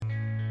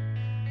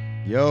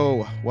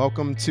Yo,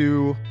 welcome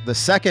to the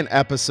second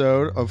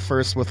episode of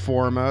First with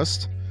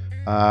Foremost.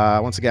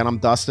 Once again, I'm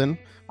Dustin.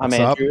 I'm What's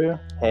up? Andrew.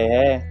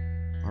 Hey.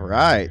 All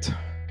right.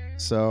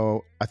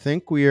 So I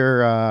think we're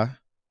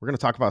going to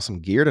talk about some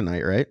gear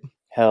tonight, right?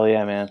 Hell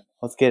yeah, man.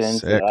 Let's get into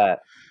Sick. that.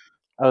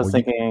 I was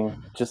Well, you,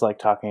 thinking just like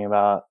talking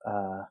about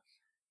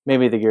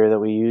maybe the gear that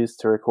we use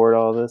to record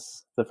all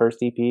this, the first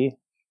EP.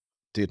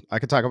 dude, I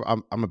could talk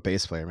about. I'm a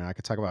bass player, man. I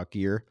could talk about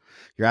gear.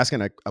 You're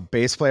asking a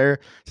bass player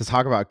to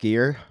talk about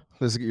gear.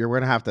 You're going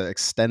to have to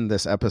extend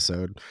this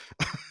episode.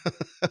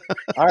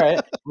 All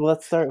right. Well,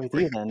 let's start with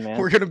you then, man.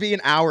 We're going to be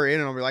an hour in,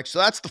 and I'll be like, so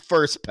that's the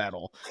first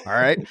pedal. All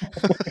right.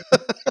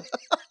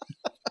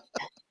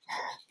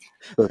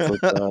 That's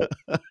what's up.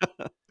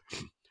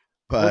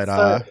 But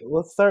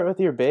Let's start with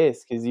your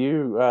bass because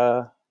you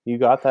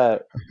got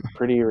that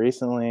pretty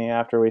recently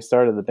after we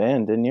started the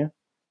band, didn't you?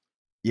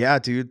 yeah,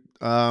 dude.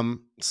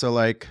 So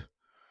like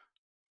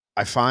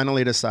I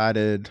finally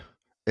decided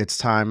it's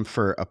time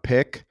for a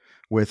pick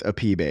with a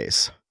P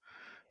bass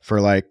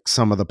for like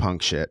some of the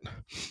punk shit.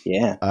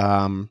 Yeah.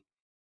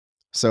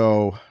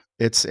 So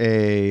it's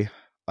a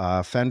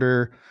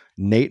Fender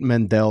Nate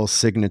Mendel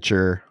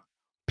signature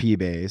P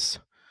bass,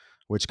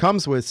 which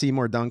comes with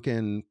Seymour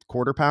Duncan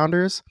quarter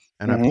pounders,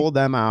 and I Mm-hmm. pulled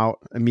them out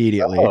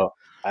immediately. Oh,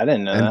 I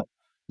didn't know And that.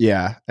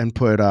 yeah, and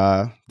put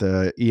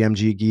the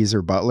EMG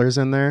Geezer Butlers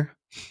in there.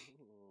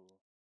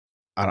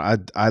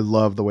 I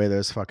love the way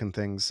those fucking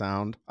things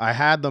sound. I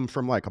had them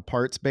from like a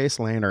parts base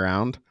laying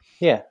around.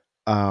 Yeah.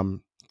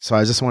 So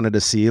I just wanted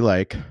to see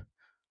like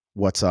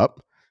what's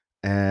up.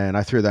 And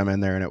I threw them in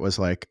there and it was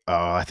like,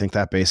 oh, I think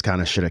that bass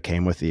kind of should have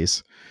came with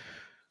these.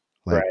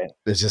 Like Right.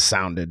 it just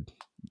sounded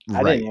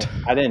I right.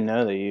 didn't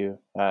know that you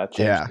changed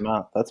Yeah. them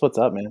out. That's what's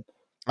up, man.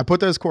 I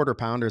put those quarter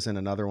pounders in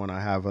another one. I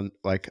have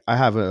I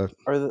have Are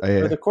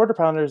the quarter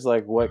pounders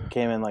like what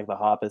came in like the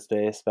hoppest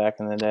bass back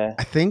in the day?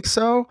 I think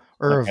so,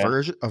 or Okay,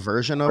 a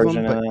version of them,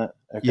 version of but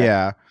that. Okay,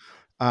 yeah.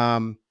 I,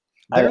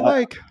 They're I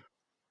like,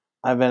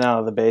 I've been out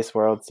of the bass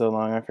world so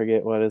long, I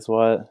forget what is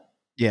what.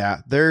 yeah,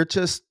 they're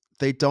just,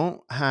 they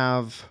don't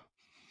have,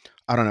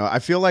 I don't know. I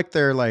feel like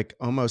they're like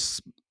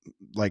almost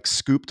like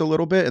scooped a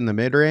little bit in the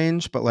mid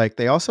range, but like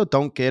they also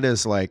don't get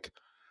as like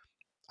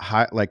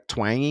high, like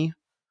twangy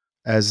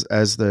as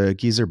the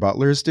Geezer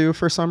Butlers do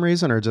for some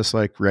reason, or just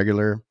like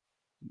regular,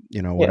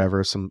 Yeah,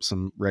 whatever, some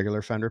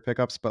regular Fender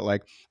pickups. But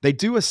like they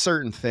do a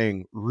certain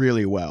thing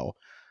really well.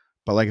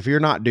 But like if you're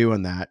not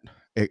doing that,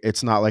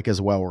 it's not like as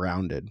well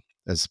rounded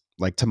as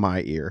like to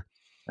my ear.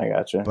 I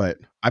gotcha. But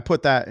I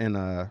put that in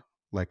I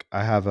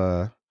have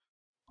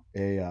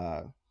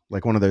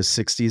like one of those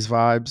 60s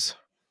vibes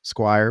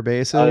Squire Oh yeah,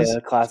 basses,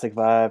 classic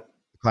vibe.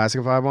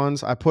 classic vibe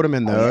ones. I put them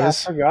in Oh yeah, I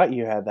those. forgot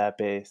you had that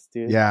bass,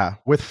 dude. Yeah,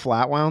 with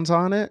flat wounds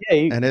on it. Yeah,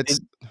 And you it's,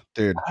 did.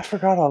 dude, I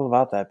forgot all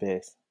about that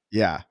bass.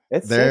 yeah,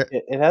 It's sick.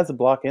 they're, It has a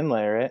block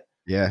inlay, right?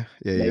 yeah.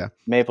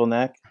 Maple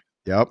neck,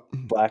 Yep.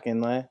 black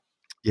inlay.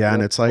 Yeah.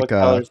 And it's like What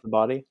color's the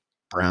body?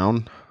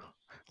 brown,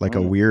 like a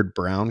Mm, weird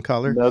brown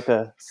color.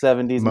 Mocha,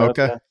 70s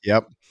Mocha. mocha.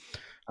 Yep.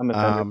 I'm a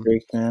Fender Um,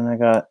 freak, man. I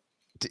got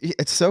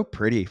it's so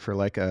pretty for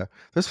like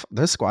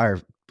those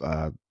Squire,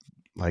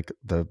 like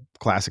the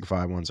classic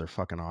vibe ones are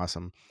fucking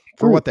awesome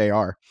for ooh, what they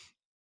are.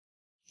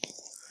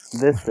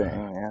 this thing,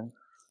 man.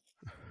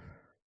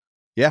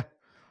 Yeah.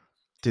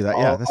 Do that.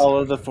 Yeah. All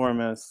of the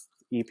Foremost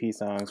EP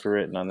songs were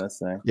written on this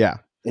thing. Yeah,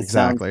 It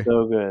sounds exactly.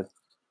 so good.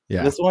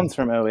 Yeah. This one's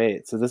from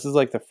 '08, so this is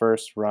like the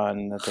first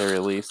run that they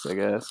released, I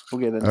guess. We'll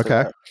get into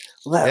Okay.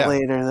 that Yeah.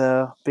 later,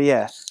 though. But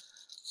yeah,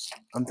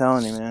 I'm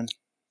telling you, man.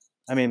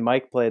 I mean,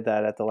 Mike played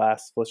that at the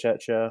last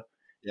Flechette show.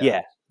 Yeah.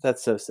 Yeah,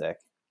 that's so sick.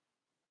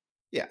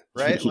 Yeah.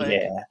 Right. Like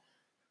Yeah.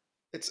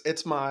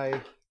 it's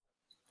my,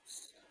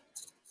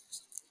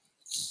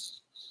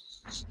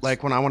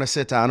 like when I want to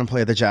sit down and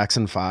play the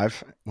Jackson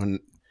 5 when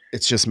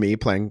it's just me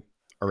playing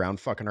around,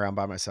 fucking around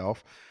by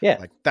myself. Yeah.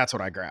 Like that's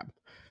what I grab.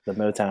 The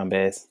Motown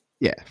bass.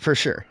 Yeah, for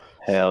sure.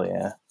 Hell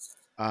yeah.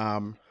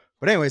 Um,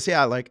 but anyways,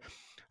 yeah, like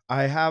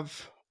I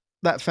have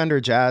that Fender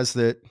Jazz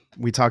that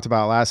we talked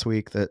about last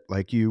week that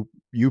like you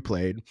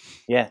played,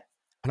 Yeah.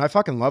 and I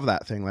fucking love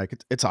that thing. Like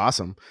it's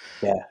awesome.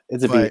 Yeah.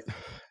 It's a beat.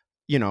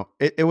 But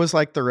it was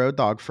like the road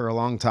dog for a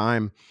long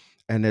time,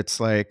 and it's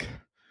like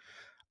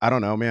I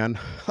don't know, man.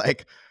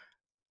 Like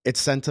it's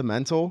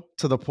sentimental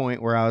to the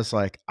point where I was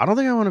like, I don't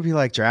think I want to be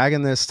like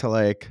dragging this to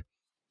like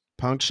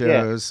punk Yeah.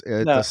 shows at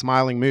the No.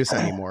 Smiling Moose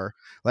anymore.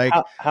 Like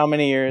How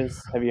many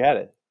years have you had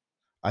it?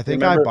 I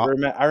think I bought,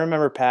 I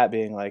remember Pat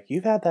being like,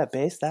 "You've had that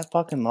bass that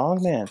fucking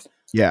long, man."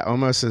 yeah,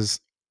 almost as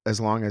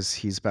long as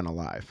he's been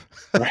alive.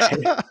 Right?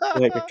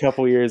 Like a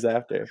couple years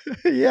after.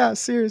 Yeah,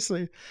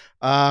 seriously.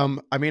 I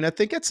mean, I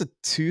think it's a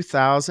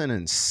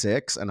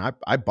 2006, and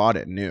I bought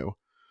it new.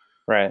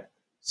 Right.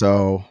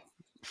 So,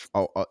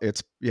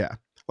 it's yeah,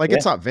 like Yeah.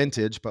 it's not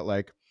vintage, but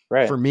like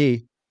Right. for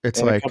me, it's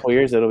In a like couple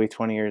years, it'll be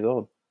 20 years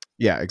old.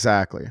 yeah,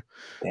 exactly.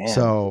 Damn.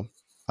 So,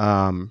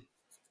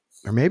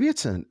 or maybe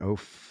it's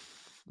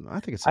I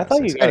think it's I an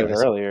thought you '06. got it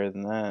Anyways, earlier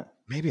than that.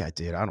 Maybe I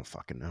did. I don't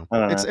fucking know. I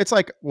don't It's know. it's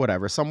like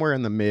whatever, somewhere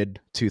in the mid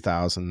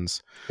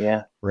 2000s,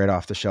 Yeah. right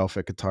off the shelf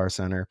at Guitar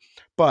Center.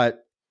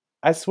 But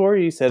I swore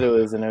you said it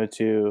was an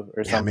 '02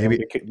 or yeah, something maybe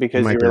you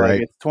because might you be were like,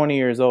 right. "It's 20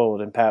 years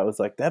old," and Pat was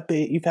like,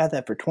 you've had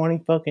that for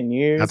 20 fucking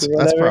years or That's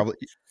whatever." probably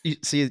you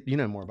see, you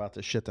know more about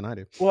this shit than I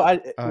do. Well, I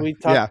we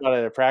talked Yeah, about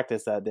it at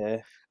practice that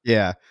day.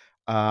 yeah.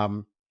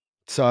 Um,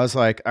 so I was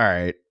like, all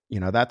right,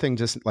 that thing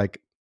just like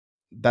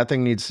that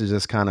thing needs to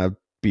just kind of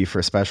be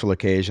for special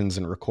occasions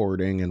and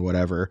recording and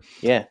whatever,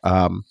 Yeah.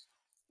 um,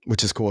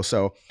 which is cool.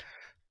 So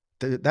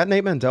that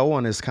Nate Mandel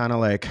one is kind of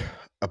like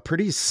a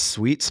pretty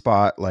sweet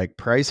spot, like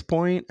price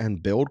point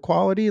and build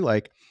quality.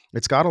 Like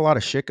it's got a lot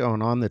of shit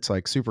going on that's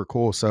like super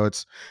cool. So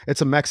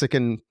it's a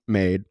Mexican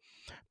made,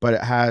 but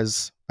it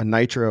has a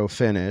nitro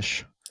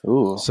finish.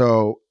 Ooh,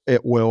 So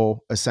it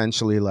will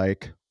essentially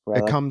like right,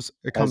 it like, comes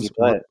it as you comes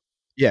play it.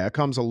 yeah, it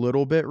comes a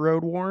little bit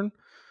road worn,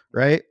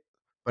 right?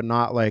 But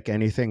not like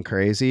anything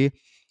crazy.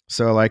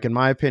 So like in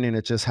my opinion,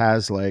 it just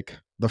has like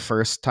the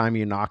first time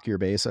you knock your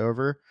bass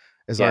over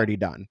is Yeah. already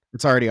done.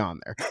 It's already on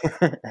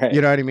there. Right.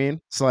 You know what I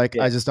mean? It's like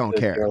Yeah. I just don't So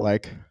care. chill.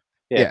 Like,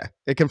 Yeah. yeah,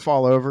 it can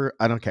fall over.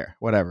 I don't care.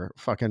 Whatever.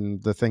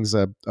 Fucking the thing's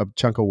a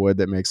chunk of wood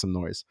that makes some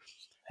noise.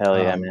 Hell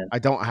yeah, man. I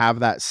don't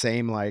have that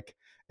same like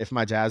if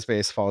my jazz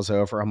bass falls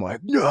over, I'm like,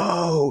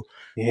 no,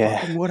 Yeah.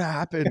 fucking what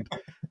happened?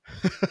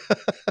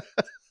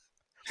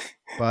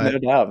 No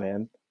But doubt,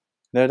 man.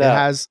 No it doubt.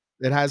 has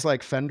it has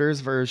like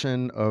Fender's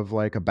version of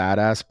like a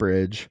badass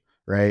bridge,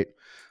 right?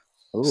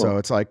 Ooh. So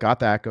it's like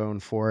got that going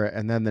for it.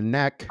 And then the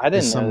neck I is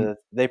didn't know some that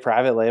they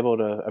private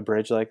labeled a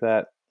bridge like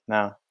that.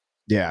 No,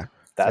 yeah.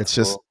 that's It's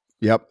just cool.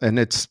 yep. And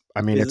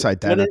I mean, Is it's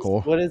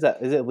identical. what is that?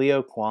 Is it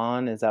Leo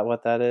Kwan? Is that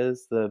what that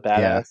is? The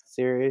Yeah. Badass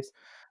series?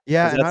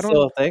 Yeah. Is And that I don't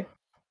still a thing?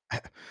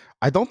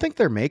 I don't think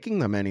they're making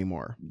them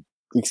anymore.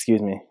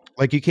 Excuse me.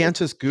 Like you can't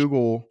just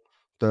Google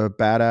the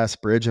badass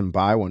bridge and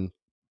buy one.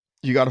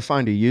 You got to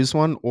find a used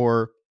one,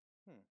 or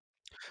Hmm.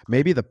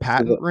 maybe the So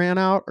patent ran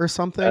out or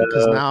something.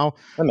 Because uh,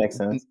 that makes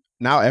sense.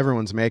 now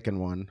everyone's making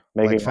one.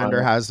 Like Making one Fender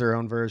of has their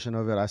own version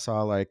of it. I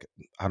saw like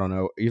I don't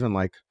know, even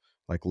like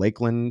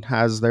Lakeland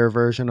has their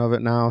version of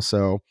it now.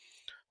 So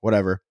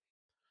whatever.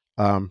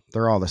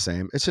 They're all the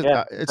same.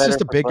 yeah, It's better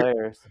just a for bigger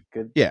players.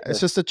 Good. yeah.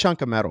 It's just a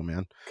chunk of metal,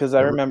 man. Because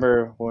I It,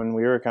 remember when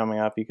we were coming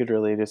up, you could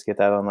really just get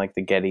that on like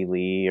the Geddy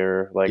Lee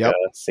or like a yep.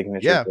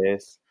 signature Yeah.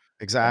 bass.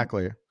 And,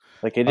 Exactly.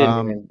 like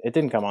Um. it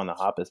didn't come on the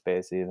Hoppus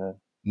bass even.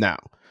 Now.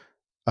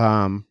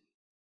 Um.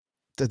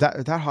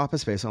 That Hopper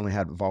space only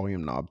had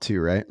volume knob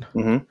too, right?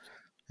 Hmm.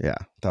 Yeah,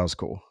 that was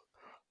cool.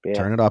 Yeah.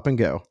 Turn it up and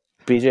go.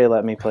 BJ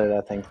let me play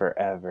that thing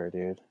forever,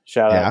 dude.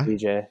 Shout out Yeah,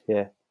 BJ.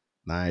 Yeah.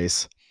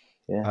 nice.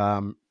 Yeah.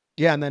 Um,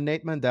 yeah, and then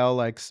Nate Mandel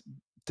like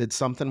did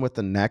something with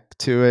the neck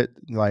to it.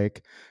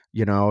 Like,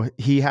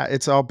 he had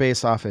it's all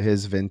based off of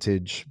his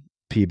vintage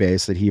P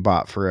bass that he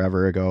bought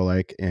forever ago,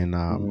 like in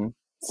Hmm.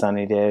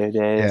 Sunny day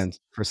days. and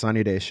for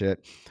Sunny Day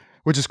shit,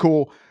 which is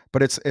cool.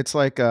 But it's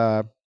like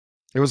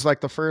it was like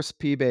the first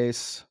P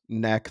bass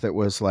neck that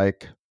was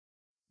like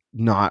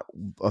not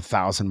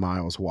 1,000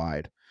 miles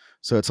wide.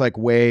 So it's like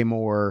way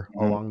more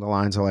Mhm. along the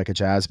lines of like a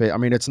jazz bass. I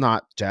mean, it's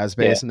not jazz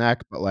Yeah. bass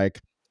neck, but like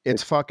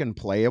it's It's fucking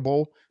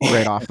playable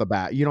right off the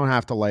bat. You don't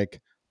have to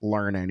like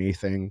learn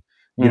anything.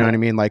 You know mhm. what I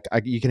mean? Like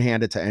you can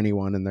hand it to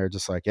anyone and they're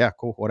just like, yeah,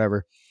 cool,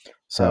 whatever. Hell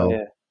So,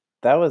 yeah.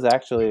 That was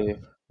actually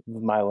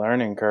my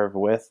learning curve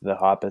with the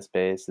Hoppus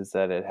bass is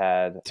that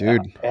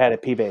dude, it had a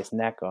P bass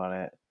neck on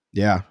it,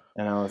 yeah,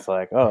 and I was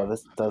like, "Oh,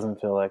 this doesn't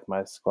feel like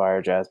my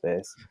Squire jazz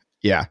bass."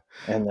 yeah,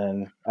 And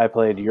then I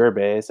played your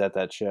bass at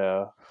that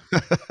show.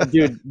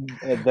 Dude,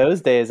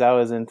 those days I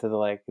was into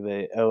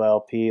the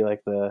OLP,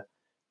 like the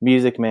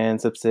Music Man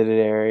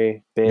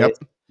subsidiary bass. yep,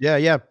 yeah,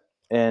 yeah,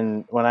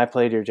 And when I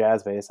played your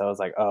jazz bass, I was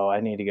like, "Oh, I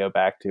need to go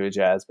back to a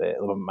jazz bass,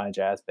 my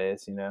jazz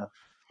bass," you know.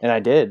 And I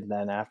did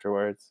then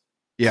afterwards,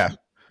 yeah.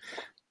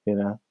 you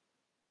know.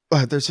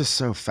 But they're just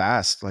so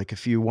fast. Like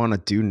if you want to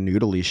do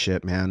noodly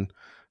shit, man,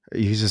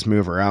 you just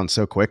move around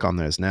so quick on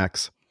those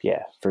necks.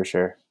 Yeah, for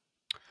sure.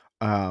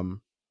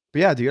 But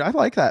yeah, dude, I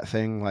like that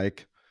thing.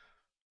 Like,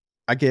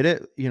 I get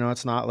it.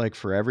 It's not like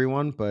for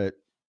everyone, but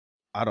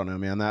I don't know,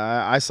 man.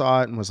 I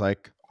saw it and was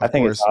like, I of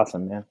think it's course,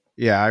 awesome, man.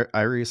 yeah.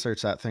 I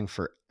researched that thing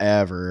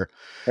forever,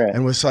 Right.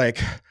 and was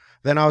like,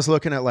 then I was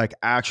looking at like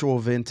actual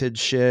vintage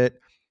shit,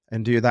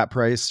 and dude, that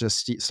price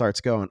just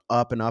starts going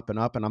up and up and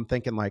up, and I'm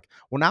thinking like,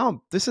 well,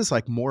 now this is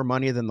like more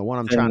money than the one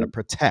I'm trying to And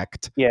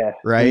protect, yeah, then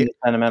right? the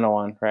sentimental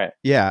one, right,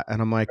 Yeah,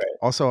 and I'm like, right.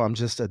 also, I'm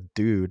just a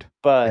dude,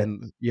 But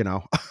and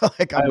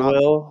like I'm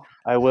not.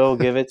 I will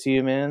give it to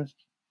you, man.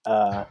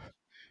 Uh,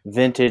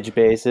 Vintage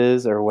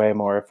basses are way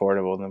more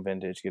affordable than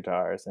vintage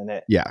guitars, and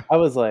it Yeah, I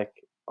was, like,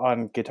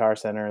 on Guitar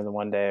Center the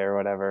one day or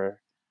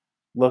whatever,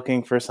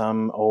 looking for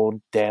some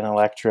old Dan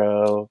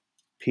Electro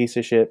piece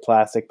of shit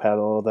plastic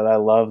pedal that I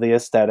love the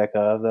aesthetic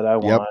of, that I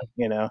yep,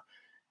 want,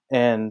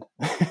 and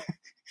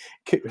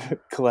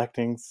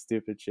collecting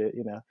stupid shit,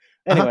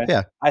 Anyway,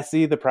 yeah, I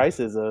see the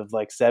prices of,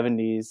 like,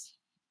 '70s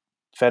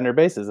Fender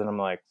basses, and I'm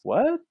like,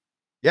 "What?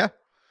 yeah,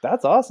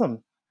 That's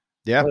awesome."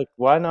 yeah. Like,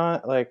 why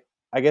not, like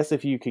I guess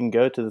if you can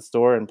go to the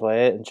store and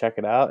play it and check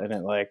it out and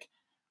it like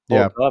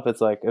Yeah. holds up,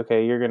 it's like,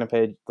 okay, you're gonna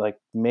pay like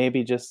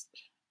maybe just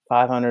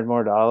 500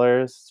 more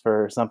dollars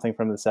for something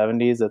from the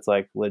 70s that's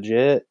like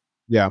legit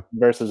Yeah.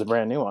 versus a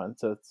brand new one.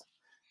 So it's,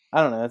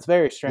 I don't know, it's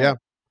very Yeah. strange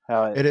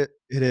how It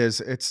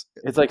is. it's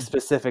like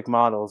specific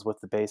models with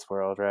the base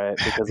world, right?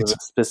 Because of It's the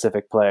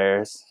specific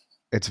players.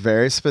 it's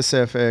very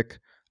specific,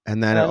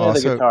 and then And it I know the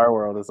also guitar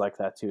world is like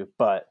that too,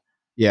 but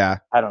yeah.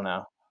 I don't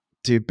know.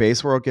 Dude,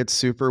 Base World gets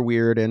super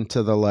weird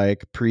into the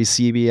like pre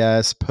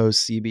CBS,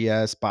 post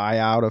CBS,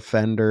 buyout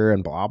offender,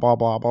 and blah blah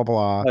blah blah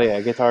blah. Oh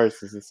yeah,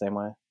 guitars is the same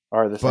way,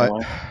 are the same But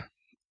way.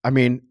 I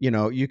mean,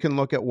 you can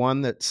look at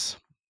one that's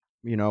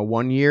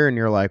 1 year and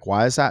you're like,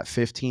 why is that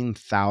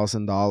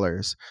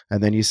 $15,000?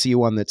 And then you see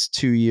one that's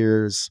 2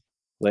 years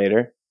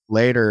Later.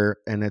 later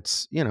and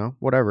it's,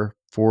 whatever,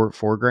 four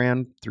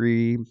grand,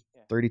 Yeah.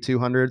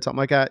 3,200, something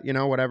like that,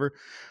 whatever.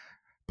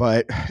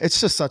 But it's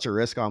just such a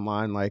risk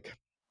online. Like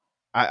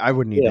I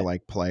would need to Yeah.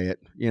 like play it.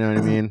 You know what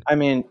I mean? I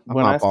mean, I'm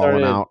when I not balling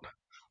started out.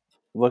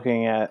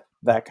 looking at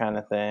that kind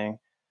of thing,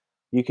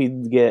 you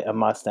could get a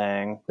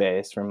Mustang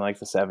bass from like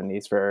the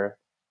 70s for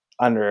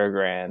under a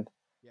grand.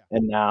 Yeah.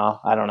 And now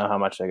I don't know how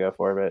much they go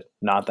for, but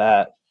not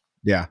that,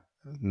 Yeah.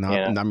 you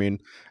Not know. I mean,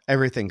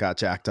 everything got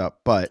jacked up,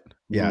 but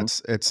yeah,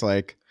 Mhm. it's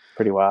like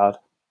Pretty wild.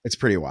 it's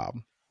pretty wild.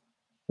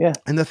 Yeah.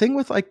 And the thing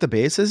with like the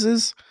basses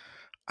is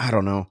I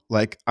don't know.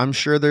 Like I'm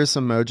sure there's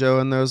some mojo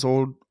in those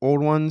old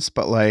ones,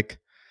 but like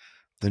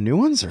the new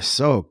ones are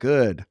so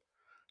good.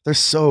 They're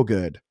so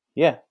good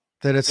Yeah.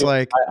 that it's It,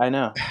 like I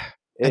know.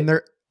 and It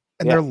they're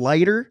yeah.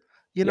 lighter,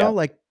 Yep.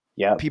 like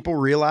Yep. people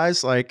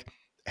realize like,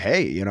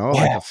 hey, like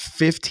Yeah. a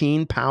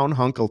 15-pound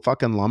hunk of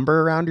fucking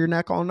lumber around your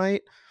neck all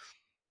night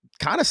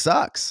kind of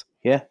sucks.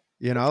 Yeah.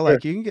 For sure.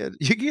 Like you can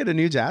get a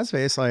new jazz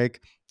bass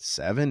like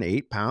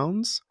 7-8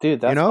 pounds, Dude,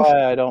 that's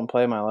why I don't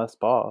play my Les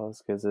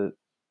Pauls because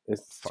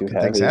it's too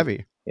fucking thing's heavy.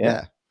 heavy.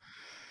 Yeah.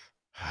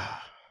 Yeah.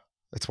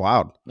 It's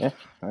wild. Yeah.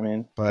 I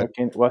mean, But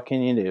what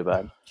can you do,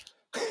 bud?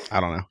 I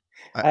don't know.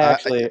 I I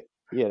actually,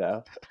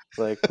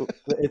 like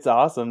it's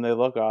awesome. They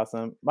look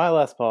awesome. My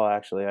Les Paul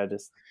actually, I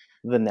just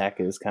the neck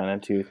is kind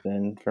of too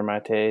thin for my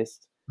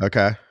taste.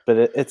 okay. But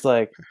it's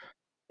like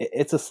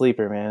it's a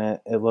sleeper, man.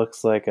 It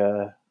looks like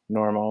a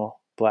normal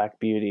Black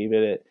Beauty,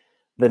 but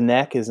the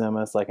neck is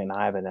almost like an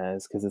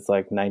Ibanez because it's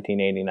like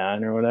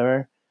 1989 or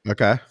whatever.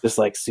 Okay. Just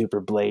like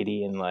super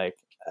bladey and like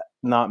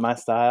not my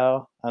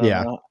style. I don't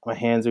Yeah. know. My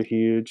hands are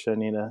huge. I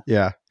need a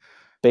Yeah.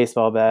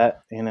 baseball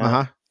bat.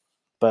 Uh-huh.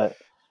 But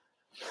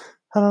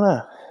I don't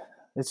know.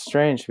 It's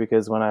strange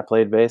because when I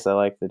played bass, I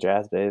liked the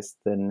jazz bass,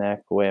 the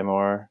neck way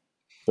more.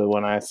 But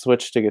when I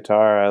switched to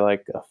guitar, I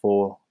like a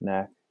full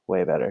neck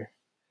way better.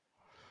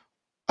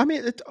 I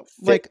mean, it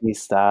like 50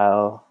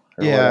 style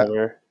or yeah,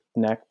 whatever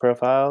neck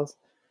profiles.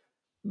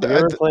 Have you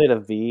ever played a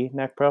V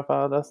neck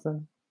profile,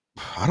 Dustin?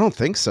 I don't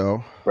think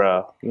so.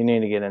 Bro, you need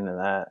to get into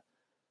that.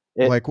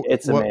 Like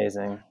It's what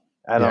amazing.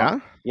 I don't yeah?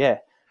 yeah.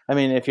 I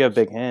mean, if you have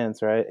big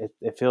hands, right?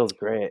 It feels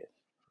great.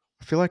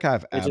 I feel like I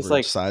have It just average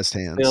like sized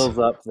hands. fills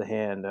up the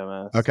hand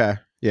almost. Okay.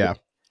 Yeah.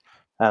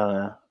 I don't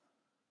know.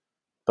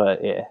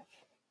 But yeah.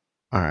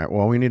 All right.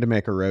 Well, we need to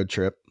make a road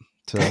trip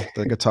to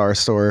the guitar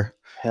store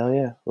Hell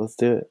yeah, let's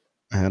do it.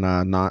 and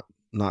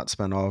not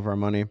spend all of our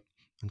money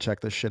and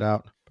check this shit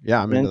out.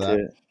 Yeah, I'm I'm into into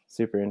that. it.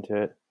 Super into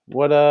it.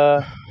 What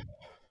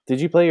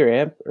did you play your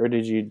amp or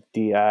did you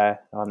DI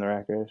on the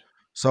record?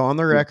 So on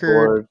the You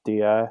record, board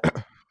DI?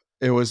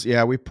 it was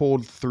yeah, we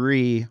pulled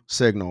 3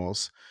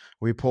 signals.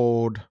 We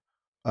pulled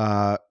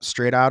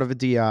straight out of a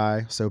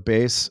DI, so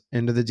bass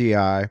into the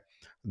DI.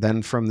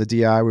 Then from the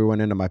DI we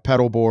went into my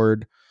pedal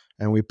board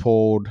and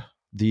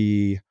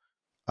the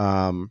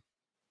um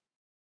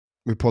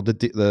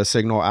the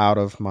signal out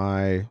of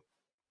my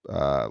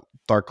uh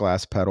dark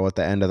glass pedal at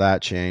the end of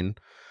that chain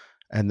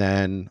and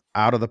then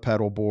out of the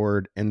pedal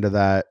board into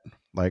that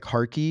like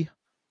Harkey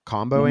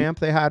combo Mhm. amp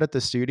they had at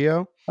the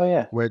studio, Oh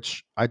yeah.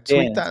 which I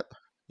tweaked Dance. that.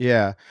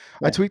 Yeah,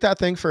 I Yeah. tweaked that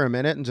thing for a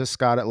minute and just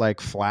got it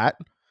like flat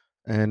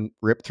and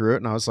ripped through it,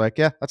 and I was like,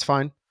 yeah, that's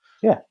fine.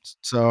 Yeah.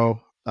 So,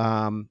 It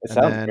and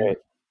sounds then great.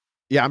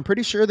 yeah, I'm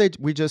pretty sure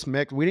we just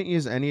mixed. We didn't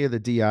use any of the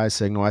DI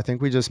signal. I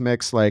think we just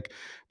mixed like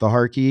the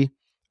Harkey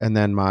and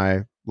then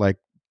my like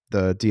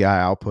the DI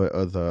output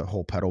of the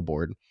whole pedal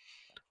board.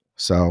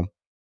 So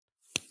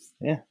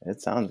Yeah,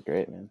 it sounds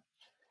great, man.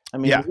 I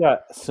mean, yeah, you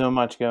got so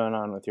much going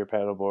on with your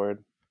pedal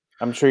board.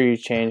 I'm sure you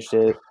changed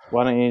it.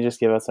 Why don't you just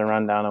give us a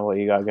rundown of what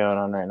you got going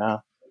on right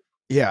now?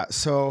 yeah.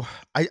 So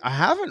I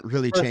haven't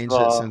really First of changed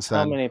it all, since how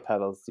then. many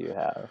pedals do you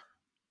have?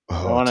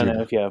 I Oh, want to know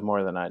dude. if you have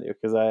more than I do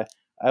because I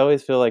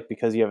always feel like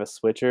because you have a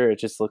switcher, it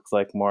just looks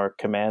like more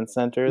command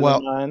center than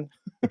Well, mine.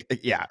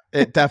 yeah,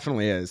 it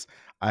definitely is.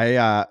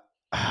 I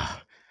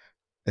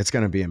it's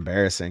gonna be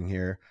embarrassing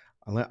here.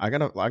 I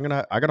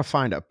gotta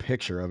find a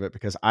picture of it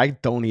because I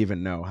don't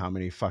even know how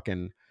many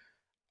fucking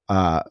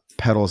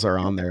pedals are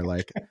on there.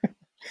 Like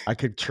I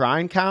could try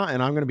and count,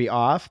 and I'm gonna be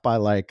off by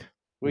like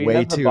Well, you way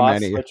have the too Boss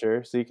many.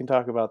 switcher, so you can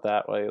talk about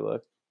that while you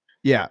look.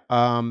 Yeah,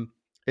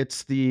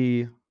 it's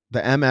the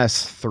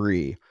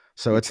MS3.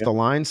 So it's Okay. the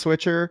line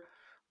switcher.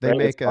 They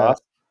Right, it's make a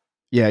Boss.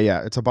 yeah,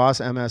 yeah, it's a Boss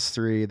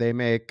MS3. They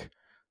make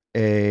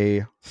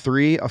a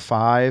 3, a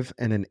 5,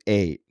 and an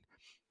 8.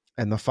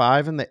 And the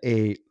 5 and the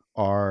 8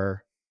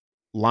 are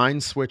line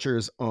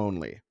switchers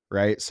only,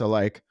 right? So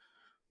like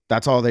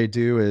that's all they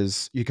do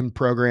is you can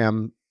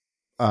program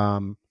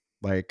um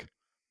like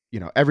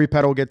every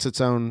pedal gets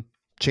its own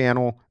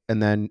channel,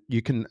 and then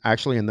you can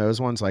actually in those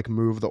ones like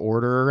move the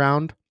order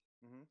around,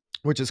 Mhm.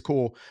 which is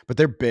cool, but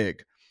they're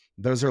big.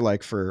 Those are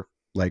like for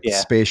like Yeah,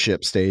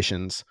 spaceship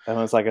stations. that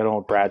one's like an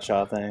old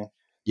Bradshaw thing.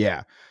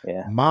 Yeah.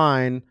 Yeah,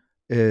 Mine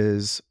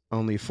is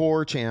only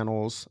 4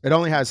 channels. It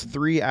only has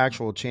 3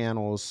 actual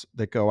channels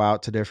that go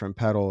out to different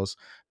pedals,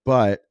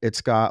 but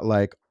it's got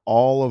like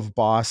all of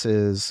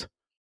Boss's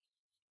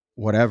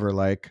whatever,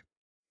 like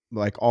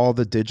all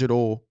the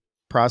digital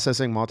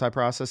processing,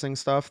 multi-processing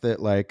stuff that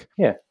like,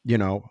 yeah. you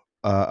know,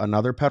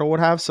 another pedal would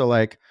have. So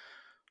like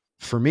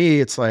for me,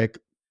 it's like,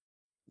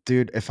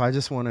 dude, if I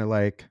just want to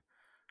like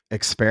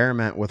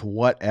experiment with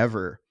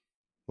whatever,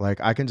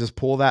 like I can just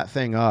pull that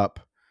thing up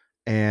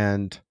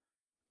and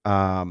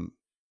um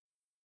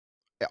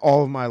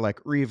all of my like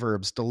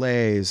reverbs,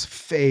 delays,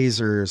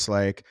 phasers,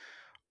 like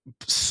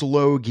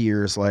slow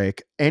gears,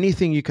 like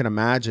anything you can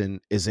imagine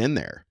is in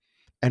there.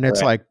 And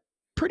it's Right, like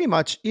pretty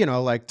much,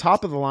 like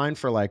top of the line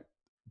for like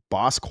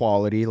boss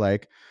quality.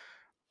 Like,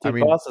 I dude.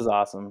 mean, Boss is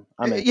awesome.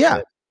 I'm into yeah,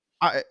 it.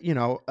 I, you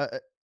know,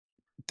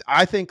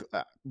 I think,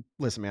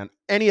 listen, man,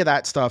 any of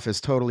that stuff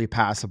is totally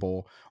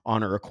passable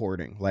on a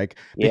recording, like,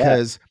 Yeah,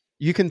 because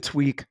you can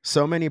tweak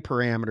so many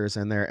parameters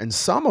in there, and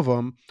some of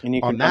them and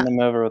you can on run that. them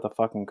over with a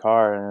fucking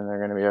car, and they're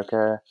gonna be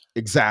okay.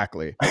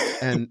 Exactly.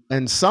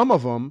 And some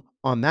of them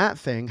on that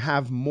thing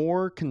have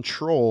more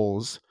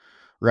controls,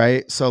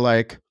 right? So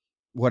like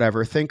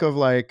whatever, think of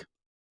like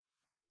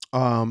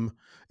um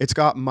it's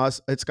got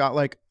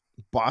like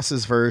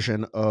Boss's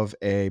version of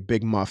a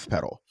big muff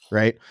pedal,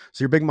 right?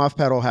 So your big muff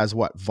pedal has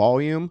what?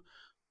 Volume,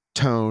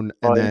 tone,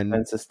 and Volume then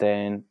and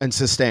sustain. and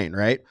sustain,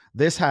 right?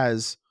 This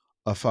has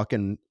a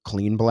fucking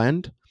clean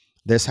blend.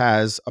 This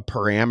has a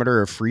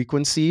parameter of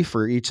frequency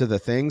for each of the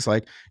things.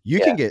 Like you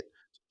Yeah, can get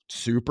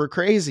super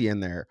crazy in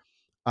there,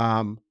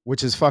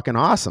 which is fucking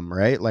awesome,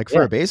 right? Like for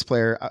yeah. a bass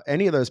player,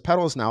 any of those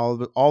pedals now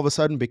all of a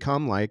sudden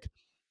become like,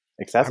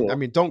 I Accessible.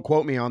 mean, don't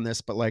quote me on this,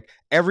 but like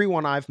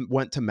everyone I've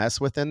went to mess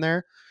with in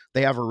there,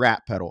 they have a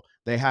rat pedal,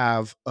 they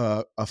have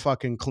a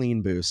fucking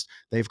clean boost,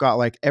 they've got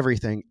like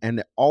everything,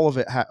 and all of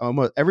it.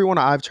 Almost everyone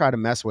I've tried to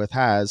mess with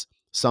has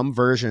some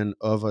version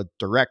of a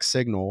direct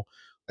signal,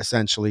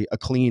 essentially a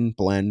clean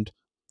blend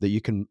that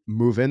you can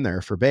move in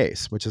there for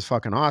bass, which is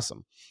fucking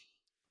awesome.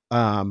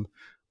 Um,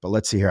 but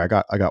let's see here. I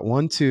got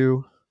one,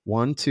 two,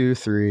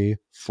 three,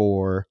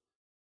 four,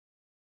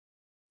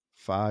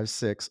 five,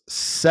 six,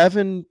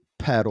 7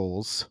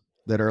 pedals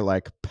that are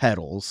like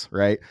pedals,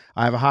 right?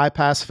 I have a high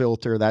pass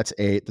filter, that's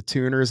 8. The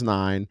tuner is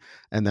 9,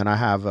 and then I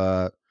have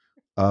a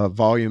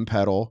volume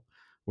pedal,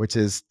 which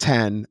is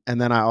 10, and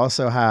then I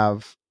also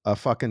have a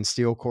fucking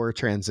steel core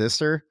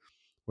transistor,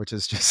 which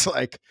is just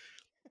like,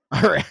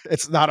 all right,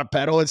 it's not a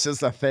pedal, it's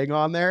just a thing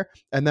on there.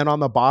 And then on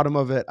the bottom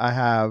of it, I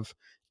have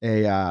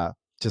a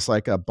just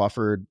like a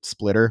buffered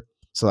splitter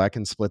so I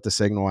can split the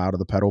signal out of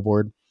the pedal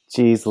board.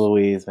 Jeez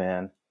Louise,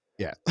 man.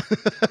 Yeah.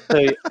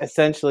 So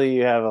essentially,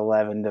 you have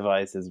 11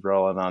 devices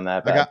rolling on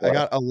that I bad got I boy.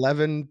 got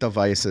 11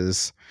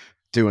 devices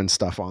doing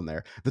stuff on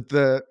there.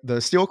 The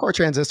steel core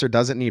transistor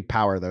doesn't need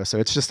power though, so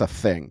it's just a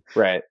thing.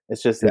 Right.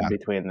 It's just in Yeah.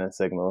 between the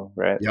signal,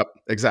 right? Yep,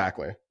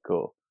 exactly.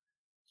 Cool.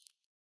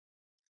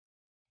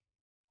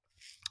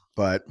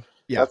 But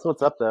yeah, That's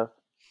what's up, though.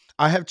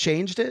 I have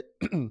changed it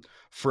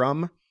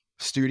from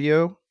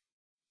studio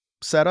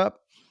setup.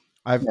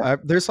 Yeah.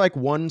 There's like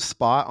one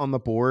spot on the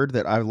board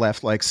that I've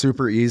left like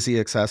super easy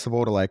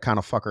accessible to like kind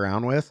of fuck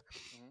around with.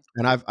 Mhm.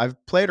 And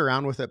I've played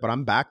around with it, but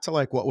I'm back to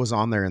like what was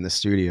on there in the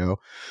studio,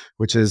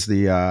 which is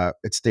the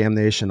it's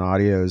Damnation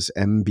Audio's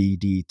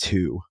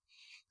MBD2.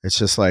 It's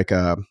just like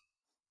I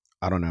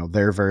don't know,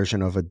 their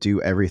version of a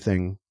do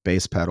everything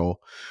bass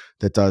pedal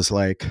that does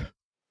like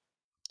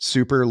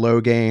super low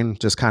gain,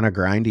 just kind of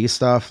grindy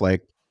stuff.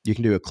 Like you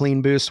can do a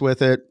clean boost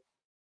with it,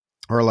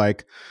 or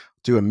like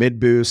do a mid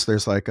boost.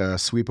 There's like a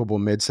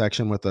sweepable mid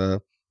section with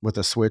a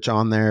switch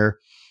on there,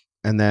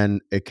 and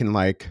then it can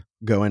like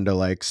go into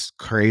like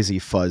crazy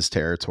fuzz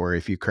territory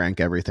if you crank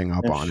everything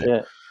up No on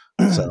it.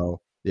 shit.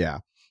 So yeah,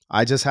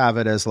 I just have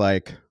it as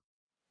like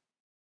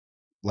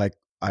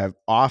I have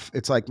off.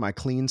 It's like my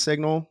clean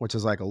signal, which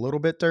is like a little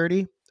bit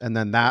dirty, and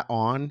then that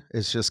on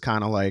is just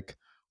kind of like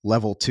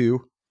level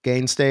 2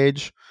 gain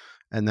stage,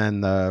 and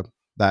then the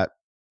that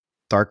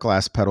dark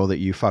glass pedal that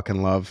you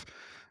fucking love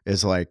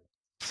is like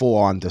full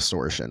on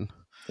distortion.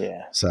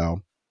 Yeah.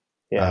 So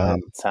Yeah, um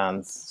that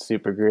sounds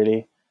super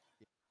gritty.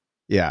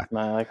 yeah.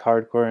 My like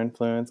hardcore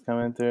influence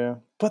coming through.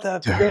 Put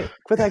that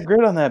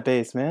grit on that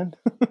bass, man.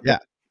 Yeah.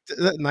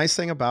 The nice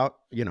thing about,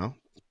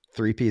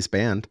 3-piece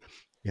band,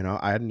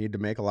 I didn't need to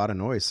make a lot of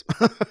noise,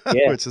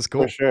 Yeah, which is for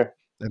cool. sure.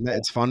 And Yeah,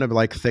 it's fun to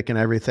like thicken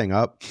everything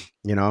up,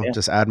 yeah,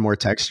 just add more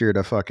texture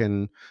to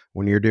fucking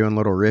when you're doing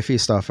little riffy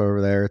stuff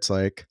over there. It's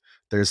like,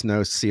 there's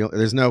no seal,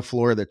 there's no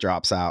floor that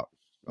drops out.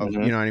 Of,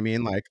 Hmm. you know what I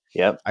mean? Like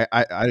Yep.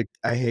 I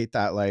hate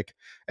that. Like,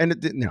 and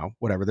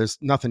whatever. There's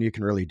nothing you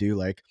can really do.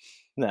 Like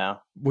No,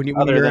 when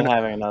other you're than in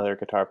having another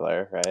guitar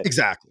player, right?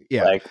 exactly,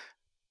 yeah, Like,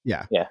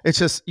 yeah. yeah, It's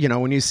just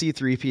when you see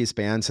three-piece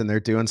bands and they're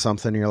doing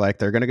something, you're like,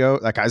 they're gonna go.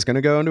 That guy's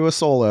gonna go into a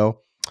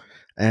solo,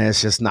 and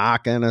it's just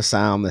not gonna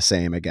sound the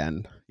same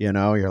again.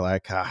 You're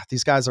like,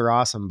 these guys are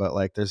awesome, but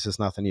like, there's just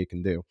nothing you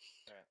can do.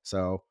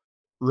 So,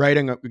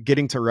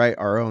 getting to write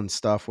our own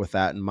stuff with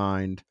that in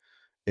mind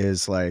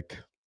is like,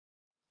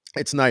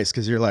 it's nice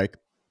because you're like,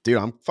 dude,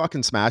 I'm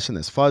fucking smashing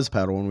this fuzz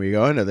pedal when we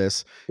go into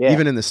this, yeah,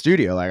 even in the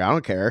studio. Like, I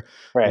don't care,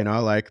 right,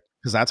 like,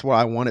 because that's what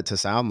I want it to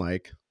sound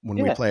like when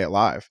we yeah, play it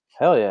live.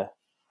 hell yeah,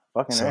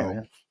 fucking right, So,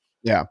 man.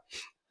 yeah,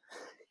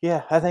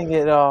 Yeah, I think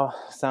it all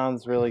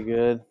sounds really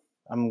good.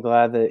 I'm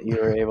glad that you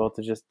were able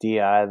to just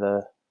DI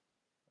the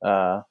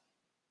uh,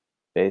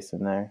 bass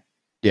in there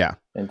yeah,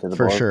 into the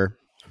for board. sure.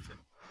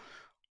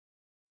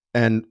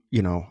 And,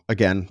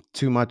 again,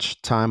 too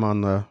much time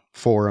on the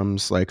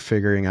forums, like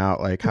figuring out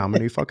like how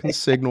many fucking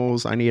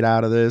signals I need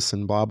out of this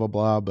and blah, blah,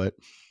 blah. But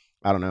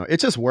I don't know.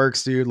 It just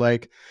works, dude.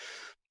 Like,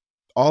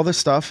 all the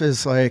stuff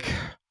is like,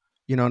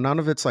 none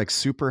of it's like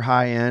super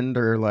high end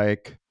or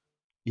like,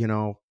 you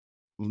know,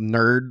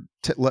 nerd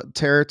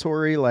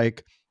territory.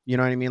 Like, you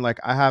know what I mean? Like,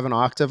 I have an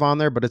octave on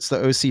there, but it's the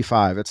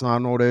OC5. It's not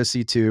an old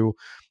OC2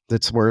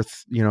 that's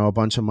worth, a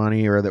bunch of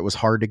money or that was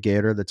hard to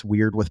get or that's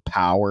weird with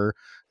power.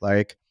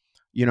 Like,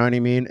 you know what I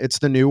mean? It's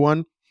the new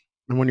one.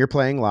 And when you're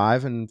playing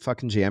live and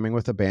fucking jamming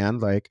with a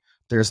band, like,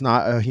 there's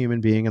not a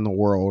human being in the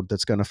world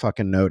that's going to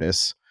fucking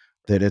notice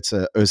that it's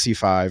a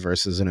OC5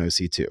 versus an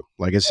OC2.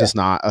 Like, it's Yeah, just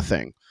not a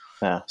thing.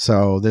 no,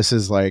 So this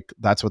is like,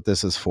 that's what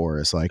this is for.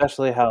 Is like,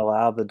 especially how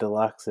loud the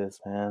deluxe is,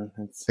 man.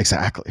 It's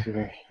exactly.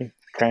 you're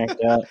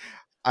cranked up.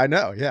 I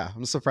know. Yeah.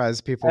 I'm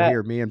surprised people Pat,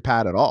 hear me and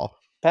Pat at all.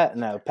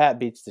 no, Pat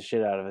beats the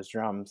shit out of his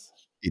drums,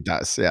 He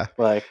does. Yeah.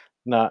 like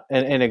not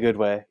in a good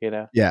way, you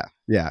know, Yeah.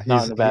 Yeah.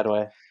 not in a bad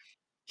way.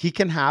 He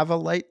can have a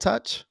light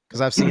touch because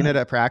I've seen it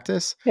at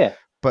practice, Yeah,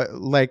 but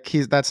like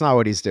that's not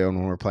what he's doing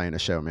when we're playing a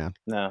show, man.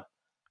 no,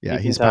 Yeah. you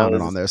can He's tell pounding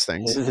his on those his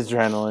things.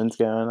 adrenaline's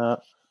going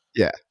up.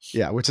 Yeah.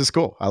 Yeah. Which is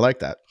cool. I like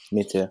that.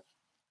 Me too.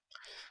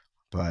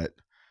 But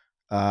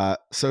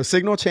so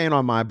signal chain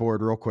on my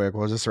board real quick.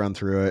 We'll just run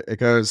through it. It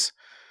goes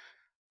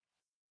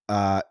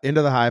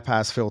into the high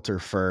pass filter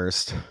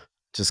first.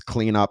 Just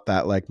clean up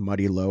that like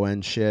muddy low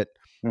end shit.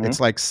 Mm-hmm. It's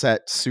like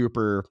set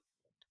super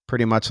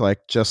pretty much like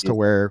Easy.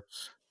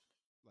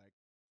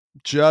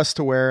 just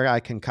to where I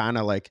can kind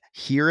of like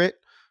hear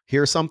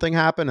something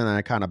happen, and then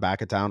I kind of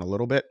back it down a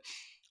little bit.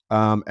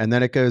 And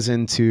then it goes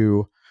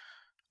into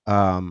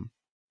um,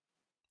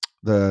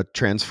 the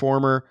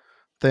transformer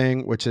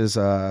thing, which is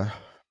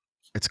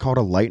it's called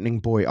a Lightning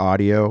Boy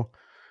Audio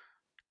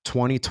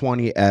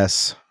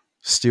 2020S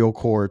steel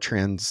core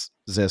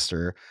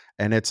transistor,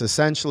 and it's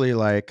essentially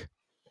like,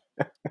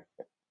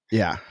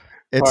 yeah,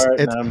 Part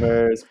it's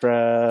numbers,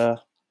 bruh.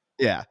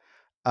 yeah.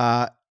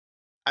 Uh,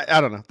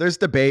 I don't know. There's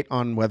debate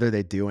on whether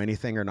they do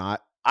anything or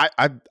not.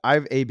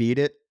 I've A/B'd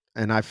it,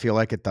 and I feel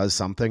like it does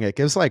something. It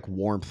gives like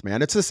warmth,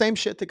 man. It's the same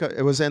shit that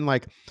it was in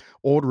like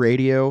old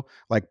radio,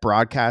 like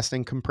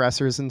broadcasting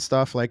compressors and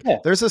stuff. Like, Yeah,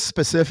 there's a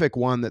specific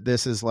one that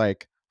this is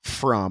like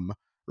from,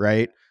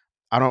 right?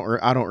 I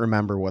don't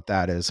remember what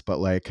that is, but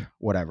like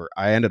whatever.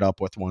 I ended up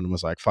with one and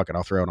was like, fuck it,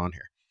 I'll throw it on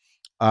here.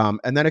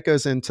 And then it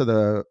goes into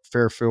the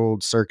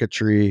Fairfield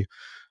circuitry.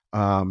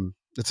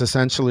 It's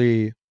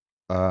essentially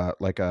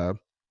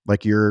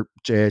like your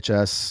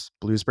JHS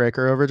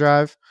Bluesbreaker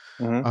overdrive,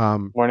 mm-hmm.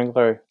 um, Morning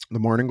glory. the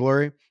Morning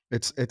Glory.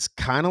 It's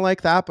kind of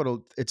like that, but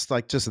it's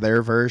like just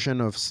their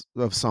version of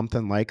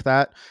something like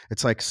that.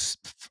 It's like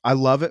I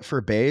love it for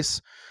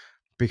bass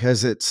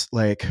because it's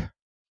like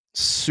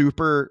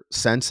super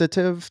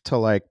sensitive to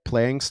like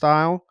playing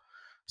style.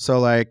 So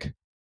like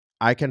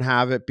I can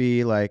have it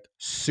be like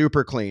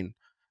super clean.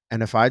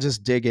 And if I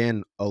just dig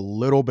in a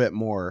little bit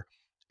more,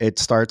 it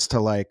starts to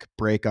like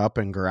break up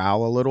and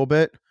growl a little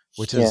bit,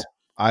 which Yeah, is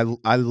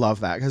I love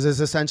that because it's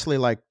essentially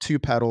like two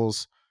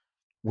pedals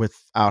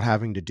without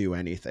having to do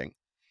anything.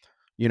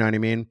 You know what I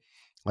mean?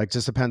 Like,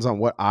 just depends on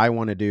what I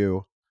want to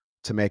do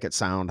to make it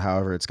sound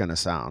however it's going to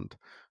sound.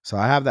 So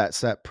I have that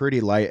set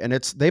pretty light, and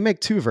they make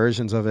two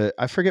versions of it.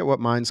 I forget what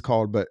mine's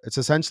called, but it's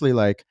essentially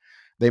like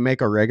they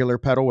make a regular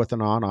pedal with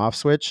an on off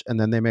switch, and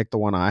then they make the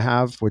one I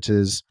have, which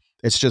is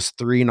it's just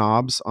three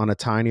knobs on a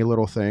tiny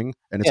little thing,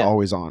 and it's yeah,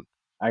 always on.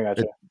 I got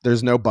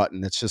There's no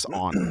button. It's just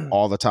on you.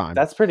 all the time.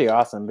 That's pretty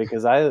awesome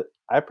because I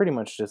pretty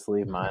much just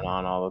leave mine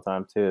on all the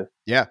time too.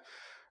 Yeah.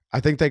 I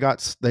think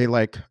they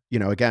like,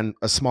 again,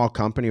 a small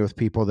company with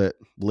people that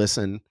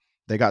listen,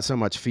 they got so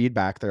much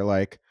feedback. They're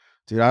like,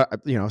 dude,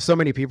 so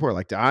many people are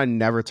like, I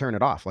never turn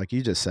it off, like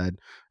you just said.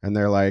 And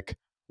they're like,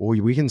 well,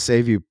 we can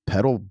save you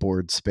pedal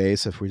board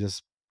space if we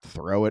just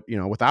throw it,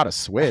 without a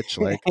switch.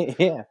 Like,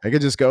 Yeah, I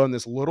could just go in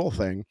this little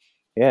thing.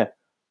 yeah,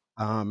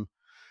 Um,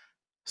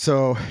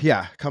 so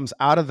yeah, comes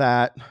out of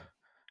that,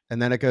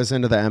 and then it goes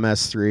into the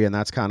MS3, and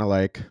that's kind of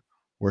like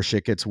where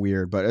shit gets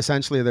weird. But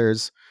essentially,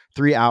 there's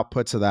three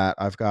outputs of that.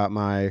 I've got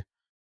my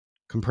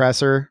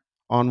compressor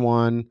on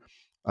one,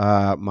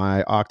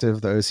 my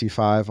octave, the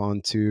OC5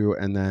 on two,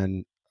 and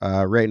then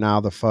right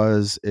now the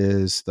fuzz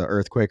is the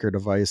Earthquaker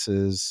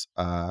Devices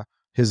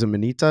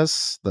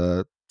Hismanitas,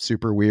 the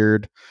super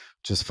weird,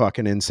 just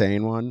fucking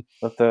insane one.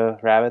 With the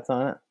rabbits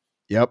on it.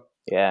 Yep.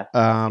 Yeah,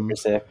 that's super Um,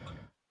 sick.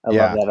 I love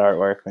yeah, that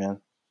artwork, man.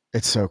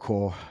 it's so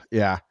cool.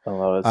 Yeah. I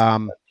love it.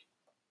 Um,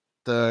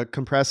 the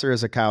compressor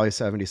is a Kali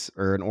 70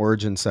 or an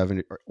Origin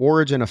 70 or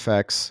Origin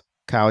Effects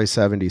Kali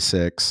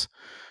 76.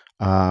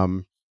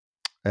 Um,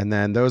 and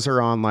then those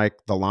are on like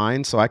the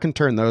line, so I can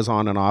turn those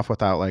on and off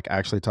without like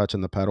actually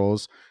touching the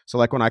pedals. So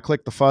like when I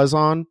click the fuzz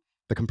on,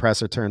 the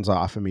compressor turns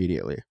off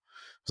immediately.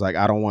 It's like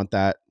I don't want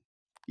that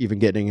even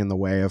getting in the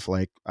way of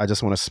like I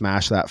just want to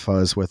smash that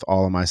fuzz with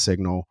all of my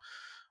signal.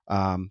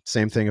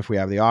 Same thing if we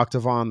have the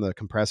octave on, the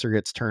compressor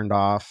gets turned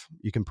off.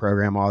 You can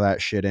program all that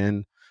shit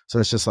in. So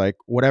it's just like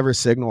whatever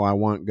signal I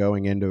want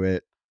going into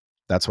it,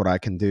 that's what I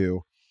can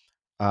do.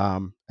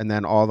 And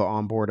then all the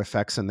onboard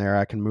effects in there,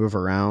 I can move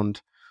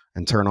around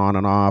and turn on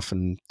and off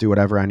and do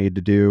whatever I need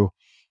to do.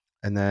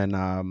 And then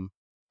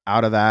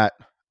out of that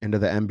into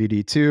the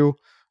MBD2,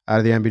 out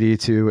of the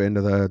MBD2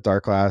 into the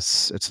Dark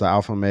Glass, it's the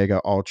Alpha Omega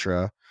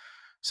Ultra.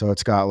 So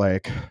it's got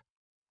like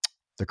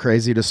the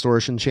crazy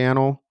distortion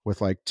channel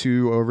with like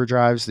two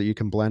overdrives that you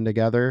can blend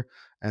together.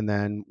 And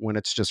then when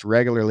it's just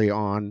regularly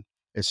on,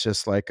 it's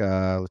just like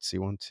let's see,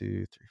 one,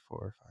 two, three,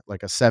 four, five,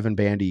 like a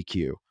 7-band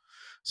EQ.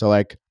 So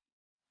like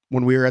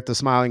when we were at the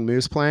Smiling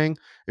Moose playing,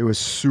 it was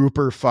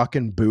super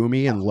fucking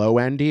boomy and low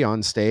endy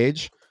on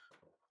stage.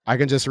 I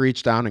can just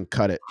reach down and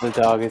cut it. The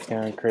dog is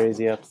going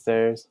crazy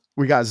upstairs.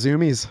 We got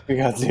zoomies. We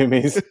got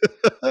zoomies.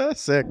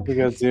 Sick. We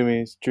got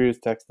zoomies. Drew's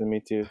texting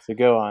me too. So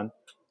go on.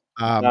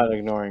 Um, Not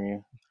ignoring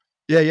you.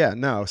 yeah,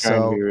 no.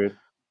 Trying to be So rude.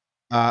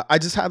 I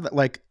just have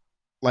like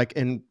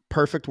in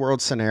perfect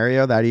world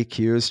scenario, that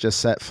EQ is just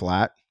set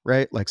flat,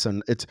 right? Like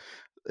so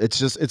it's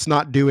just it's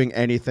not doing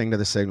anything to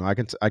the signal.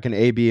 I can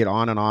A/B it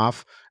on and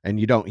off, and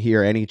you don't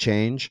hear any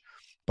change.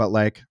 But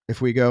like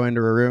if we go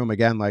into a room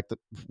again, like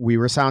we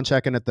were sound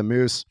checking at the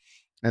Moose,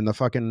 and the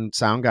fucking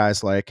sound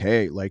guy's like,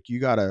 "Hey, like you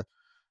gotta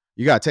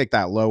take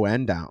that low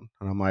end down,"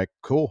 and I'm like,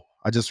 "Cool."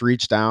 I just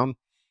reach down.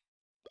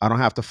 I don't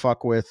have to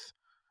fuck with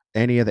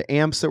any of the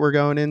amps that we're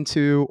going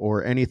into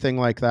or anything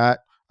like that.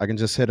 I can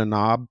just hit a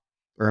knob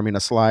or I mean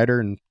a slider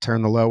and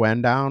turn the low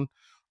end down,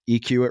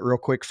 EQ it real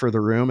quick for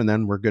the room, and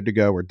then we're good to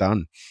go. We're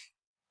done.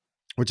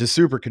 Which is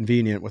super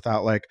convenient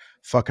without like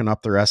fucking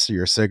up the rest of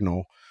your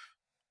signal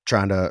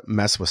trying to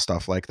mess with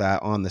stuff like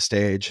that on the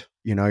stage.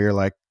 You know, you're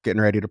like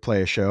getting ready to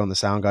play a show and the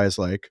sound guy's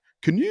like,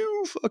 "Can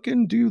you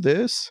fucking do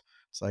this?"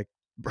 It's like,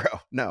 bro,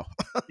 no.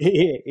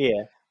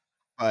 Yeah.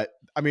 But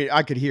I mean,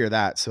 I could hear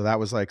that, so that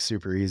was like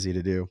super easy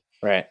to do.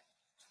 Right.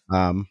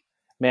 Um,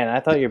 Man, I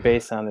thought your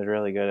bass sounded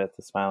really good at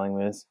the Smiling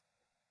Moose.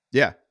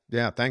 yeah,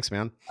 yeah. Thanks,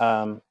 man.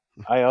 Um,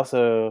 I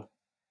also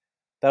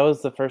that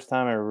was the first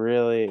time I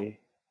really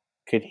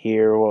could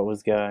hear what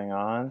was going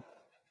on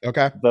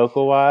Okay,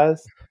 vocal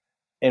wise,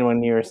 and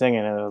when you were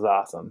singing, it was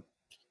awesome.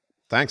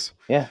 thanks.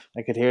 Yeah,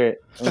 I could hear it.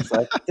 I was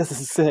like, "This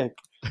is sick."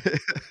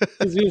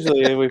 Because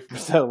usually we're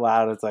so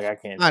loud, it's like I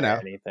can't I hear know.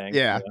 anything.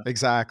 Yeah, Yeah,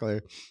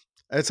 exactly.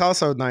 It's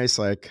also nice,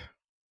 like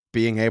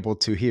being able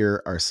to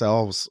hear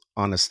ourselves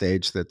on a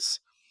stage that's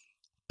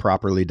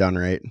properly done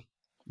right.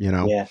 You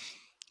know, yeah,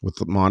 with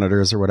the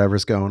monitors or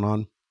whatever's going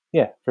on.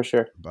 yeah, for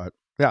sure. But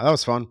yeah, that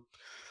was fun.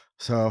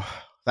 So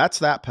that's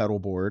that pedal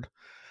board.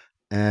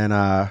 And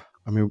I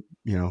mean,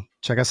 you know,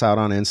 check us out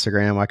on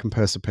Instagram. I can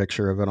post a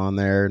picture of it on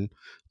there and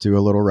do a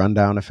little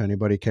rundown if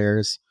anybody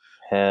cares.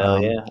 Hell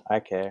Um, yeah, I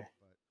care.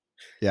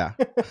 yeah.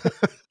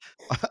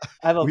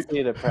 I don't we see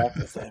it at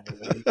practice every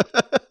week.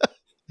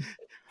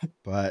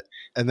 but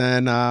and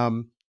then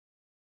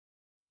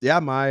yeah,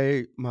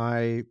 my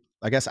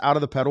I guess out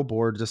of the pedal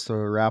board, just to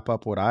wrap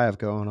up what I have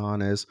going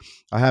on is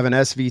I have an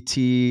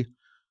SVT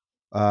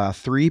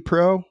 3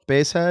 Pro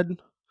bass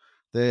head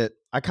that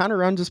I kind of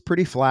run just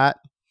pretty flat.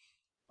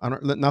 I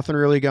don't nothing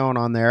really going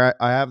on there.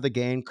 I have the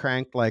gain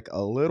cranked like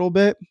a little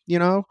bit, you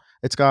know.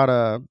 It's got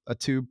a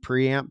tube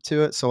preamp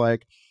to it, so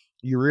like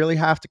you really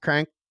have to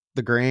crank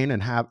the gain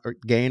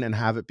and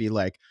have it be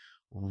like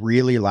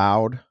really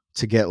loud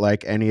to get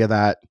like any of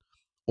that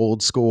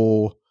old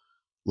school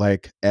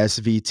like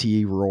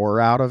SVT roar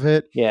out of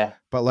it. Yeah,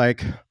 But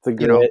like, the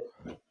you know,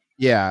 grit.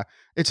 yeah,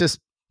 it's just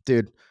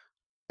dude,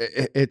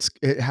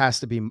 it has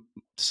to be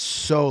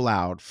so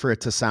loud for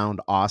it to sound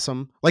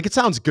awesome. Like it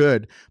sounds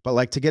good, but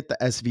like to get the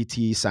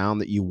SVT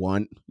sound that you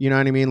want, you know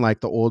what I mean?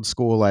 Like the old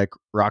school like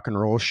rock and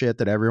roll shit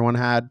that everyone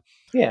had.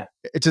 Yeah,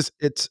 It's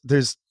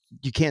there's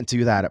you can't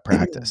do that at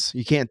practice.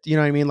 You can't, you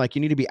know what I mean? Like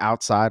you need to be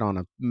outside on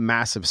a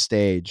massive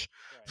stage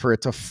right. for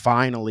it to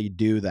finally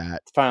do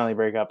that. Finally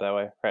break up that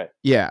way. Right.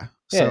 Yeah.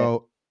 Yeah,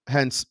 So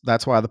hence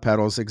that's why the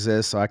pedals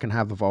exist. So I can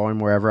have the volume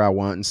wherever I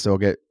want and still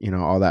get, you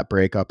know, all that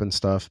breakup and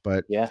stuff.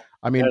 But yeah.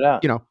 I No mean,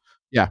 doubt. you know,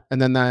 yeah.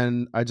 And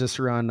then I just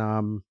run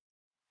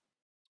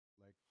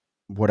like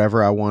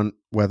whatever I want,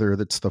 whether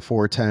it's the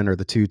 410 or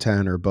the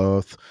 210 or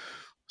both.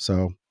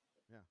 So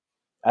yeah.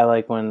 I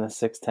like when the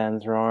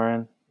 610's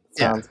roaring.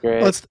 Yeah. Sounds Well,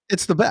 great.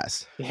 it's the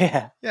best.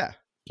 Yeah. Yeah.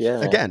 Yeah,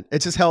 man. Again, it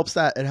just helps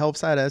that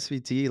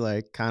SVT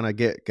like kind of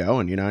get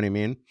going, you know what I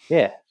mean?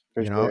 Yeah,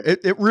 for You know, sure.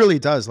 it really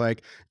does.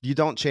 Like, you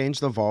don't change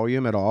the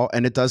volume at all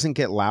and it doesn't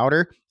get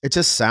louder. It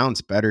just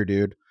sounds better,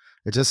 dude.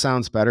 It just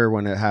sounds better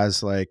when it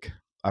has like,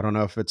 I don't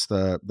know if it's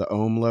the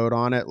ohm load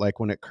on it, like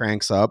when it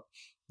cranks up.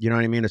 You know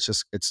what I mean? It's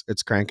just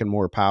it's cranking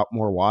more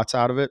watts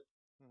out of it,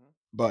 Mhm.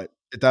 but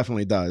it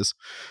definitely does.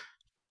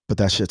 But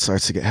that shit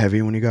starts to get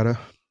heavy when you gotta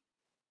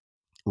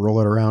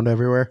roll it around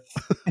everywhere.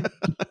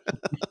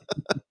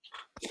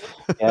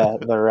 Yeah,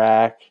 the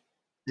rack.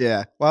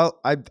 Yeah. Well,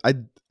 I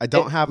It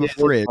don't have a dude,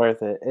 it's fridge.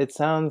 worth it. It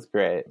sounds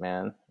great,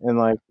 man, and,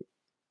 like,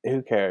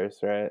 who cares,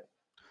 right?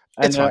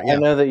 It's fine. I Yeah.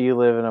 know that you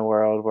live in a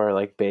world where,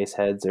 like, bass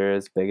heads are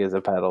as big as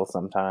a pedal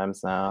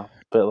sometimes now,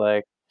 but,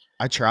 like,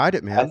 I tried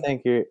it, I man.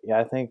 think you're yeah,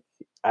 I think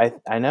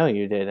I know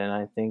you did, and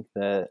I think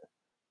that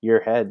your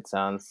head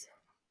sounds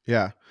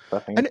Yeah.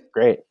 fucking And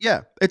great.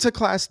 yeah, it's a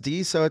class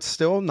D, so it's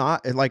still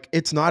not like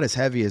it's not as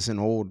heavy as an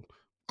old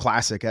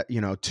classic,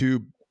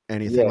 tube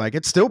anything. Yeah. Like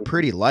it's still Mhm.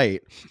 pretty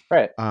light.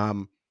 Right.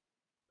 Um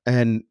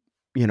and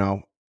you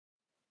know,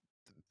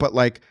 but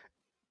like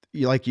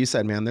you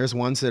said, man, there's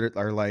ones that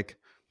are like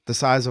the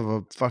size of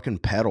a fucking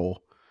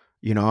pedal,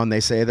 and they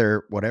say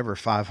they're whatever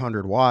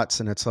 500 watts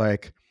and it's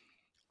like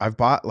I've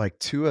bought like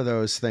two of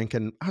those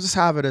thinking I'll just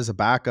have it as a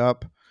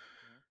backup.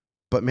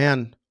 But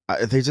man,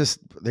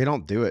 they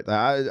don't do it.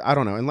 I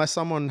don't know, unless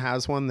someone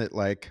has one that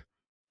like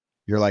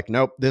you're like,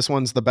 nope, this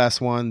one's the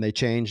best one. They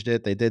changed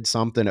it. They did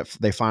something.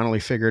 They finally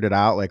figured it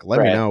out. Like, let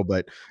me Right. know.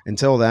 But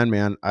until then,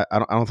 man, I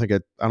don't think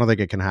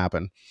it can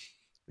happen.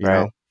 You Right.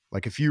 know,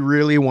 like if you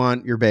really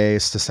want your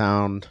bass to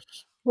sound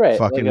Right,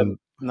 like a fucking,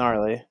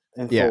 gnarly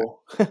and yeah,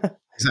 full.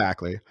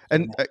 exactly.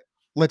 And Yeah.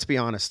 let's be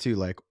honest too.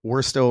 Like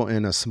we're still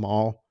in a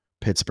small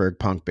Pittsburgh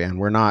punk band.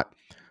 We're not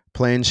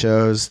playing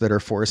shows that are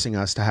forcing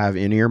us to have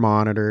in-ear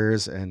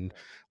monitors and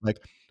like,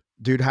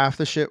 dude, half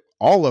the shit,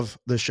 all of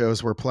the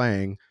shows we're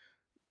playing,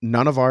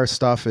 none of our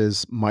stuff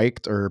is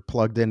mic'd or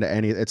plugged into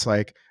any. It's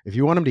like if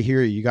you want them to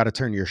hear you, you got to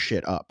turn your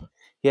shit up,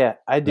 Yeah,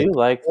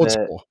 like old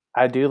school.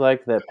 I do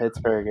like that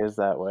Pittsburgh is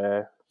that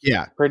way,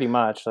 Yeah, pretty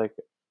much, like,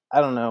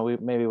 I don't know,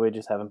 we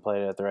just haven't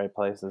played it at the right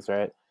places,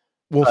 right?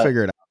 we'll But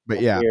figure it out. But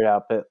we'll yeah, figure it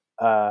out, but,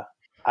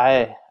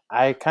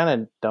 I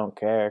kinda don't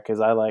care because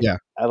yeah,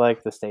 I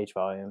like the stage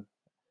volume.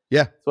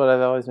 yeah, It's what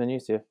I've always been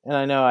used to, and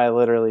I know I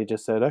literally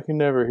just said, "I can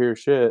never hear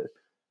shit,"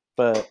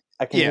 but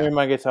I can yeah, hear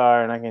my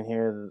guitar and I can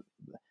hear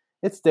the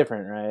it's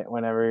different, right?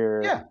 Whenever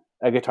you're yeah,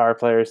 a guitar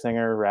player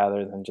singer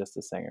rather than just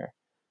a singer.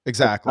 Like, I'm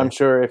exactly.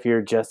 sure if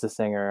you're just a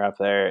singer up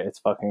there, it's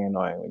fucking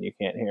annoying when you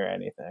can't hear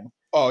anything.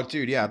 Oh,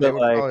 dude, yeah, But,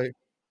 like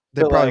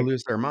they'd but, probably like,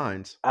 lose their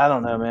minds. I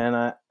don't know,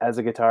 man, as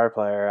a guitar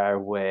player, I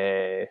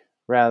way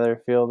rather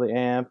feel the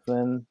amp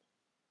than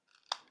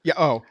Yeah.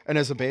 Oh, and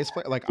as a bass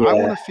player, like I want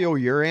yeah, to feel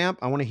your amp,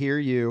 I want to hear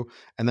you,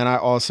 and then I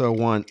also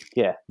want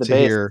yeah, the to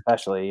bass hear,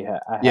 especially, I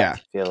have yeah,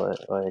 to feel it,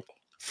 like,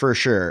 for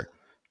sure.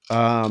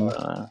 Um,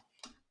 uh,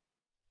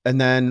 and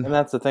then and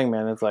that's the thing,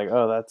 man, it's like,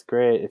 "Oh, that's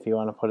great if you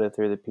wanna put it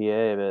through the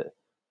PA," but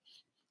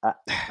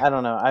I I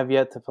don't know. I've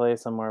yet to play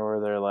somewhere where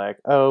they're like,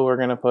 "Oh, we're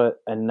gonna put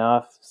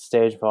enough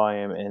stage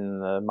volume in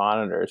the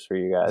monitors for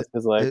you guys."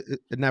 Because like,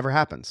 it never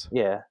happens.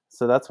 yeah.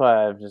 So that's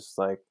why I've just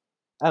like,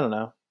 I don't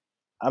know.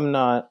 I'm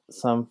not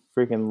some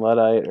freaking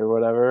Luddite or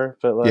whatever,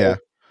 but like, Yeah.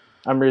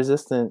 I'm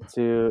resistant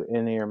to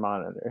in-ear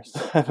monitors.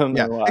 I don't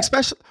know Yeah, why.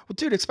 especially well,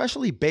 dude,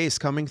 especially bass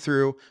coming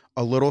through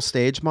a little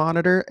stage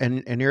monitor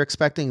and you're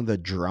expecting the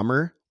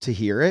drummer to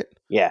hear it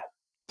Yeah,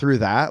 through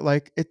that.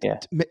 Like yeah,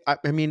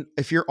 I mean,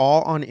 if you're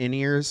all on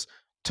in-ears,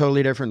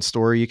 totally different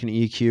story. You can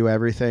EQ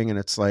everything and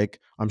it's like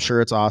I'm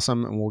sure it's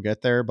awesome and we'll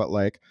get there, but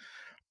like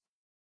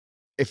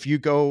if you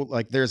go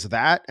like there's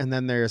that and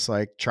then there's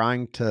like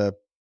trying to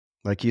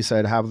like you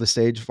said have the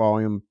stage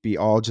volume be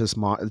all just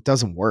it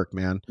doesn't work,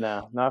 man.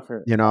 no, not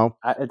for. You know?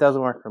 It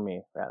doesn't work for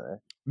me. Rather,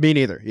 Me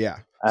neither. Yeah.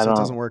 I So it don't.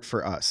 doesn't work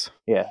for us.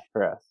 Yeah,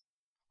 for us,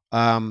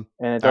 and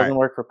it All right. doesn't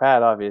work for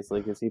Pat obviously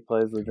because he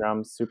plays the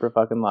drums super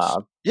fucking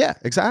loud. Yeah,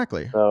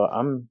 exactly. So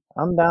I'm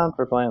down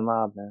for playing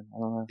loud, man. I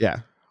don't know. Yeah.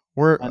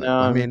 I know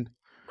I I'm mean,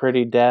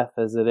 pretty deaf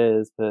as it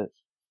is, but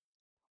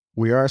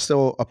we are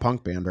still a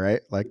punk band,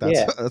 right? Like that's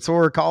yeah, that's what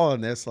we're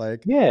calling this.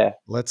 Like, yeah,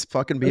 let's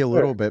fucking be for a sure.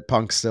 little bit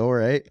punk still,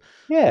 right?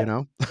 Yeah, You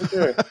know? for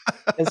sure.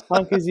 As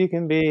punk as you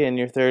can be in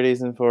your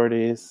 30s and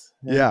 40s,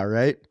 and, Yeah,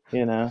 right?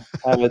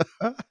 have it,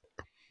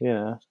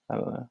 I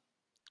don't know.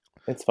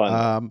 It's fun though.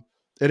 um,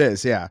 it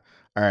is, yeah.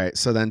 All right.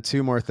 So then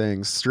two more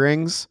things.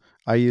 Strings,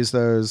 I use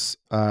those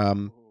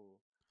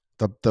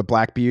the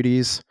Black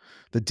Beauties,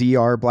 the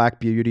DR Black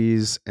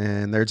Beauties,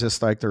 and they're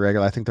just like the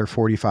regular, I think they're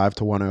 45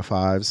 to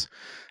 105s.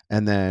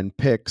 And then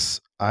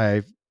picks,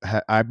 I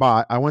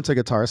went to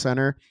Guitar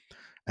Center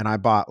and I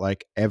bought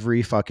like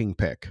every fucking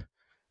pick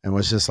and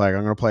was just like,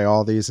 I'm gonna play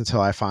all these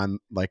until I find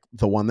like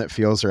the one that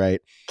feels right.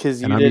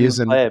 Because And you I'm didn't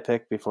using play a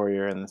pick before you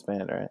were in this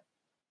band, right?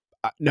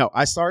 no,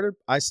 I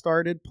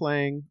started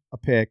playing a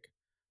pick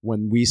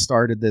when we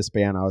started this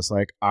band. I was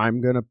like,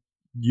 I'm gonna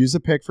use a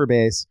pick for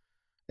bass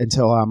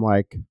until I'm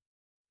like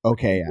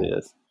okay at It it.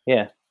 is.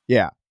 Yeah,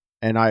 Yeah.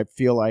 And I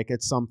feel like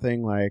it's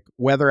something like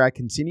whether I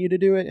continue to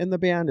do it in the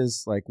band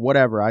is like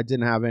whatever. I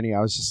didn't have any.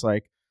 I was just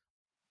like,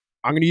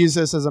 I'm going to use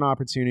this as an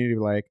opportunity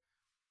to like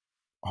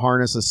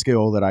harness a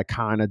skill that I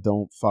kind of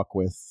don't fuck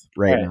with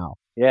right Right. now.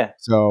 Yeah.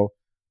 So,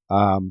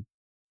 um,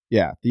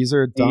 yeah, these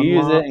are Do you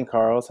use it Dunlop. in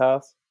Carl's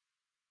house?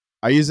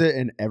 I use it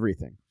in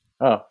everything.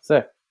 Oh,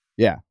 sick.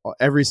 Yeah,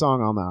 every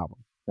song on the album.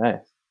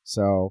 Nice.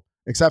 So,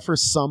 except for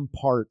some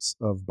parts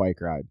of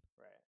Bike Ride.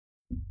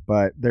 Right.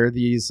 But they're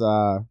these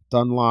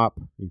Dunlop.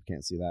 You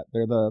can't see that.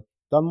 They're the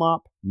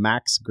Dunlop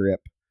Max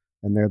Grip,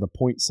 and they're the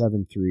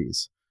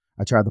 .73s.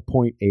 I tried the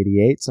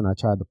 .88s and I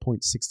tried the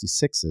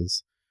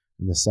 .66s,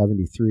 and the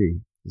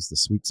 73 is the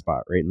sweet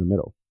spot right in the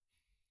middle.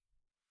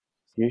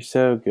 You're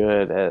so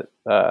good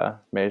at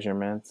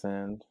measurements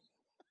and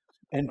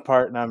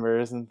part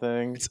numbers and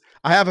things.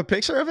 I have a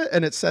picture of it,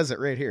 and it says it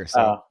right here.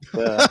 So Oh,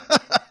 duh.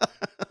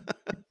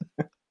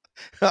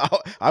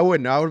 I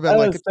wouldn't. I would have I been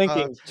like, was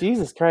thinking,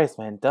 Jesus Christ,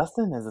 man,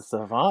 Dustin is a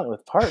savant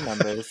with part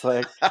numbers,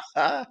 like,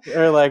 uh,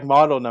 or like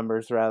model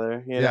numbers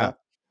rather, you yeah. know?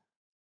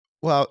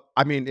 Well,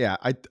 I mean, yeah,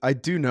 I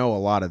do know a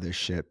lot of this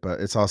shit,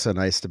 but it's also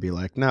nice to be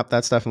like, nope,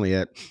 that's definitely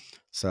it.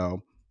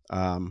 So,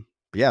 but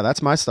yeah,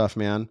 that's my stuff,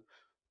 man.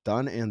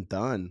 Done and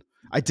done.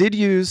 I did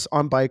use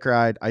on Bike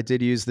Ride. I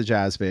did use the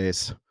jazz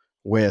bass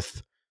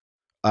with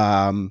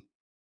um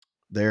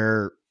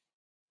their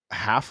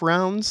half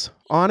rounds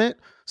on it,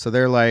 so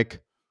they're like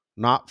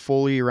not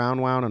fully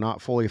round wound and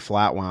not fully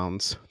flat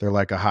wounds. They're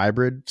like a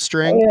hybrid Oh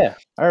string. yeah,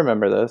 I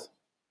remember those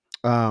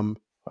Um,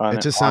 on it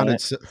it just on sounded,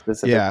 it yeah,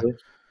 specifically.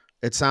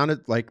 it sounded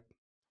like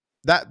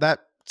that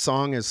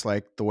song is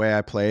like the way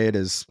I play it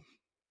is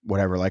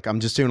whatever. Like I'm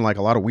just doing like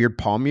a lot of weird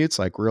palm mutes,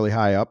 like really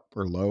high up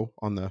or low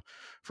on the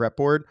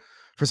fretboard.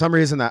 For some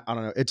reason that I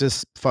don't know, it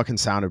just fucking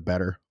sounded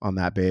better on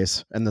that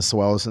bass and the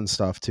swells and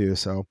stuff too.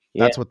 So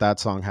Yeah, that's what that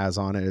song has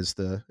on it is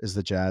the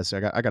jazz. I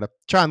gotta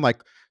try and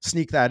like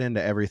sneak that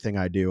into everything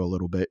I do a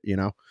little bit, you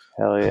know,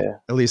 hell yeah.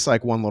 at least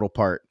like one little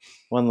part.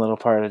 One little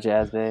part of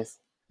jazz bass.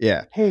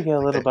 Yeah. Here you go,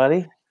 Like little that.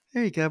 buddy.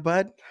 There you go,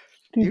 bud.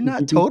 Do, You're do, do, not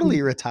do, do.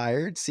 totally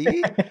retired.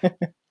 See?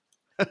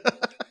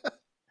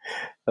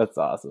 That's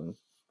awesome.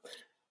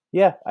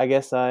 Yeah, I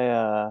guess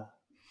whew.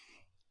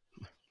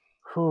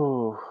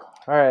 All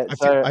right,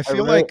 so I I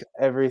feel wrote like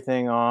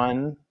everything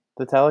on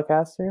the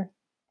Telecaster.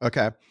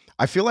 okay.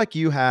 I feel like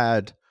you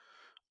had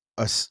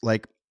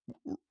like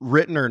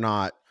written or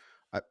not,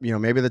 you know,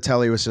 maybe the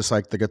telly was just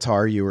like the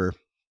guitar you were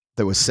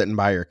that was sitting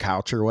by your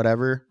couch or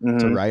whatever to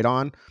Mhm. write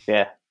on.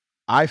 Yeah.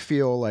 I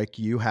feel like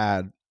you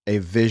had a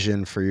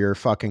vision for your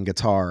fucking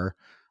guitar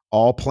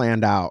all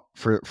planned out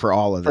for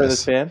all of For this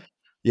this. band?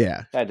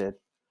 Yeah. I did.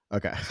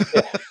 Okay.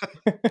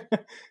 Yeah.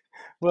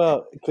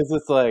 Well, because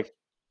it's like,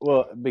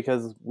 well,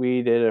 because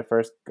we did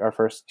our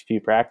first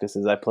few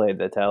practices, I played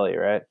the telly,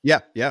 right? Yeah.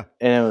 Yeah.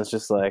 And it was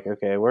just like,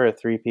 okay, we're a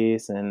three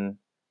piece, and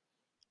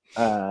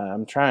I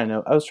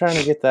was trying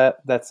to get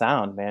that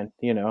sound, man.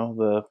 You know,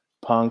 the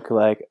punk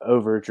like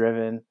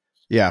overdriven,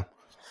 Yeah.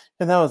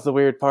 and that was the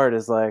weird part.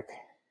 Is like,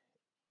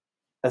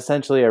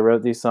 essentially, I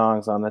wrote these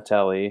songs on the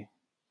telly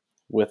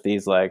with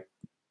these like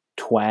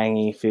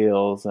twangy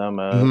feels,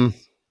 almost Hmm.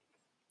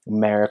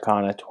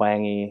 Americana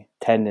twangy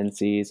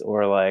tendencies,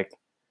 or like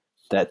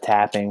that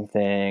tapping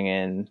thing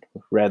and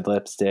red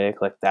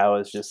lipstick. Like that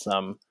was just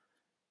some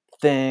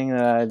thing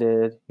that I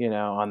did, you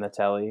know, on the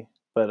telly.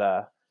 But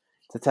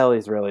the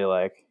telly's really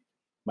like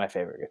my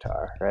favorite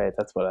guitar, right?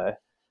 That's what I Yeah.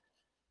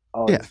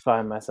 always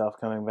find myself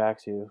coming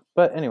back to.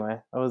 But anyway,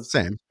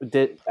 Same.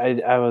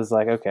 I was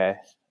like, okay,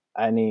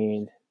 I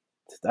need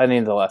I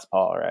need the Les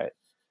Paul, right?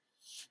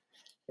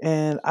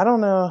 And I don't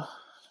know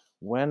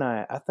when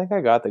I think I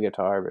got the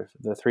guitar,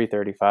 the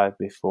 335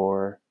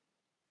 before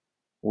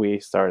we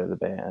started the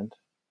band.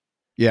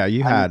 Yeah.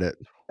 You I'm had it.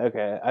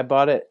 okay. I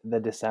bought it the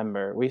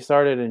December. We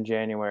started in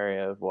January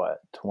of what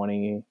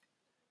 2022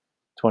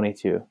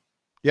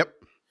 Yep.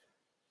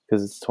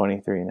 because it's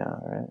 23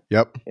 now, right?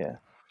 Yep. Yeah.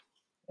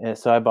 And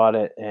so I bought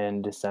it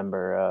in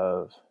December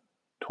of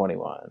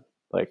 21,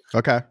 like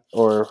Okay.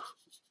 or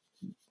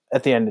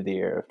at the end of the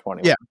year of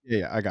 21. Yeah. Yeah.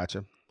 Yeah. I got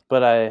you.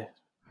 But I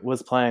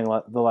was playing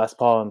the Les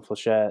Paul and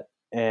Flechette,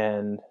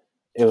 and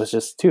it was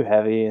just too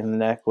heavy, and the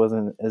neck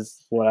wasn't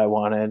as what I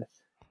wanted.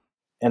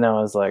 And I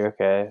was like,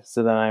 okay.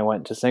 So then I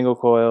went to single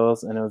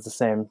coils, and it was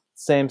the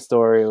same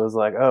story. It was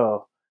like,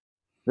 oh,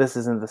 this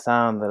isn't the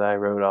sound that I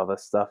wrote all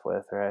this stuff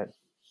with, right?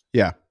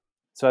 Yeah.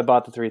 So I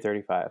bought the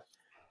 335.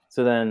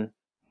 So then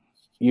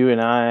you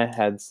and I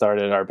had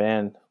started our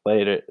band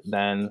later.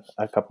 Then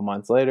a couple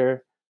months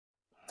later,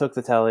 took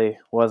the telly,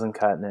 wasn't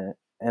cutting it,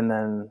 and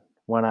then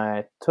when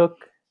I took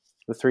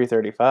the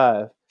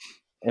 335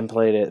 and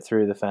played it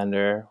through the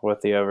Fender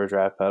with the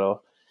overdrive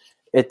pedal,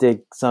 it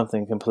did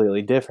something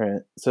completely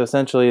different. So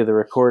essentially, the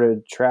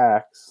recorded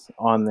tracks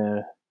on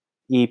the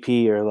EP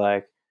are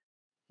like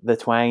the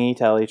twangy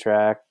telly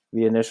track,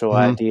 the initial Hmm.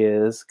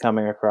 ideas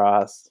coming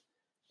across,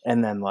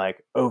 and then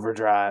like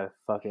overdrive,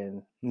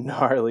 fucking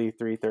gnarly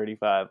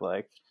 335,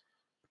 like,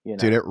 you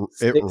Dude, know,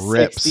 it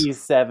rips. 60s,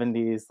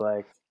 70s,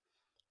 like,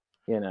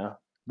 you know,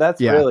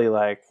 that's Yeah. really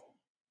like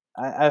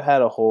I've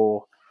had a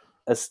whole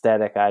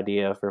aesthetic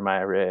idea for my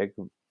rig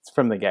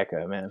from the get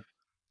go, man.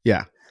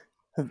 Yeah.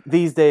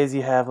 These days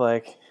you have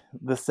like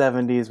the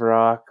 70s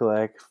rock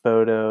like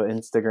photo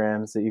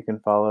Instagrams that you can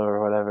follow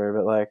or whatever,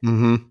 but like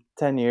Mhm.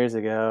 10 years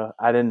ago,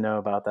 I didn't know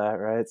about that,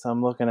 right? So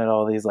I'm looking at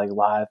all these like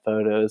live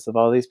photos of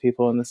all these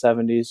people in the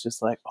 70s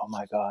just like, "Oh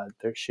my god,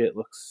 their shit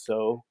looks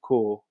so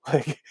cool."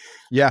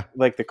 Yeah.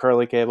 Like the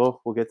curly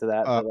cable, we'll get to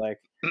that, Uh but like,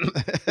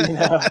 you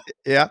know,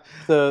 yeah.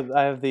 so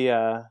I have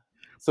the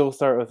so we'll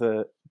start with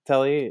the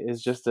Telly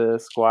is just a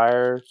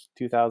Squire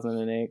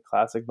 2008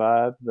 classic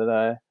vibe that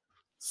I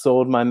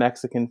sold my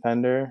Mexican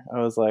Fender. I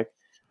was like,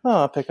 "Oh,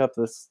 I'll pick up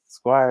this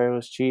Squire. It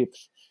was cheap."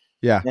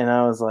 Yeah. And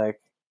I was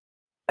like,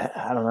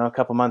 I don't know, a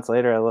couple months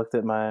later I looked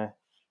at my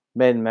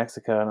made in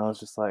Mexico and I was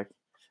just like,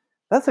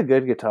 that's a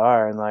good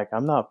guitar and like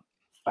I'm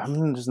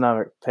just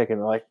not picking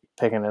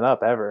it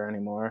up ever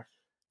anymore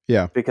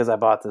Yeah. because I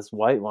bought this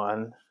white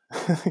one,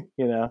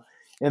 you know.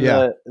 And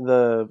Yeah.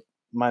 the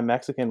my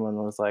Mexican one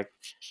was like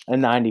a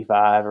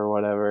 95 or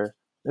whatever.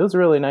 It was a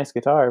really nice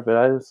guitar, but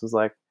I just was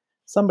like,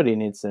 somebody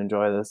needs to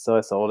enjoy this, so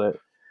I sold it.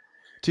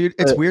 Dude,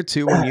 it's But weird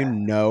too when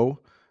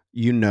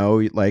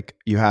like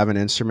you have an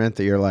instrument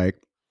that you're like,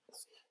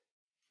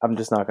 I'm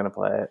just not gonna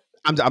play it.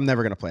 I'm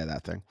never gonna play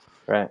that thing.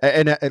 Right.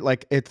 And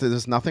like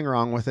there's nothing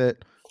wrong with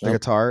it. The Nope.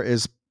 guitar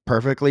is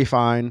perfectly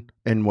fine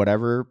and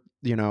whatever,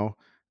 you know.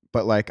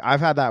 But like I've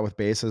had that with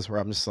basses where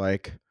I'm just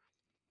like,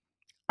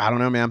 I don't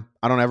know, man.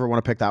 I don't ever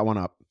want to pick that one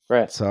up.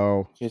 Right.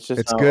 So It's just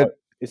it's not good. what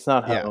it's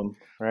not Yeah. home,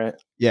 right?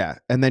 Yeah.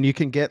 And then you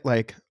can get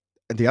like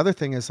the other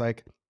thing is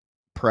like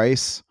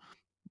price,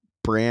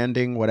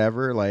 branding,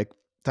 whatever, like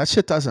that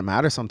shit doesn't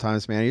matter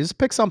sometimes, man. You just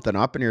pick something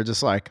up and you're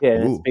just like, Yeah,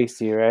 and it ooh. speaks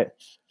to you, right?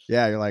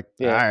 Yeah, you're like,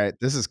 all Yeah. right,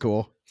 this is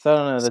cool. So I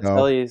don't know. The So,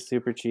 telly is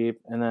super cheap,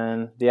 and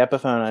then the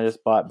Epiphone I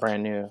just bought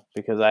brand new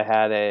because I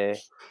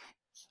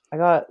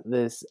got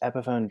this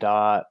Epiphone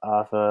Dot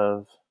off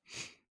of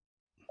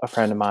a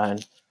friend of mine,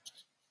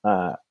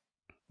 uh,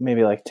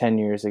 maybe like 10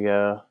 years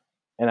ago,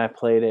 and I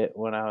played it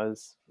when I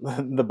was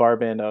the bar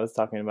band I was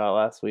talking about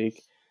last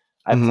week.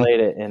 I mhm, played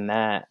it in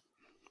that,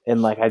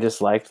 and like I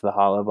just liked the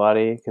hollow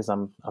body because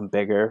I'm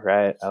bigger,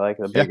 right? I like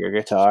the yeah, bigger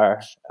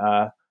guitar.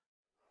 I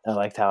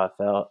liked how it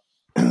felt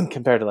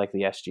compared to like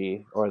the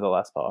SG or the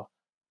Les Paul.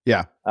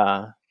 yeah,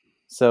 Uh,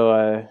 so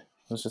I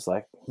was just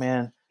like,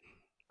 man,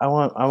 I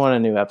want a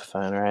new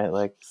Epiphone, right?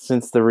 Like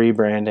since the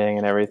rebranding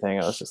and everything,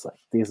 I was just like,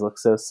 these look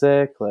so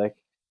sick. Like,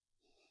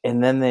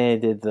 and then they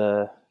did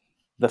the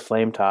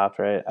flame top,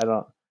 right? I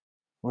don't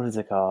what is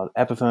it called?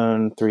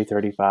 Epiphone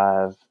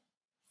 335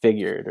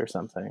 figured or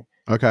something,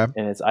 okay.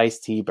 and it's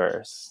iced tea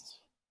burst.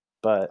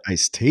 But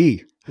Iced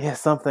tea. yeah,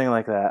 something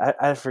like that.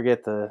 I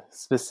forget the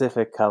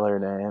specific color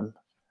name.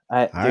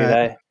 All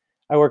right.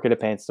 I work at a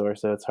paint store,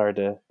 so it's hard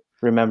to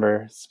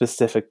remember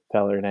specific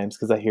color names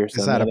because I hear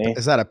so many.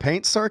 Is that a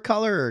paint store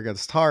color or a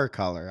guitar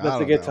color? I That's a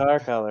don't know. guitar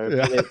color,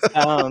 Yeah. but it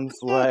sounds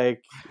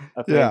like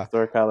a paint Yeah.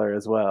 store color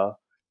as well,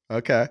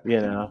 Okay. you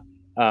know?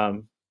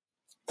 Um,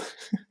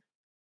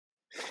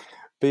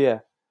 but yeah,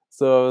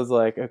 so I was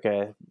like,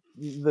 okay,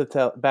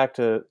 back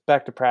to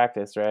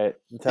practice, right?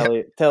 The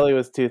Yeah. telly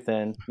was too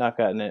thin, not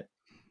cutting it.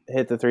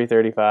 Hit the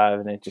 335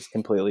 and it just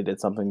completely did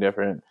something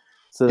different.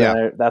 So then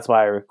Yeah. that's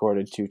why I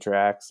recorded two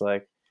tracks,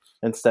 like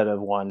instead of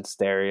one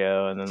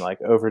stereo and then like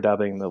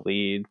overdubbing the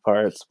lead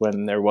parts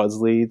when there was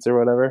leads or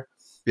whatever.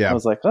 I Yeah.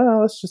 was like, oh,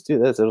 let's just do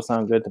this. It'll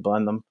sound good to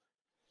blend them.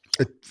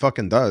 It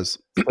fucking does.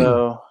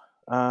 So,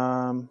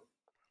 um,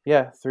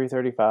 yeah,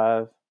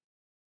 335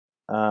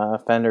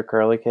 Fender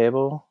curly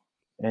cable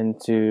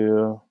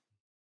into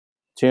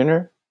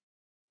tuner,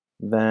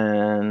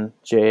 then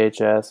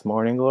JHS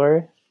Morning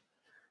Glory.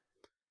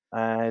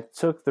 I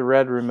took the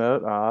red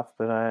remote off,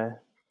 but I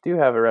do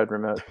have a red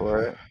remote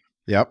for it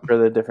Yep. for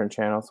the different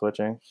channel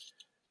switching.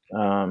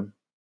 Um,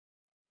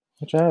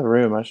 which I have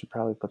room. I should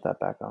probably put that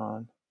back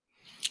on.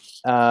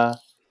 Uh,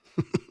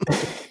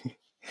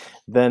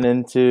 then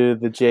into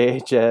the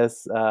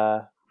JHS,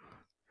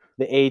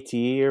 the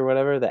AT or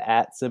whatever, the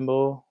at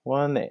symbol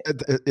one.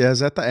 Yeah, is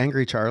that the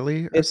Angry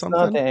Charlie or It's not the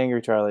something?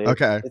 Angry Charlie.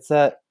 Okay. It's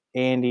that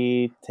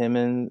Andy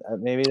Timmon.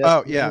 Maybe that's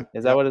Oh, his yeah. name.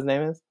 Is that Yep. what his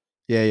name is?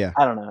 Yeah, yeah.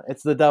 I don't know.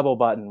 It's the double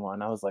button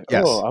one. I was like, oh,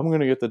 Yes. I'm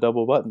gonna get the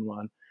double button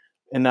one,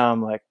 and now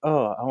I'm like,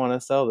 oh, I want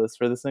to sell this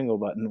for the single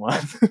button one.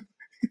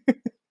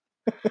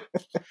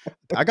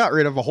 I got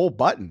rid of a whole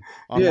button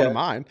on one Yeah. of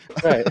mine.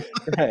 Right.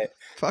 Right.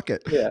 Fuck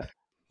it. Yeah.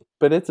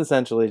 But it's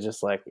essentially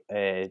just like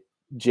a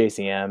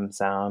JCM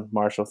sound,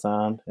 Marshall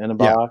sound in a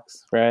Yeah.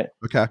 box, right?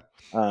 Okay.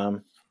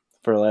 Um,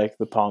 for like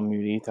the Palm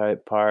Muty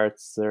type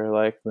parts, or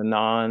like the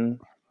non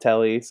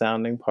telly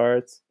sounding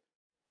parts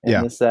in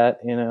Yeah. the set,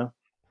 you know.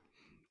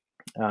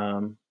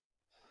 Um,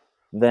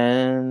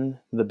 then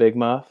the Big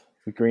Muff,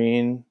 the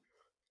green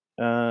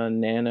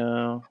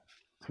Nano.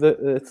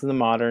 It's the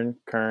modern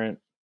current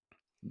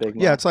Big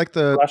Yeah, Muff, it's like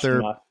Russian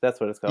Muff. That's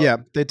what it's called. yeah,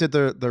 they did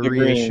the The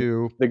green,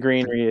 reissue. the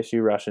green The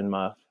reissue Russian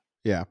Muff.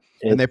 Yeah,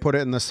 and It's they put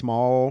it in the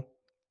small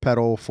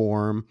pedal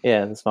form,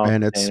 yeah, the small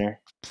and it's container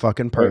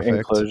fucking or perfect.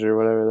 enclosure,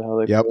 whatever the hell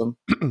they Yep. call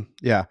them.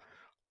 Yeah.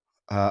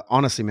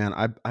 Honestly, man,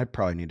 I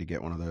probably need to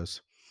get one of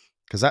those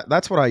because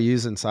that's what I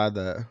use inside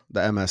the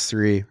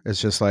MS3.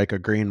 It's just like a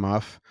green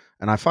muff,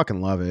 and I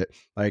fucking love it.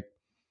 Like,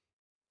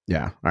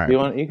 yeah, all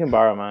right. You can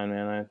borrow mine,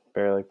 man. I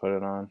barely put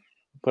it on.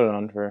 Put it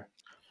on for a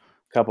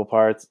couple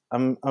parts.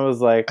 I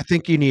was like, I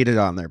think you need it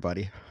on there,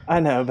 buddy. I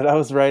know, but I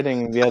was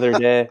writing the other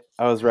day.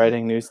 I was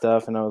writing new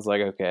stuff, and I was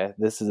like, okay,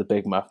 this is a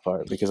big muff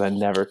part because I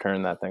never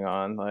turn that thing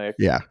on. Like,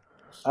 Yeah,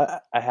 I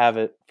have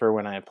it for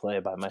when I play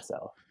by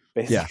myself,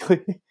 yeah,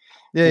 basically.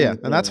 yeah, yeah, And,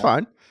 and that's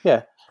fine.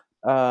 yeah.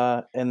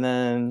 And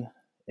then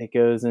it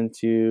goes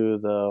into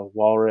the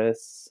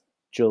Walrus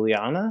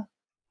Juliana.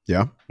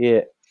 Yeah,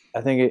 Yeah,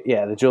 I think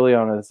yeah, the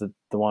Juliana is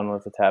the one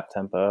with the tap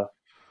tempo.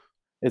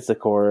 It's the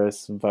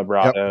chorus yep,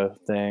 vibrato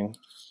thing.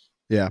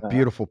 yeah. Uh,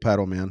 Beautiful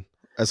pedal, man.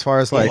 As far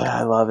as like yeah,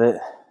 I love it.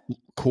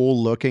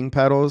 cool looking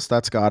pedals,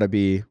 that's got to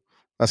be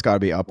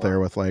up there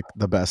with like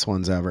the best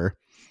ones ever.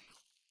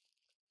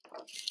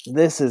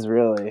 This is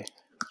really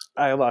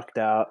I lucked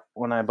out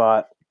when I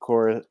bought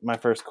chorus my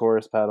first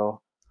chorus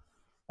pedal.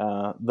 The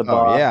Oh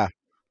Boss yeah,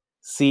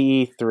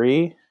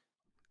 CE3.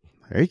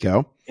 there you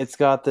go. It's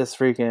got this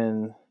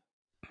freaking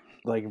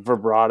like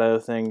vibrato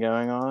thing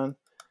going on.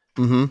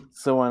 Mm-hmm.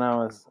 So when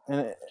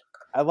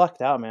I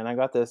lucked out, man. I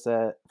got this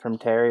from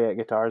Terry at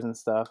Guitars and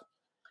Stuff.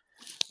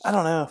 I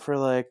don't know, for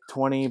like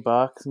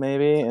 $20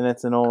 maybe, and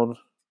it's an old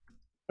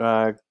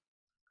uh,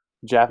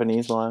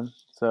 Japanese one.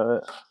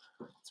 So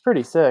it's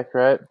pretty sick,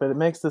 right? But it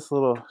makes this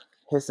little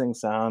hissing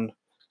sound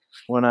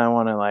when I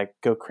want to like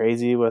go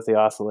crazy with the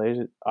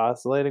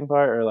oscillating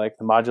part, or like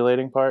the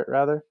modulating part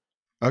rather,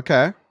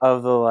 Okay.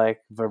 of the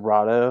like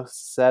vibrato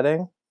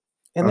setting.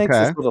 It makes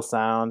this Okay. little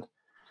sound,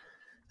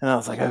 and I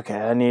was like, okay,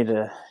 I need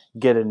to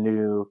get a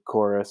new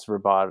chorus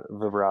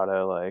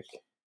vibrato, like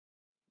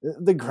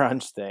the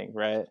grunge thing,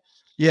 right?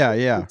 Yeah.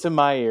 Yeah. To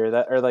my ear,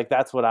 that or like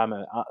that's what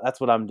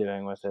I'm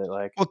doing with it.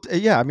 Like Well,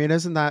 yeah. I mean,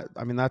 isn't that?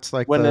 I mean, that's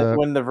like the.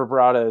 when the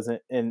vibrato is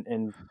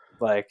in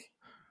like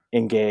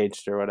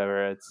engaged or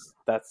whatever, It's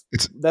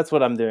that's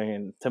what I'm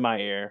doing to my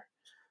ear.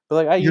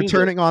 But like you're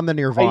turning on the I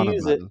Nirvana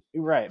use it button.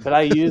 right, but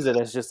I use it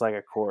as just like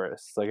a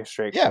chorus, like a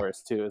straight Yeah.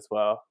 chorus too as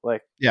well.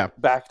 Like Yeah.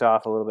 backed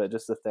off a little bit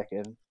just to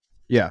thicken.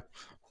 Yeah.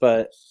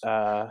 But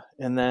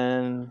and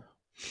then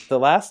the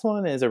last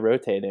one is a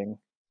rotating.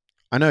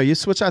 I know you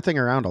switch that thing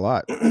around a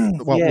lot.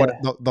 Well, Yeah.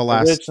 what the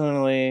last?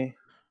 Originally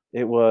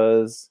it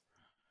was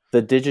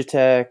the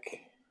Digitech.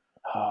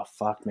 Oh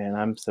fuck, man,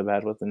 I'm so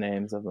bad with the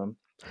names of them.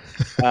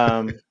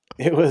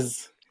 It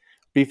was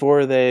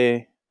before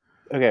they.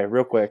 Okay,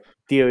 real quick.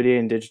 DoD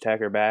and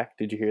Digitech are back.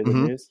 Did you hear the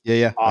Hmm. news? Yeah.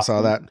 Yeah. I saw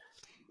Awesome. that.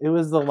 It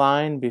was the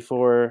line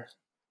before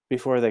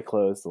they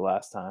closed the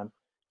last time.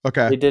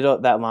 Okay. They did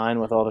that line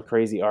with all the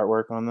crazy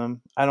artwork on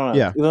them. I don't know.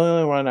 Yeah. The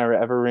only one I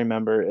ever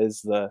remember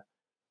is the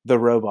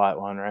robot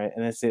one, right?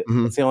 And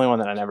Hmm. it's the only one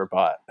that I never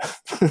bought.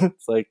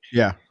 It's like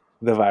Yeah.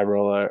 the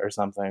Vibrola or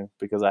something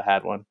because I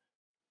had one.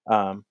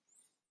 Um,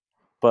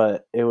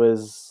 but it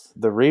was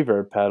the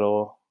reverb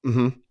pedal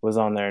Hmm. was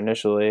on there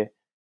initially,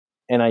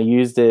 and I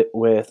used it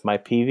with my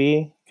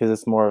PV because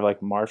it's more of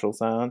like Marshall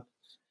sound.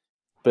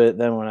 But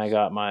then when I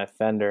got my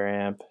Fender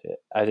amp,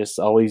 I just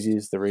always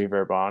use the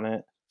reverb on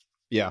it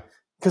Yeah.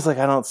 because like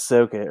I don't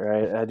soak it,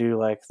 right? I do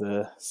like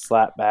the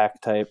slapback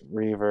type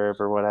reverb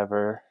or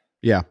whatever.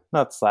 Yeah.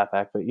 Not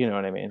slapback, but you know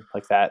what I mean,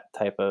 like that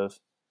type of.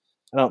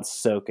 I don't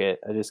soak it.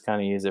 I just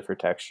kind of use it for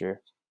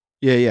texture.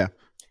 Yeah. Yeah. A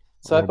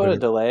So I little put bit a of.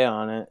 delay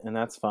on it, and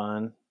that's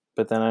fun.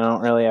 But then I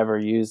don't really ever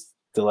use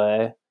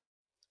delay,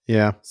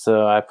 Yeah.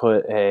 so I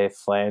put a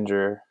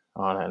flanger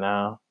on it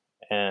now,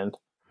 and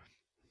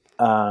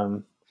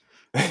um,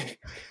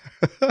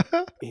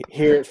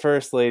 hear it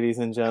first, ladies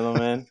and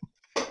gentlemen.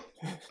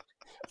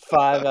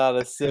 5 out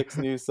of 6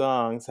 new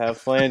songs have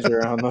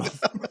flanger on them.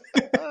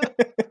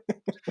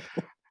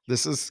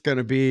 This is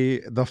gonna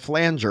be the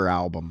Flanger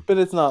album. But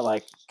it's not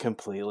like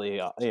completely,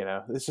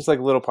 it's just like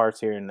little parts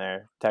here and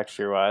there,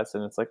 texture wise,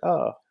 and it's like,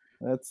 oh,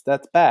 that's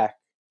back,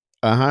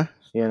 Uh huh.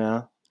 you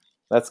know.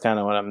 That's kind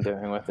of what I'm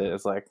doing with it.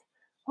 It's like,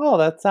 oh,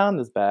 that sound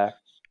is back.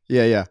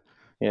 Yeah. Yeah.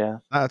 Yeah,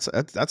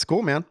 That's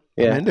cool, man.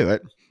 I'm yeah. into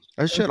it.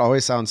 That shit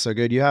always sounds so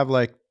good. You have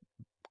like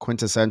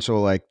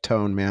quintessential like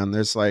tone, man.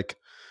 There's like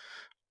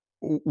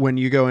when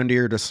you go into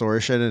your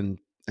distortion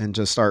and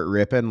just start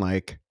ripping,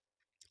 like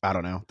I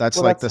don't know. That's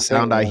Well, like that's the the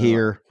thing, sound I man. Like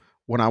hear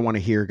when I want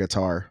to hear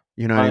guitar.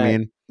 You know what I my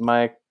mean?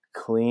 my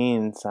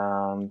clean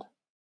sound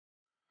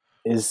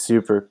is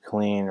super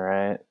clean,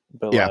 right?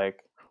 But Yeah. like,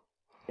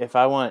 if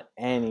I want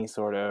any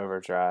sort of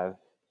overdrive,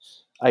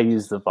 I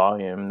use the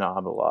volume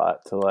knob a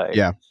lot to like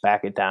Yeah.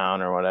 back it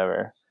down or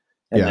whatever,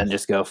 and Yeah. then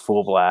just go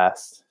full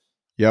blast,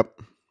 Yep.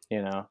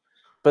 you know.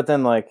 But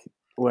then like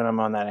when I'm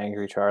on that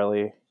Angry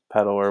Charlie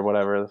pedal or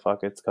whatever the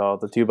fuck it's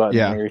called, the 2 button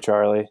Yeah. Angry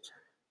Charlie,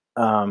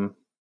 um,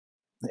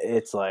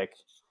 it's like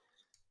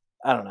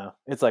I don't know,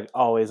 it's like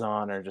always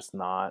on or just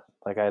not.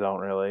 Like I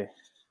don't really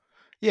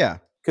Yeah.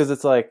 because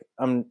it's like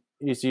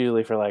it's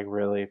usually for like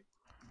really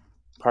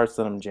parts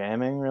that I'm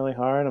jamming really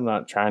hard. I'm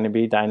not trying to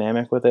be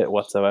dynamic with it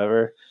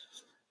whatsoever,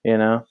 you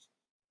know.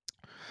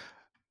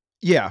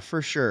 Yeah,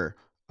 for sure.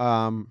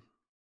 Um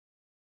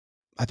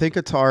I think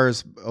guitar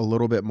is a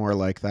little bit more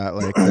like that.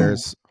 Like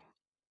there's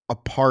a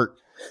part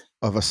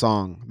of a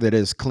song that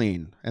is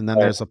clean, and then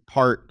Right. there's a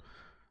part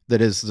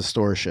that is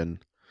distortion,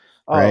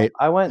 Oh, right?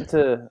 I went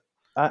to.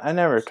 I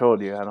never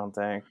told you. I don't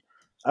think.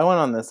 I went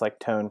on this like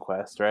tone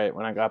quest, right?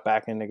 When I got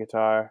back into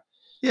guitar,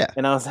 Yeah.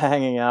 and I was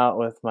hanging out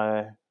with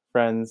my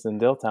friends in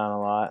Dilltown a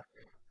lot,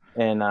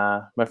 and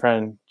my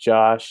friend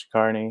Josh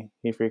Carney,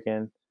 he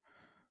freaking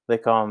they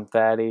call him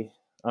Fatty,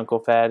 Uncle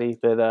Fatty,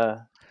 but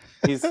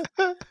he's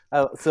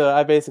so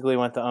I basically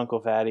went to Uncle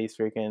Fatty's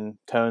freaking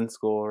tone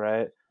school,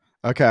 right?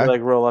 We Okay.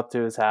 like roll up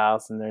to his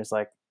house, and there's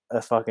like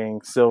a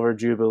fucking silver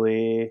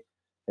jubilee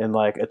and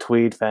like a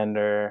tweed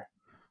fender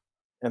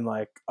and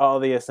like all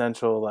the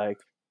essential like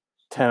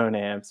tone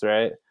amps,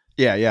 right?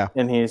 Yeah, yeah,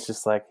 And he's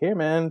just like, here,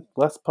 man,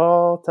 Les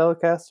Paul,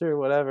 Telecaster,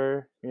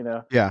 whatever,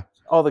 yeah,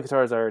 all the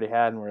guitars I already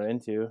had and were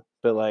into,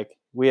 but like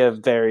we have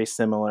very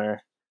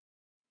similar,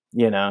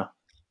 you know,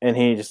 and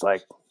he just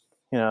like,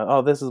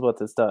 oh, this is what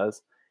this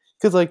does.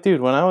 Cause like, dude,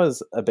 when I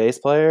was a bass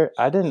player,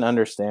 I didn't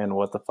understand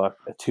what the fuck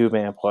a tube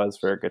amp was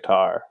for a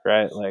guitar,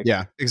 right? Like,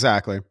 yeah,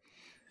 exactly.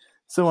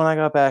 so when I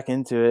got back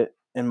into it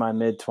in my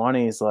mid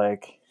 20s,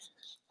 like,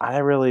 I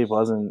really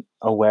wasn't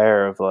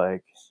aware of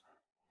like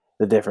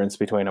the difference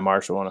between a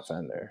Marshall and a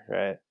Fender,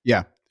 right?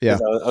 Yeah, yeah,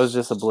 Because I was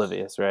just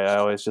oblivious, right? I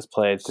always just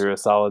played through a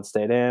solid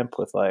state amp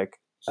with like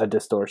a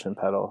distortion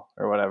pedal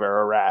or whatever,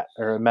 or a rat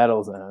or a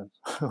metal zone,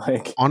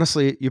 like,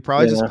 honestly, you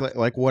probably you just know, play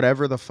like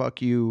whatever the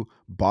fuck you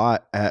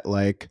bought at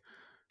like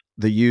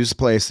the used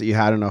place that you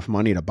had enough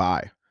money to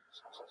buy.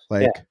 yeah,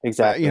 Like,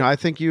 exactly, I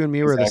think you and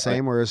me were the exactly,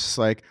 same. Where it's just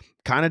like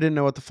kind of didn't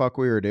know what the fuck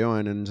we were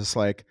doing, and just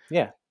like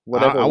yeah, I,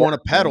 whatever I want a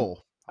works, man.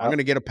 pedal. I'm I,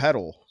 gonna get a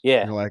pedal. And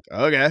yeah, you're like,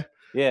 okay,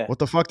 yeah. what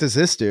the fuck does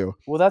this do?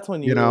 Well, that's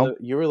when You know?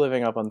 you were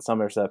living up on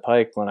Somerset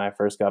Pike when I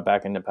first got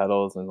back into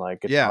pedals and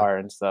like Yeah, guitar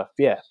and stuff.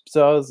 Yeah,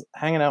 so I was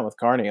hanging out with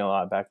Carney a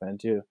lot back then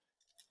too.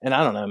 And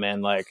I don't know,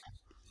 man, like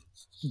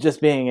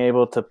just being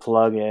able to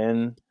plug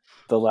in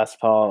the Les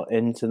Paul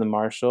into the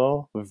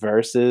Marshall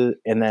versus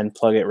and then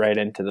plug it right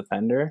into the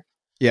Fender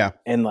yeah,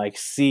 and like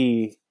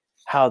see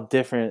how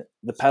different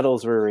the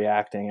pedals were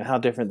reacting and how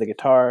different the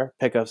guitar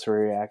pickups were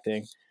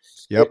reacting.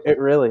 yep. It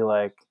really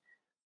like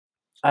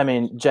I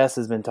mean, Jess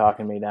has been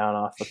talking me down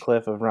off a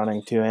cliff of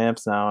running 2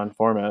 amps now and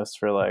foremost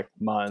for like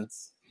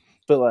months.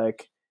 But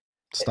like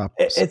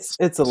it's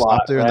a Stop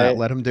lot, doing that. right?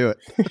 Let him do it.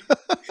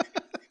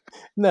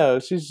 No,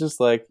 she's just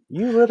like,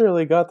 you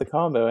literally got the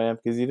combo amp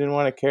because you didn't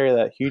want to carry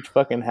that huge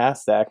fucking half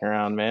stack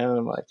around, man. And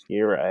I'm like,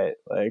 you're right.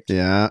 Like,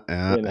 Yeah,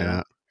 yeah, you know.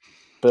 yeah,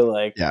 But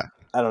like, yeah.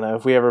 I don't know.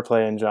 If we ever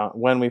play in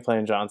when we play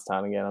in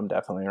Johnstown again, I'm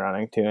definitely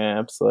running 2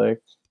 amps.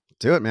 Like,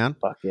 Do it, man.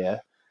 fuck yeah.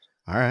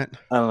 All right.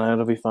 I don't know,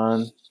 it'll be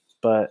fun.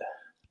 But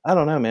I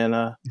don't know, man.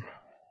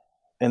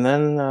 And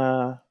then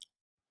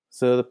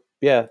so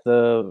yeah,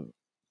 the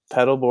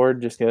pedal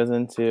board just goes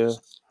into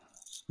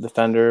the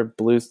Fender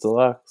Blues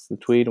Deluxe, the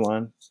tweed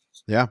one.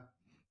 Yeah,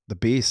 the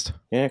beast.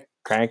 Yeah,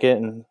 crank it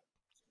and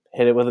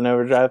hit it with an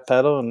overdrive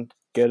pedal and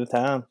go to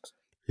town.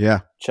 Yeah,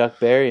 Chuck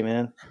Berry,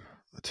 man.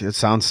 it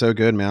sounds so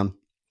good, man.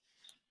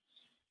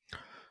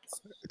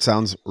 It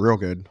sounds real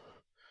good.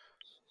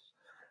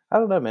 I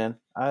don't know, man.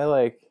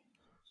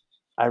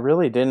 I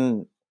really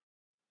didn't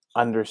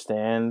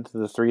understand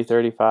the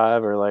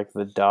 335 or like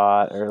the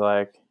Dot or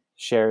like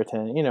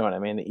Sheraton, you know what I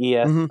mean, the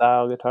ES Hmm.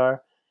 style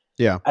guitar.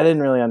 Yeah, I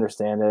didn't really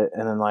understand it,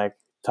 and then like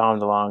Tom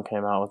DeLonge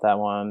came out with that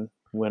one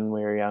when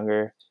we were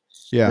younger, and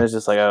yeah. it's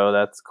just like, oh,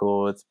 that's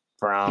cool. It's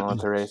brown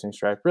with a racing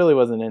stripe. Really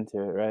wasn't into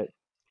it, right?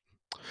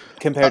 Uh,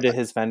 Compared to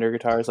his Fender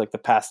guitars, like the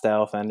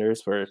pastel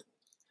Fenders, where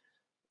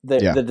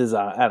yeah. the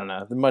design, I don't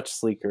know, they're much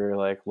sleeker,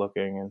 like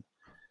looking, and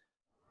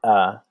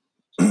uh,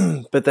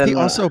 but He then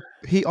also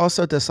he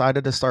also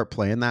decided to start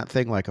playing that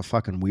thing like a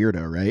fucking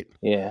weirdo, right?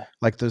 yeah,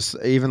 Like there's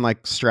even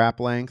like strap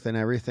length and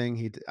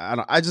everything. I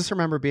don't. I just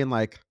remember being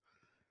like,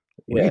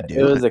 "What are you yeah, it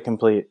doing?" was a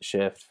complete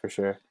shift for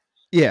sure.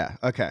 Yeah.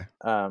 Okay.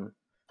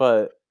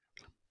 But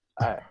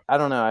I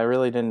don't know. I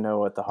really didn't know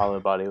what the hollow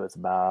body was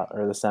about,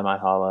 or the semi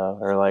hollow,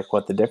 or like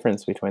what the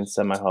difference between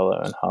semi hollow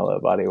and hollow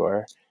body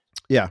were.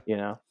 Yeah. You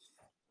know.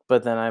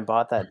 But then I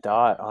bought that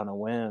Dot on a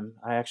whim.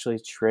 I actually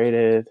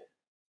traded.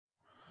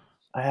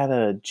 I had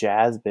a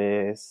jazz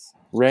bass,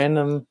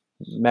 random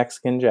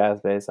Mexican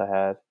jazz bass. I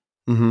had.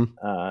 Hmm.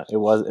 It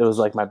was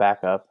like my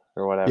backup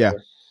or Yeah.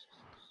 whatever,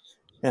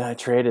 and I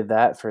traded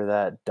that for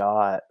that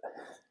Dot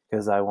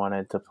because I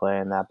wanted to play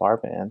in that bar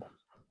band.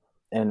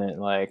 And it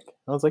like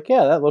I was like,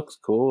 yeah, that looks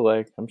cool.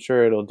 Like I'm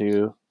sure it'll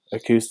do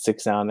acoustic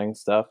sounding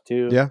stuff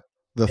too. Yeah.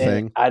 The And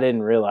thing. I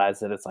didn't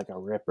realize that it's like a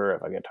ripper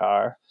of a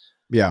guitar,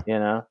 Yeah.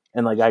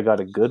 And like I got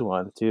a good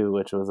one too,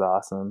 which was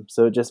awesome.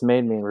 So it just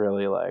made me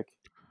really like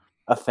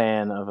a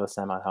fan of a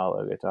semi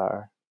hollow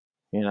guitar,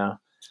 you know.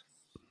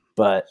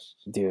 But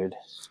dude,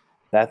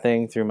 that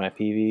thing through my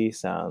PV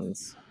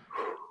sounds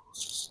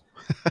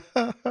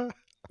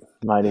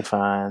mighty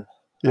fine.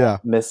 Yeah.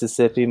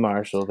 Mississippi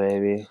Marshall,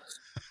 baby,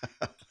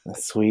 a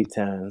sweet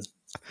tone.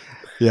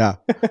 Yeah.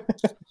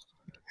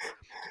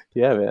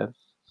 Yeah, man.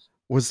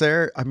 Was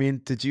there? I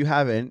mean, did you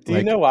have any Do you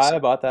like? know why I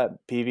bought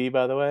that PV,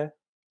 by the way?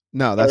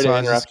 No, Sorry that's what to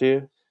I was just.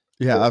 interrupt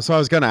you. Yeah, that's what I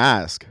was gonna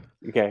ask.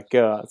 Okay,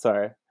 go on.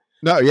 Sorry.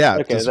 No, yeah,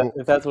 Okay, just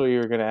if that's what you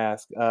were gonna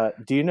ask,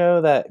 do you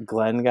know that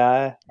Glenn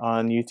guy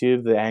on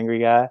YouTube, the angry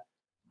guy?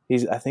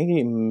 I think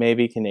he may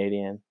be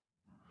Canadian.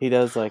 He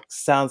does like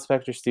Sound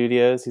Spectre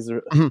Studios.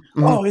 mhm, mhm.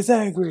 Oh, he's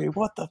angry.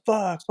 What the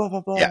fuck? Blah blah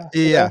Yeah, blah. yeah,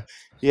 You know? yeah.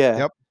 Yeah.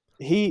 Yep.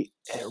 He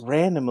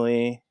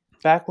randomly,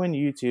 back when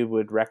YouTube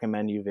would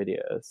recommend you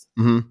videos,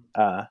 Mhm.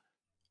 uh,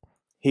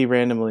 he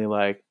randomly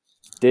like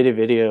did a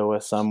video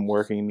with some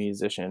working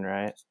musician,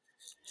 right?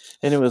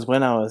 And it was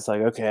when I was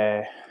like,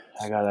 okay,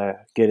 I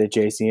gotta get a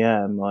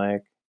JCM,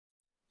 like,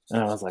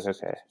 and I was like,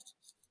 okay,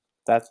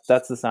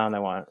 that's the sound I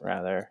want,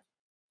 rather.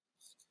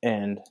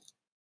 And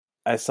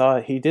I saw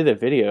he did a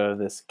video of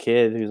this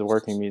kid who's a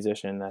working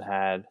musician that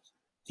had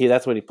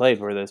that's what he played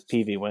were those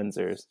PV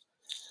Windsors.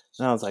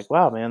 And I was like,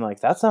 wow, man, like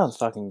that sounds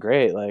fucking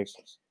great. Like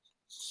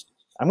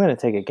I'm gonna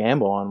take a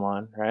gamble on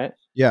one, right?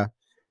 Yeah.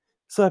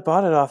 So I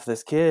bought it off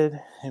this kid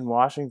in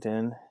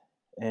Washington,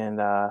 and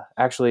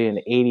actually in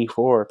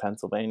 '84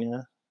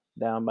 Pennsylvania,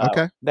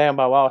 Okay. down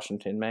by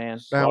Washington, man,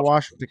 Down Washington.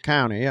 Washington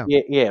County, yeah.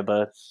 Yeah, yeah,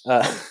 bud.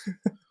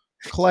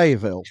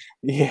 Clayville.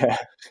 Yeah,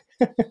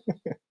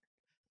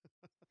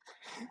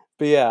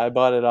 but yeah, I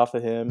bought it off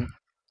of him.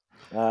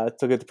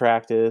 Took it to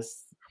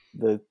practice.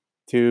 The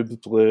tubes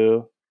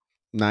blew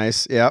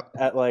Nice. Yep.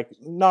 at like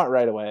not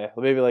right away,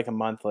 maybe like a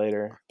month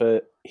later.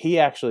 But he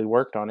actually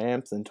worked on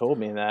amps and told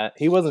me that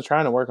he wasn't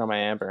trying to work on my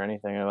amp or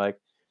anything. Or like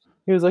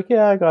he was like,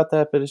 "Yeah, I got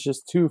that, but it's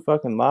just too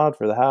fucking loud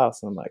for the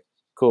house." And I'm like,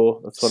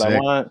 "Cool, that's what I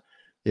Sick. want."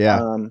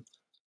 Yeah. Um,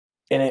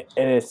 and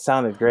it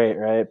sounded great,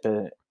 right?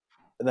 But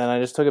then I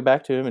just took it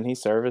back to him and he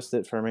serviced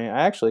it for me.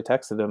 I actually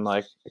texted him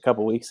like a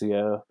couple weeks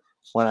ago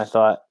when I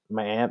thought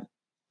my amp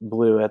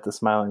blew at the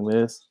Smiling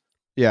Moose,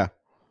 Yeah.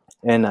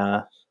 and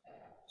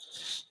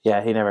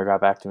yeah, he never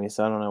got back to me,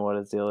 so I don't know what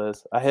his deal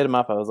is. I hit him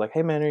up. I was like,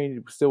 "Hey man, are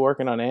you still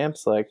working on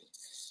amps?" Like,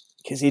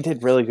 because he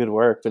did really good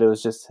work, but it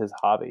was just his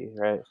hobby,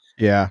 right?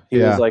 Yeah. He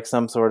was Yeah. like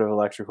some sort of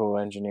electrical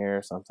engineer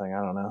or something. I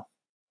don't know.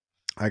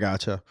 I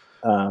gotcha.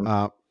 Um,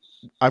 Uh,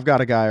 I've got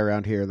a guy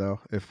around here though.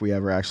 If we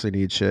ever actually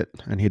need shit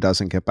and he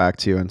doesn't get back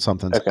to you and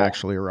something's okay.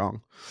 actually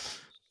wrong.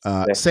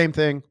 Sick. Same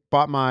thing.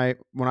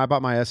 When I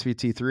bought my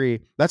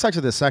SVT3. That's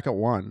actually the second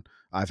one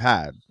I've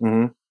had.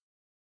 Mm-hmm.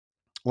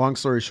 Long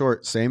story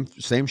short, same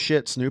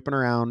shit. Snooping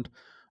around,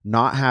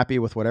 not happy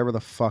with whatever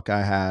the fuck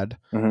I had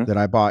Mm-hmm. that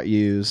I bought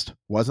used.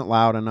 Wasn't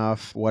loud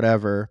enough.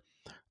 Whatever.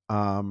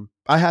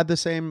 I had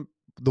the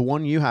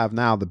one you have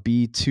now, the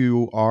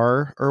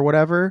B2R or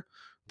whatever,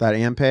 that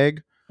Ampeg.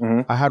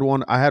 Mm-hmm. I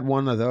had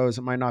one of those.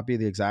 It might not be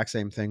the exact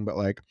same thing, but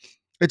like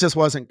it just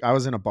wasn't. I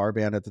was in a bar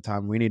band at the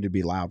time. We needed to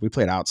be loud. We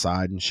played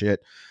outside and shit,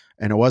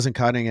 and it wasn't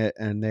cutting it.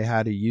 And they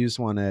had to use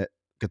one at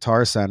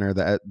Guitar Center,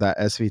 that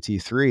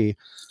SVT3,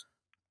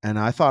 and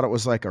I thought it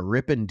was like a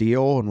ripping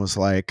deal and was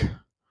like,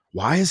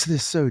 why is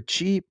this so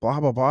cheap? Blah,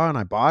 blah, blah. And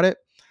I bought it.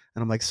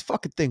 And I'm like, this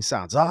fucking thing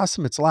sounds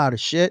awesome. It's loud as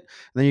shit. And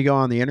then you go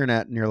on the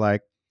internet and you're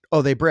like,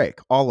 oh, they break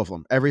all of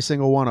them, every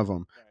single one of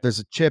them. Right. There's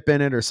a chip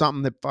in it or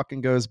something that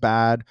fucking goes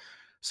bad.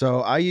 So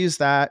I used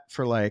that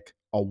for like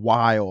a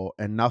while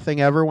and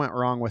nothing ever went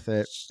wrong with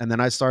it. And then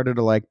I started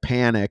to like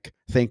panic,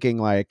 thinking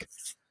like,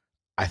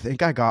 I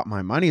think I got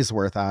my money's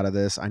worth out of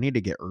this. I need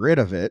to get rid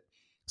of it.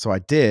 So I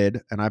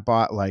did. And I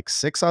bought like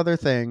six other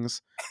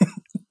things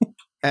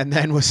and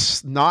then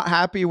was not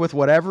happy with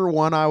whatever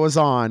one I was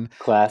on.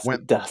 Classic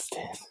Went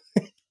Dustin.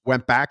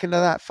 went back into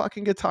that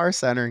fucking Guitar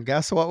Center and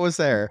guess what was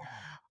there?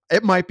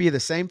 It might be the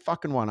same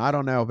fucking one. I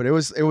don't know, but it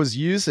was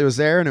used, it was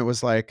there and it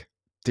was like,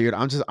 dude,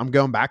 I'm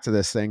going back to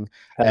this thing.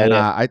 Hell And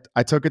yeah.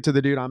 I took it to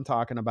the dude I'm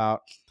talking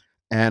about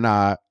and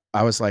I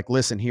was like,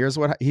 listen, here's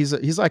what he's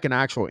like an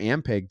actual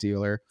Ampeg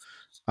dealer.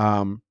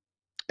 Um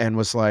and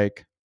was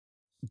like,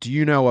 do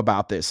you know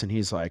about this? And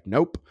he's like,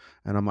 nope.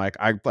 And I'm like,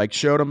 I like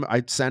showed him,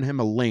 I sent him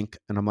a link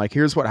and I'm like,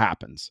 here's what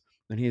happens.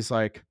 And he's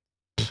like,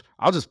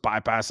 I'll just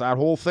bypass that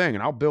whole thing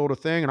and I'll build a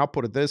thing and I'll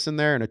put this in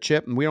there and a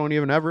chip and we don't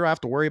even ever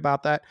have to worry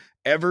about that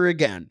ever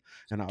again.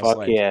 And I was Fuck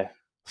like, yeah.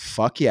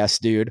 fuck yes,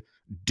 dude,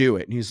 do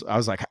it. And I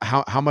was like,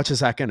 how much is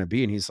that going to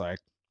be? And he's like,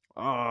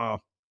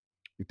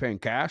 you paying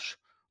cash?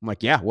 I'm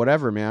like, yeah,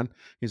 whatever, man.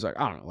 He's like,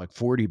 I don't know, like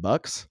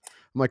 $40.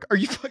 I'm like, are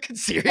you fucking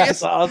That's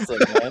serious? awesome,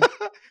 man. I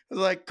was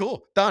like,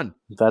 cool, done.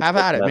 That's Have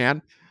at what's it, up.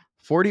 man.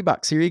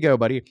 $40. Here you go,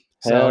 buddy.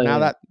 So Hell now yeah.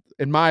 that,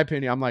 in my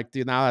opinion, I'm like,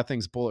 dude, now that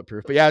thing's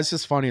bulletproof. But yeah, it's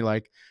just funny.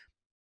 Like,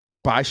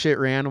 buy shit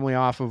randomly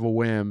off of a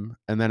whim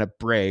and then it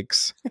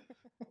breaks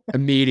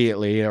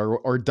immediately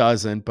or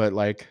doesn't. But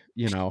like,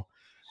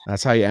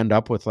 that's how you end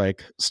up with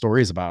like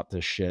stories about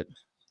this shit.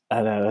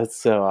 I know, that's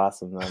so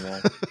awesome though,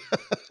 man.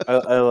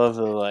 I love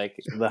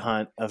the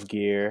hunt of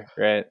gear,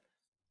 right?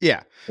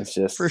 Yeah, It's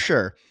for just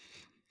sure.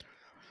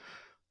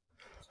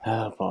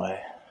 oh boy.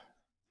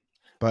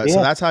 But But so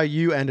yeah, that's how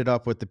you ended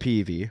up with the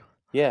PV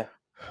yeah.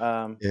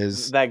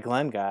 is, That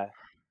Glenn guy,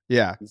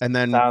 yeah. And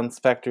then, Sound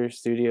Spectre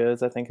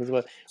Studios, I think is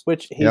what.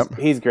 Which yep.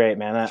 he's great,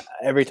 man.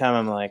 Every time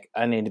I'm like,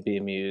 I need to be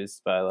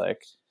amused by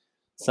like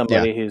Yeah.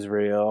 somebody who's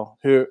real,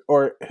 who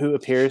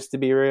appears to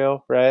be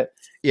real, right?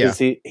 Yeah. Because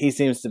he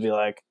seems to be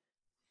like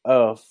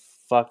oh,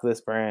 fuck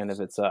this brand if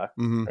it sucks,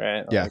 Mhm.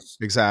 right? Yeah, Like,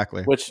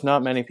 exactly. which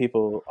not many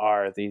people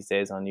are these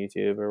days on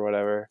YouTube or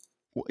whatever.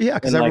 Well, yeah,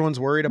 because And like, everyone's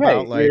worried right,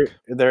 about, like,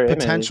 their image,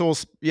 potential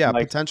s yeah,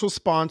 like, potential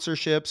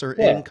sponsorships or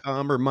yeah,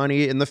 income or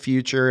money in the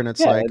future, and it's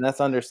yeah, like, and that's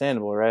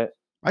understandable, right?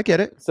 I get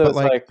it, So but, it's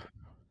like, like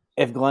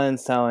if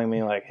Glenn's telling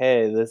me like,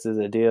 "Hey, this is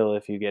a deal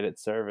if you get it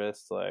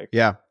serviced," like,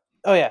 yeah,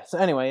 oh yeah. So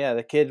anyway, yeah,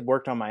 the kid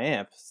worked on my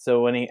amp.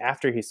 So when he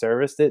after he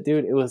serviced it,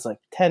 dude, it was like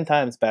 10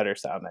 times better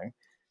sounding.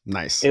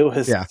 nice. It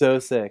was Yeah, so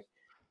sick.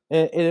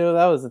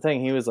 That was the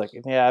thing. He was like,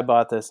 "Yeah, I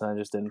bought this and I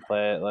just didn't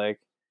play it. Like,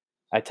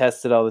 I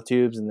tested all the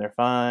tubes and they're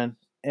fine."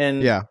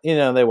 And yeah,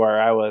 they were.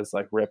 I was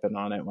like ripping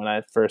on it when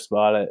I first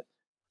bought it,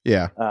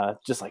 yeah,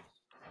 just like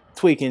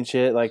tweaking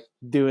shit, like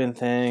doing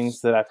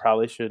things that I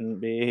probably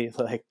shouldn't be,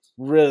 like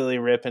really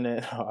ripping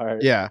it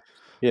hard, yeah.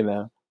 you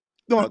know.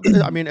 No,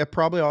 I mean, it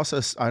probably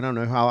also I don't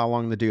know how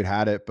long the dude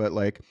had it, but,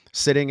 like,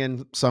 sitting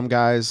in some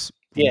guy's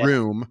Yeah,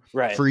 room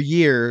right. for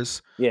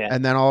years, Yeah,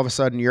 and then all of a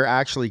sudden you're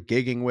actually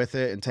gigging with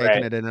it and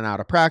taking right. it in and out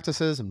of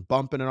practices and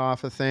bumping it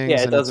off of Yeah, things, it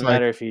and it's doesn't like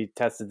matter if you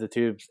tested the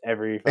tubes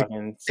every e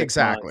fucking 6 months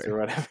exactly. or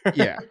whatever.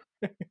 Yeah.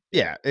 Yeah,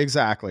 Yeah,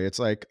 exactly. It's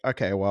like,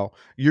 okay, well,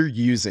 you're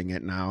using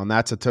it now, and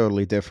that's a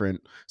totally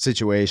different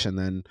situation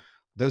than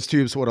those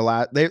tubes would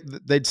allow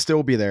they'd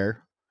still be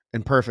there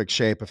in perfect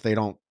shape if they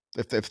don't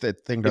if the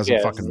thing if doesn't yeah,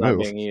 if it's fucking not move.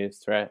 being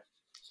used, right.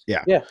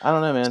 Yeah. Yeah, I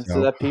don't know, man. So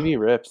So, that PV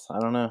rips, I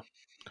don't know.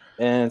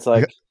 And it's yeah,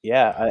 like,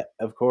 yeah,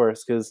 I of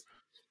course, because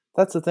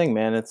that's the thing,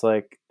 man. It's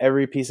like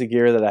every piece of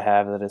gear that I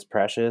have that is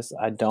precious,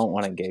 I don't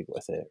wanna gig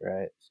with it,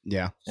 right?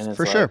 yeah, And it's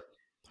for like sure.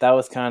 that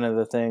was kind of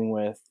the thing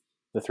with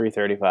the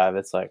 335.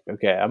 It's like,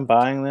 okay, I'm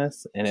buying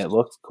this and it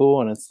looks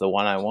cool and it's the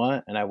one I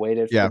want, and I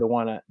waited for Yeah.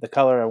 the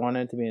color I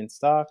wanted to be in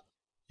stock,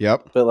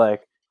 Yep. but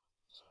like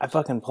I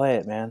fucking play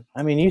it, man.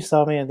 I mean, you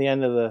saw me at the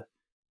end of the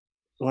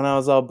when I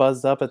was all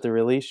buzzed up at the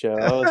release show.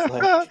 I was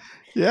like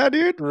Yeah,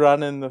 dude.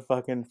 running the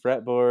fucking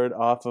fretboard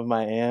off of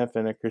my amp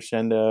in a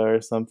crescendo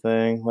or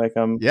something. Like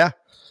I'm Yeah.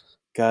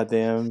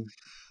 goddamn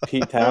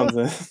Pete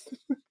Townsend.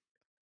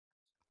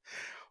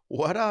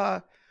 What,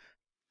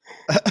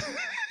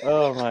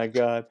 Oh my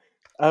god.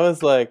 I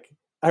was like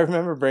I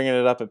remember bringing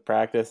it up at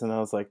practice and I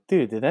was like,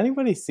 "Dude, did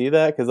anybody see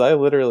that?" Cuz I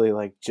literally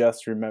like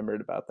just remembered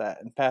about that.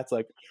 And Pat's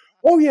like,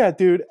 "Oh yeah,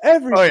 dude, Oh, yeah.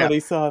 everybody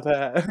saw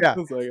that." I Yeah.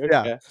 was like, Yeah.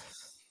 "Okay."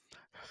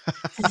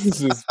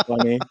 This is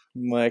funny.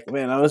 I'm like,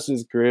 "Man, I was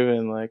just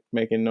grooving like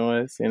making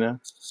noise, you know?"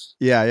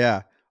 Yeah,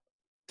 yeah.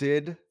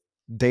 Did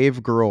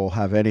Dave Grohl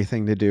have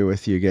anything to do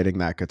with you getting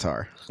that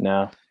guitar?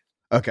 No.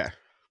 Okay.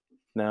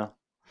 No.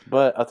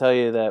 But I'll tell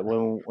you that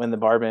when the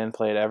bar band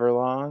played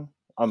Everlong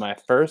on my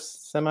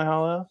first semi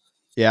hollow,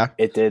 Yeah.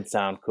 it did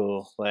sound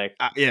cool. Like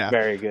Yeah.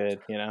 very good,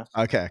 you know?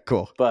 Okay,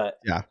 cool. But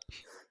Yeah.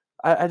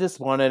 I just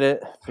wanted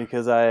it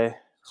because I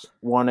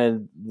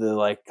wanted the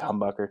like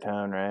humbucker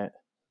tone, right?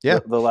 Yeah.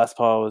 The Les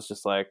Paul was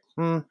just like,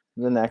 the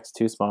neck's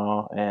too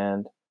small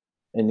and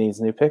it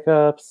needs new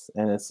pickups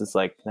and it's this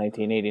like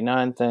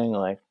 1989 thing.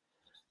 Like,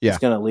 Yeah.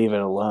 just gonna leave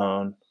it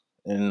alone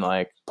and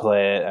like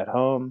play it at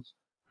home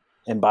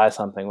and buy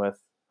something with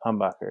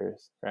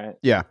humbuckers, right?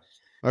 Yeah.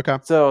 Okay.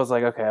 So I was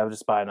like, okay, I'll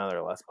just buy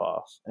another Les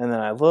Paul. And then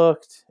I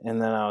looked, and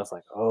then I was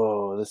like,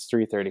 oh, this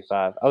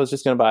 335. I was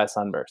just gonna buy a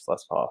Sunburst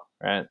Les Paul,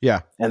 right?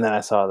 Yeah. And then I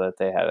saw that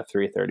they had a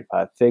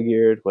 335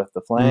 figured with the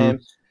Mhm. flame,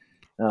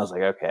 and I was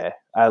like, okay,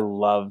 I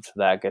loved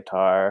that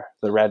guitar,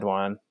 the red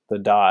one, the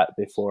dot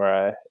before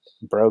I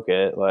broke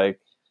it. Like,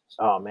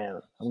 oh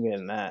man, I'm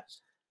getting that.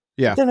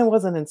 But Yeah. then it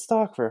wasn't in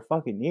stock for a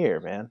fucking year,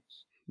 man.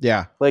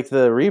 Yeah. Like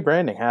the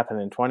rebranding happened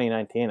in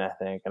 2019, I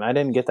think, and I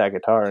didn't get that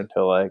guitar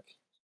until like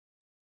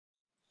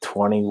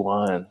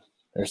 21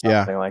 or Yeah.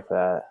 something like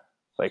that.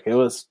 Like it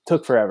was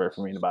took forever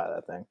for me to buy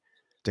that thing.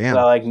 But I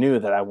Damn. like knew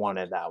that I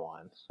wanted that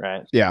one,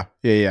 right? Yeah.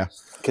 Yeah, yeah.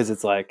 Because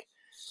it's like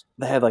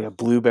they had like a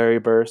blueberry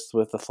burst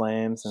with the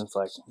flames, and it's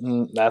like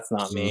that's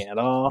not Mm. me at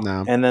all.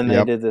 No. And then they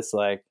Yep. did this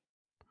like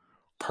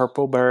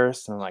purple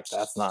burst, and I'm like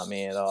that's not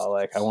me at all.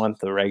 Like I want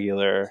the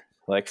regular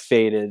like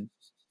faded.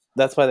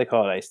 That's why they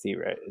call it iced tea,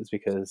 right? Is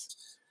because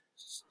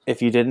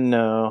if you didn't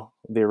know,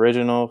 the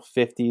original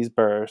 50s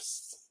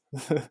burst,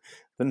 the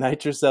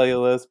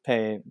nitrocellulose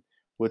paint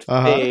would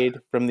Uh-huh. fade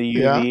from the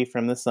Yeah. UV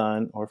from the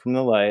sun or from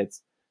the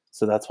lights.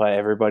 So that's why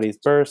everybody's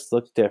bursts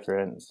look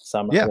different.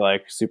 Some Yeah. are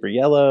like super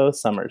yellow,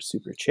 some are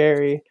super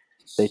cherry.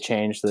 They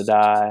changed the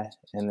dye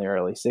in the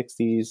early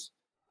 60s.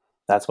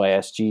 That's why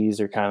SGs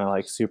are kind of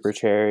like super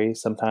cherry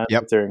sometimes if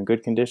Yep. they're in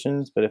good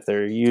conditions, but if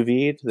they're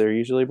UV'd, they're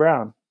usually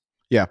brown,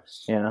 Yeah.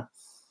 you know?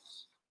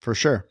 For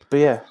sure. But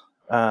yeah,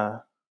 uh,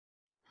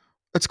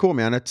 It's cool,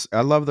 man.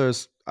 I love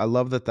those. I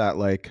love that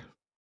like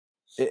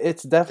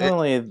it's it,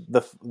 definitely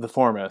the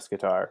foremost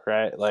guitar,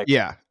 right? Like,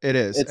 yeah, it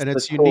is. it's And the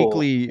it's tool,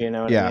 uniquely you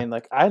know what I yeah. mean?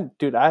 Like,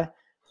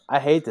 I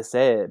hate to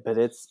say it, but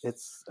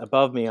it's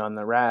above me on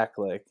the rack,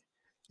 like,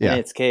 in Yeah.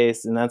 its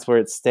case, and that's where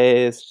it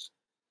stays,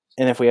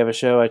 and if we have a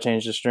show, I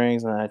change the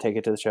strings, and then I take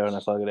it to the show, and I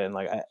plug it in,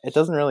 like, it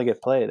doesn't really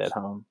get played at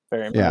home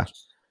very Yeah. much.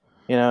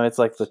 You know, it's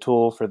like the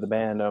tool for the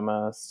band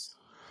almost.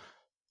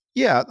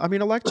 Yeah, I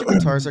mean electric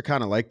guitars are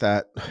kind of like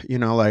that. You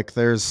know, like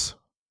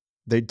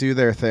they do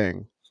their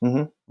thing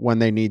Hmm. when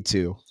they need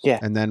to. Yeah.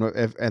 And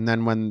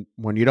then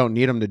when you don't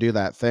need them to do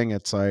that thing,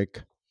 it's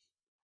like,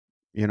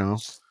 you know,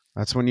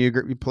 that's when you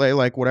play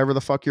like whatever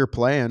the fuck you're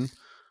playing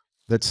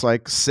that's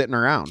like sitting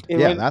around. And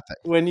Yeah, that thing.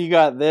 when you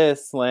got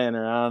this laying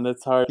around,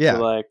 it's hard to Yeah.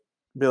 like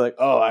be like,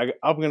 oh,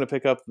 I'm gonna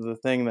pick up the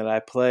thing that I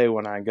play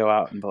when I go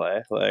out and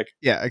play. Like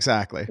Yeah,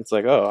 exactly. it's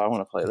like, oh, I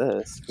want to play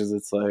this because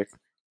it's like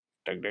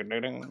ding, ding,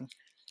 ding, ding.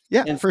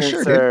 Yeah, for Instant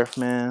sure, dude. surf,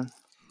 man,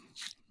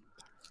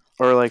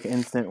 or like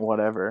instant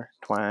whatever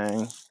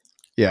twang,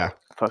 Yeah.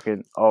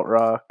 fucking alt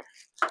rock,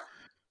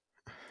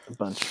 a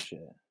bunch of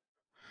shit.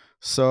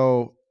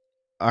 So,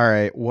 all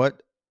right,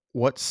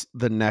 what's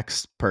the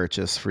next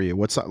purchase for you?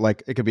 What's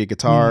like it could be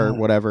guitar, Hmm.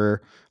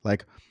 whatever.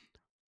 Like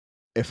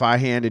if I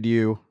handed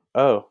you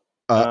Oh,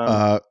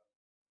 a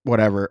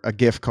whatever, a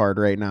gift card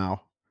right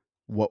now,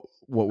 what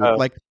would oh,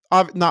 like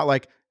not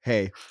like,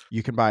 hey,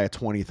 you can buy a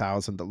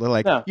 20,000,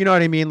 like, no, you know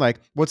what I mean? Like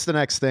what's the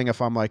next thing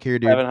if I'm like, here,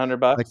 dude,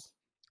 700 like, bucks.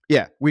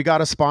 yeah, we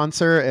got a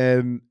sponsor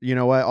and you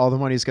know what? All the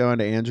money's going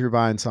to Andrew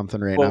buying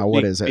something right Well, now.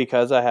 What is it?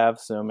 because I have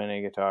so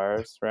many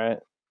guitars, right?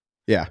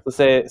 Yeah.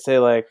 So say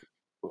like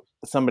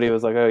somebody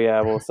was like, "Oh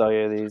yeah, we'll sell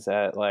you these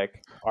at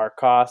like our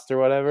cost or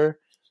whatever."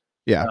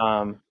 Yeah.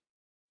 Um,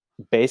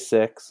 bass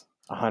six,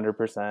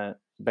 100%, Okay.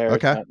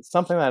 baritone,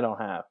 something that I don't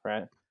have,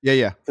 right? Yeah,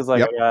 yeah. Because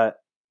like Yep.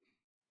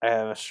 I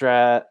have a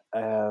Strat, I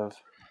have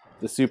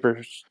the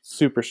super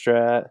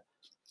Strat,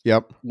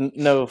 Yep.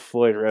 no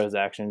Floyd Rose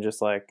action,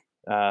 just like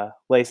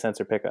lay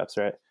sensor pickups,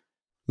 right?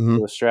 So Mhm.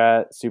 the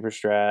Strat, super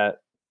Strat,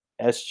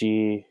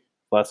 SG,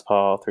 Les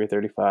Paul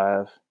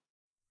 335,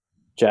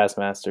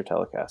 Jazzmaster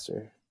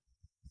Telecaster.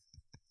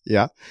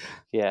 Yeah.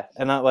 Yeah,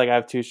 and not like I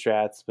have two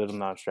Strats, but I'm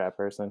not a Strat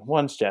person.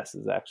 One's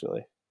Jess's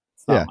actually.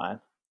 It's not Yeah. mine.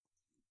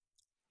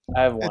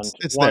 I have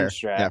It's one there.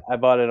 Strat. Yeah. I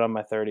bought it on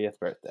my 30th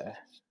birthday.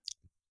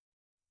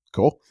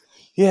 Cool.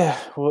 Yeah,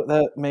 well,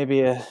 that may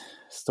be a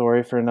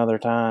story for another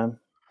time.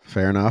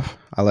 Fair enough.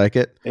 I like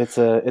it. It's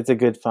a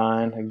good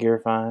find, a gear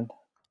find.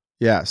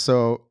 Yeah.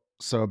 So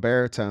a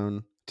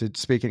baritone.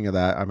 Speaking of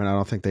that, I mean, I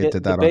don't think they Yeah,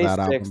 did the that on bass that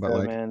album, six but though,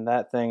 like man,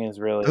 that thing is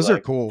really those are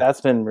like cool.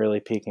 that's been really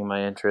piquing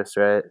my interest,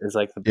 right? Is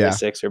like the Yeah. bass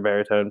six or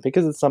baritone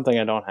because it's something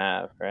I don't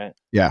have, right?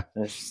 Yeah.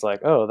 And it's just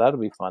like, oh, that'll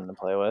be fun to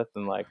play with,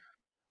 and like,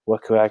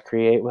 what could I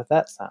create with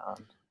that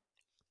sound,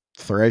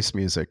 Thrice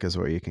music is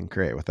what you can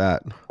create with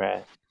that.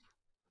 right?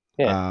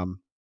 Yeah, Um,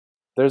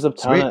 there's a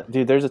ton Sweet. of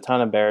dude. There's a ton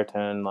of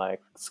baritone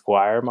like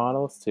Squire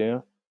models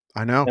too,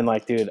 I know. and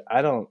like, dude,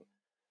 I don't.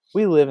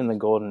 We live in the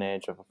golden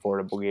age of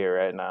affordable gear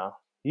right now.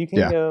 You can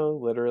Yeah. go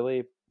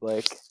literally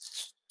like,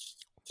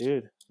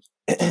 dude,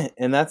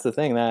 and that's the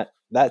thing that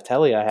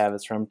telly I have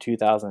is from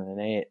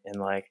 2008, and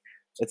like,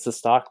 it's the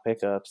stock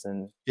pickups,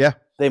 and Yeah.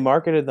 they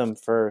marketed them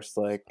first.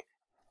 Like,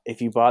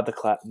 if you bought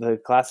the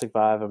classic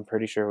Vive, I'm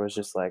pretty sure was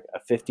just like a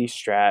 50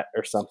 Strat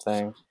or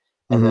something,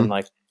 and then Mm-hmm.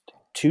 like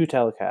two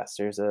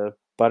Telecasters, a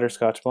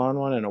butterscotch blonde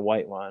one and a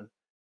white one.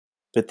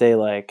 But they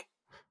like,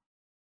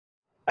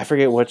 I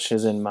forget which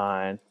is in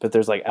mine, but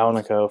there's like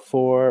Alnico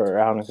 4 or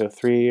Alnico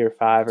 3 or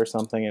 5 or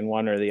something in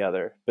one or the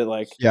other. But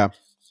like Yeah.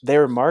 they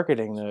were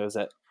marketing those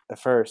at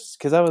first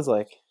because I was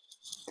like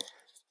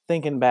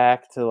thinking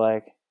back to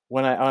like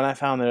when I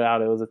found it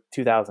out it was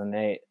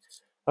 2008.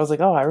 I was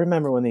like, oh, I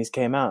remember when these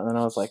came out, and then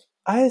I was like,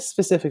 I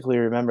specifically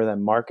remember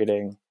them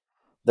marketing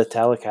the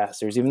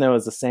Telecasters, even though it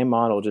was the same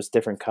model, just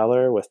different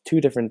color with two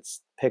different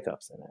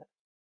pickups in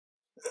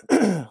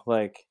it.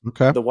 Like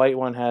Okay. the white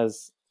one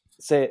has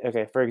say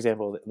okay, for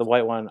example, the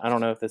white one, I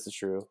don't know if this is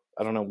true.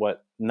 I don't know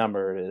what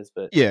number it is,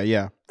 but Yeah.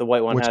 Yeah. the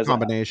white one Which has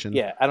combination?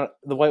 yeah, I don't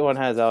the white one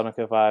has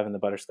Alnico 5 and the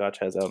butterscotch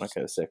has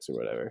Alnico 6 or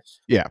whatever.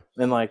 Yeah.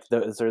 And like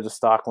those are the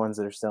stock ones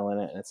that are still in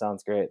it and it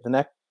sounds great. The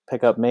neck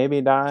pickup may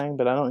be dying,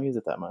 but I don't use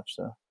it that much,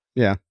 so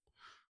Yeah.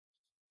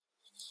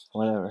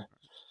 whatever.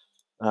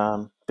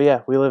 But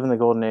yeah, we live in the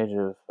golden age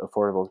of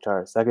affordable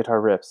guitars. That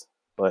guitar rips.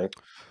 Like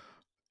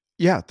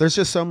Yeah. There's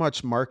just so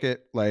much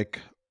market like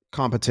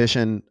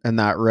competition in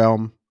that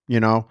realm,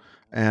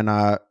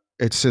 and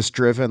it's just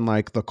driven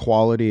like the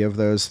quality of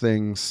those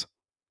things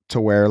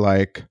to where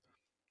like,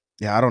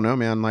 yeah, I don't know,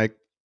 man. Like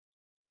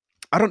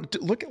I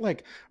don't look at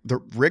like the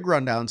rig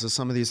rundowns of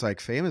some of these like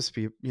famous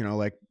people,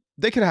 like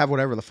they could have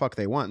whatever the fuck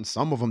they want. And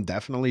some of them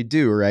definitely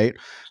do, right?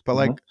 But mhm.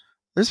 like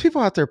there's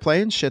people out there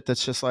playing shit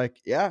that's just like,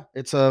 yeah,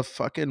 it's a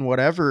fucking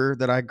whatever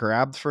that I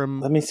grabbed from,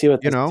 Let me see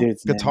what this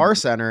dude's name Guitar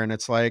Center. And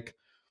it's like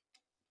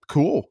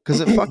cool because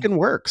it is. fucking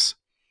works.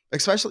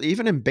 Especially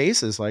even in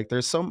basses, like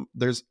there's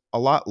a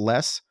lot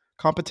less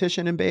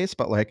competition in bass,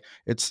 but like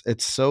it's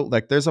so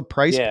like there's a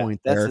price Yeah,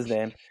 point that's there. his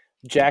name.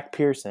 Jack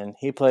Pearson.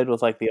 He played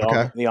with like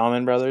Okay. the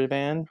Allman Brothers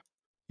band.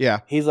 Yeah.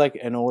 He's like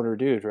an older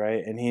dude,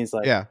 right? And he's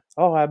like, Yeah.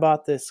 "Oh, I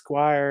bought this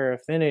Squire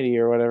Affinity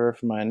or whatever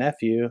for my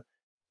nephew."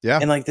 Yeah.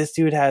 And like this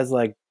dude has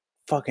like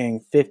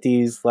fucking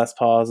 50s Les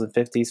Pauls and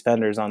 50s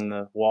Fenders on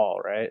the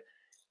wall, right?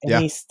 And Yeah.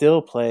 he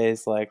still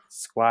plays like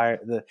Squire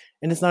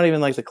and it's not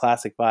even like the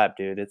classic vibe,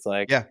 dude.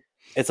 Yeah.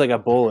 It's like a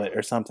bullet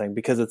or something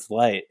because it's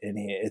light and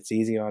it's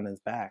easy on his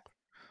back.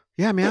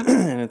 Yeah, man.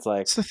 And it's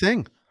like It's the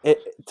thing. it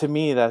to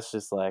me that's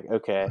just like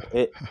okay,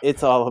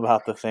 it's all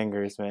about the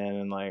fingers, man,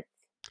 and like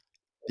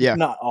Yeah.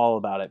 not all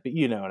about it, but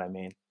you know what I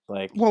mean.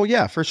 Like Well,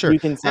 yeah, for sure. you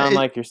can And sound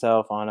like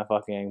yourself on a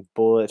fucking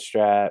Bullet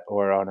Strat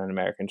or on an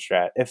American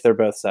Strat if they're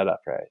both set up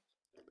right.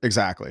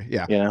 exactly.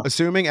 Yeah. You know?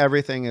 Assuming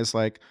everything is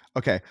like,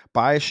 okay,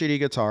 buy a shitty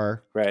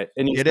guitar, Right.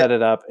 And you get set it.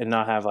 it up and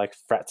not have like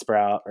fret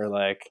sprout or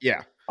like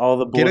Yeah. all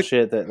the Get it.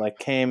 bullshit that like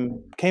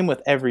came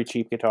with every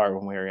cheap guitar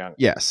when we were younger.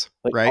 Yes.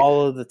 Like Right.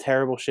 all of the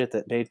terrible shit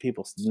that made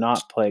people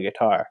not play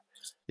guitar.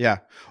 Yeah.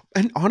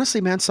 And honestly,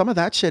 man, some of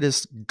that shit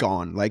is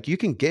gone. Like you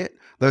can get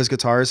those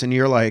guitars and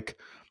you're like,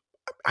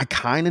 I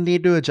kind of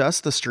need to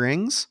adjust the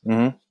strings,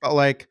 Mhm. but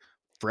like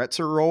frets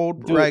are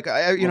rolled, Dude, right? well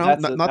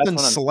that's Nothing what I'm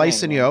saying,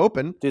 slicing you man.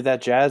 open. Dude,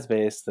 that jazz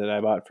bass that I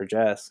bought for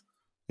Jess,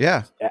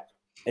 Yeah. yeah,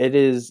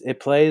 it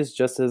plays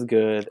just as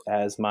good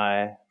as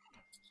my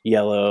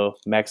yellow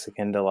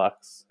Mexican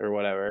Deluxe or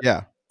whatever,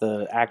 Yeah.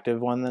 the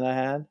active one that I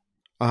had.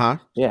 Uh-huh.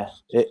 Yeah,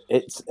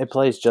 it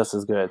plays just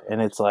as good,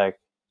 and it's like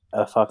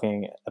a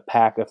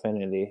pack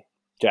affinity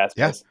jazz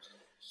Yeah. bass.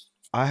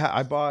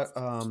 I bought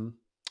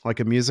like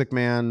a Music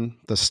Man,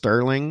 the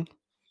Sterling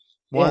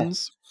Yeah,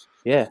 ones.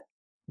 yeah,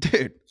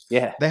 Dude,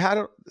 yeah, they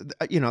had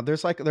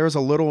there was a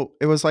little,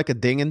 it was like a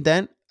ding and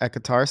dent at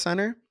Guitar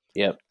Center.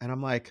 yep, And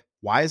I'm like,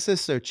 why is this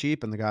so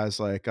cheap? And the guy's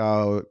like,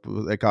 oh,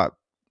 it got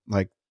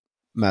like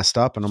messed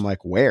up. And I'm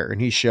like, where?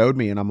 And he showed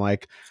me, and I'm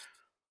like,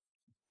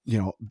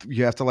 you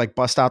have to like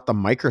bust out the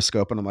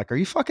microscope. And I'm like, are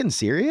you fucking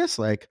serious?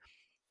 Like,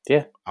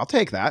 yeah, I'll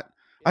take that.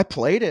 I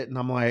played it and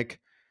I'm like,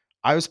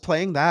 I was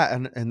playing that.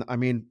 And I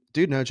mean,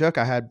 dude, no joke.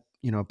 I had,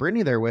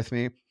 Brittany there with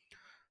me,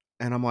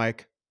 and I'm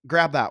like,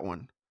 grab that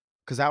one.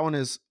 Cause that one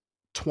is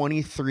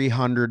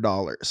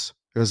 $2,300.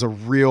 It was a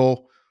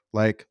real,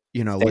 like,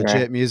 Stingray,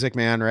 legit Music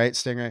Man, right?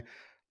 Stingray.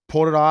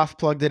 Pulled it off,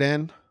 plugged it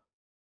in,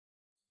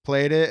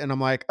 played it, and I'm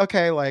like,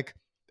 okay, like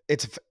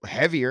it's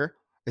heavier.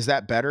 Is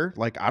that better?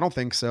 Like, I don't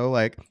think so.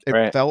 Like,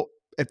 right?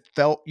 it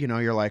felt,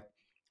 you're like,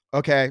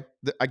 okay,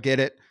 I get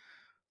it.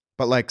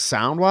 But like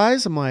sound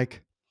wise, I'm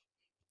like,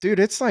 dude,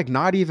 it's like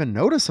not even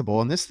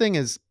noticeable. And this thing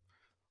is,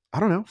 I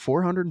don't know,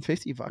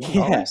 450 fucking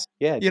Yeah, dollars,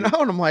 yeah, dude. And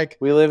I'm like,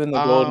 We live in the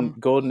um,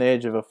 golden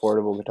age of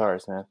affordable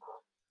guitars, man.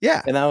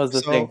 yeah. And that was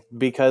the thing So,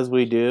 because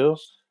we do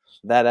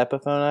that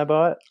Epiphone I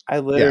bought. I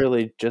yeah.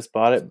 literally just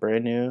bought it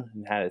brand new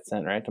and had it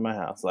sent right to my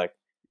house. Like,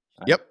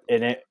 Yep.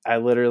 I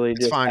literally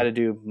It's just had fine. to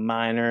do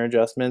minor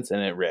adjustments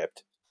and it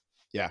ripped.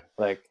 Yeah.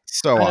 Like,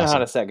 So I know how to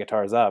awesome. set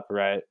guitars up,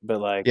 right?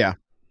 But like, Yeah.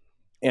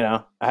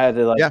 I had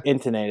to like Yeah.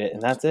 intonate it,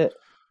 and that's it.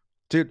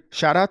 Dude,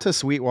 shout out to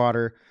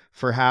Sweetwater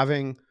for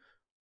having,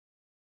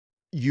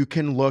 you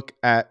can look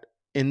at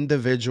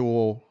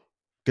individual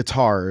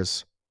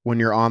guitars when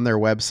you're on their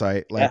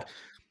website. Yeah,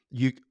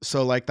 Like,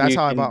 so like that's you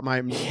how I bought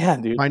can. my Yeah,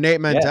 dude. my Nate Yeah,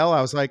 Mandel.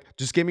 I was like,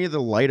 just give me the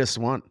lightest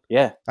one.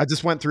 yeah. I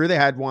just went through. They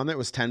had one that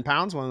was 10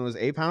 pounds, one that was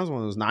 8 pounds,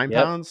 one that was nine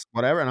Yep, pounds,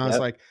 whatever. And I was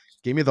yep. like,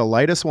 give me the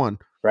lightest one.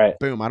 Right,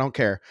 Boom. I don't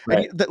care.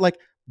 And right. like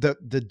the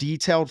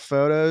detailed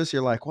photos,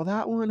 you're like, well,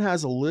 that one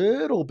has a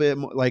little bit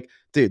more. Like,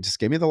 dude, just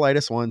give me the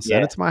lightest one. Send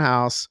Yeah. it to my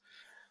house.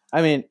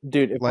 I mean,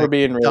 dude, if we're Like,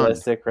 being done.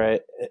 realistic,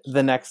 right?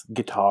 The next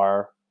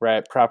guitar,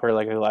 right, proper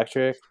like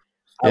electric,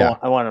 Yeah.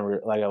 I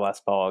want like a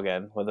Les Paul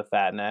again with a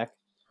fat neck.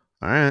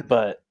 All right.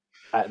 But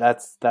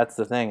that's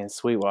the thing in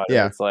Sweetwater.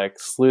 Yeah. It's like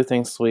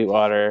sleuthing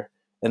Sweetwater,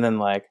 and then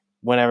like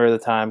whenever the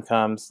time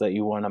comes that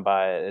you want to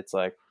buy it, it's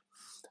like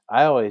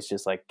I always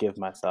just like give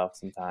myself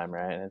some time,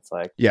 right? And it's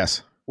like,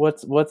 Yes.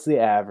 what's the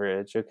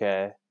average?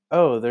 Okay.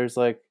 Oh, there's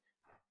like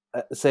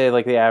say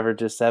like the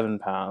average is 7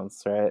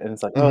 pounds, right? And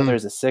it's like, oh, Hmm.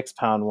 there's a 6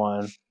 pound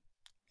one. And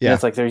Yeah.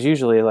 it's like there's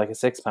usually like a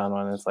 6 pound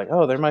one. And it's like,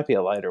 oh, there might be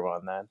a lighter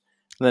one then.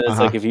 And then Uh it's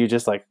huh. like if you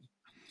just like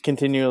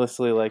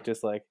continuously like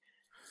just like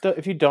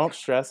if you don't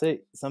stress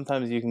it,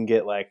 sometimes you can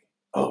get like,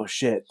 oh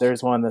shit,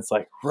 there's one that's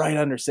like right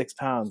under 6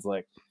 pounds,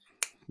 like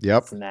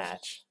Yep.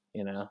 snatch,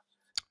 you know.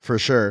 For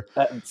sure.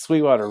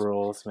 Sweetwater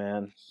rules,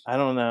 man. I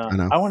don't know. I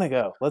know. I want to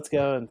go. Let's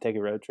go and take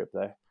a road trip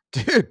there.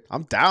 Dude,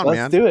 I'm down, Let's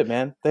man. do it,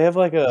 man. They have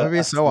like That'd be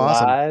a so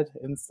awesome. slide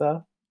and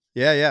stuff.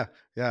 Yeah. Yeah.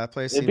 Yeah. That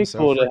place It'd be seems so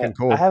cool to. freaking I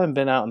cool. haven't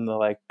been out in the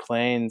like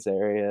plains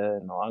area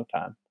in a long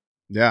time.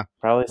 Yeah.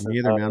 Probably Me since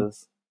either, man.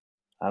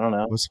 I don't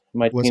know, Let's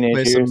my let's teenage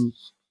play years. some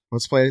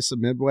let's play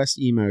some Midwest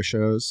emo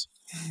shows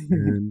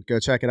and go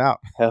check it out.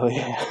 Hell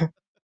yeah,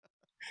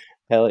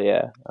 hell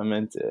yeah, I'm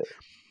into it.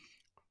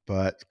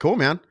 But cool,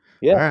 man.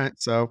 Yeah, All right.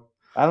 So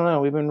I don't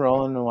know. We've been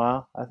rolling a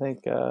while. I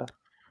think.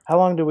 How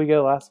long did we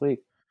go last week?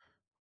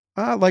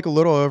 like a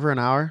little over an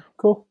hour.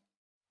 Cool.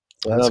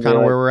 So That's that'll be kind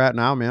of like, where we're at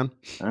now, man.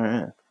 all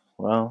right.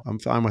 Well, I'm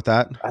fine with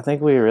that. I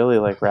think we really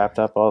like wrapped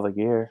up all the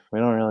gear. We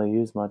don't really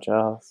use much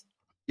else.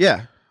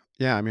 Yeah.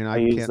 Yeah. I mean, I I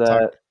use can't talk.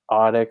 that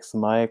Audix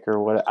mic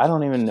or what? I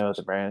don't even know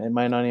the brand. It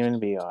might not even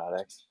be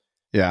Audix.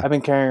 Yeah. I've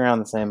been carrying around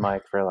the same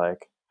mic for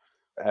like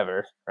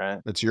ever, right?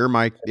 It's your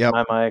mic. It's Yep.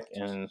 my mic,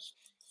 and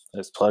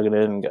just plug it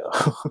in and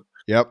go.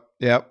 Yep.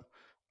 Yep.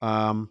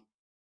 Um,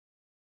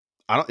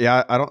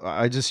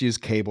 I just use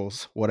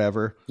cables,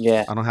 whatever.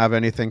 Yeah, I don't have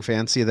anything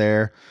fancy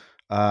there.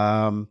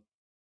 I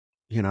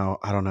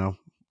don't know.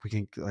 We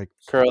can like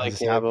I Curly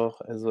just have cable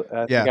is.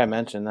 I think yeah. I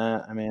mentioned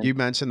that. I mean, You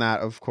mentioned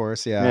that, of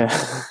course, yeah.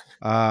 yeah,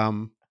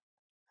 Um,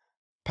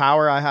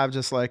 power, I have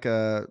just like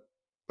a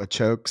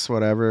chokes,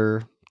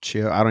 whatever.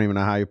 I don't even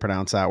know how you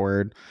pronounce that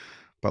word,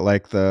 but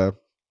like the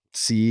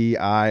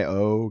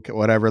CIO,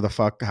 whatever the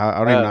fuck. How I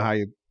don't even know oh, how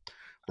you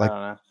I like.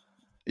 don't know.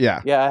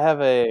 Yeah, Yeah, I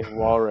have a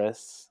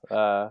walrus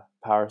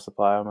power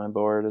supply on my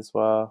board as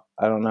well.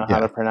 I don't know how yeah,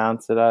 to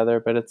pronounce it either,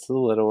 but it's the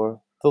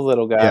little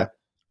yeah, guy.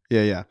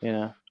 yeah, yeah. You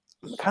know,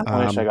 kind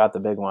of wish I Um, got the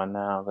big one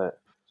now,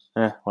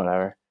 but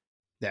whatever.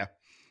 yeah.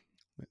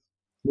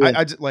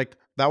 Yeah. Like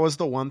that was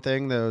the one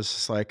thing that was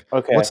just like,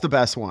 Okay. what's the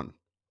best one?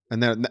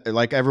 And then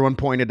like everyone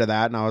pointed to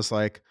that, and I was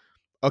like,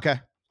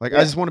 okay. Like I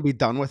Yeah. just want to be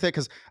done with it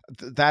because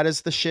that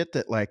is the shit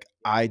that like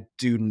I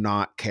do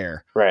not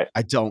care. Right.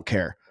 I don't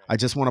care. I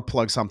just want to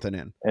plug something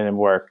in, And it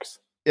works.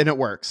 and it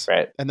works.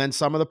 Right. And then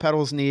some of the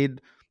pedals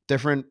need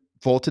different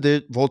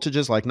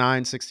voltages, like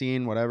 9,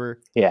 16, whatever.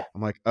 Yeah.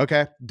 I'm like,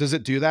 okay, does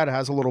it do that? It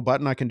has a little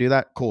button I can do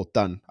that. Cool,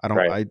 done. I don't.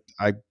 Right.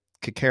 I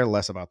could care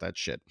less about that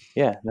shit.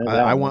 Yeah. No I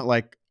doubt, man. want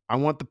like I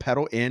want the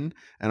pedal in,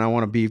 and I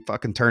want to be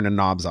fucking turning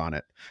knobs on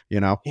it. You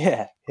know,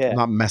 Yeah. I'm Yeah.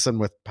 not messing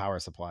with power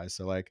supplies.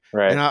 So like,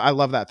 Right. and I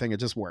love that thing. It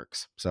just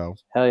works. So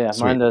Hell yeah, mine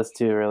sweet. does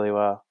too really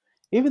well.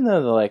 Even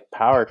though the like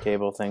power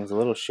cable thing's a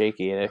little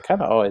shaky, and it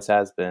kind of always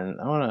has been.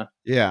 I wanna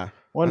Yeah, that's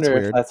wonder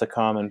if weird. that's a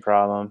common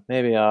problem.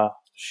 Maybe I'll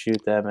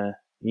shoot them an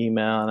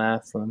email and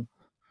ask them.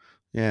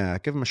 Yeah,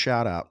 give them a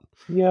shout out.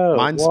 Yo,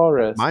 Mine's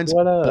Walrus, mine's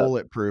what up?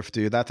 bulletproof,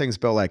 dude. That thing's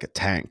built like a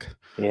tank.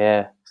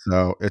 Yeah,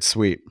 So it's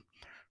sweet.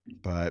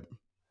 But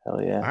hell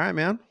yeah. all right,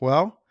 man.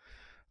 Well,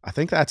 I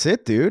think that's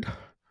it, dude.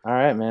 All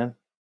right, man.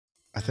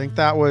 I think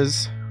that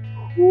was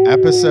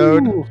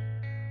episode Woo!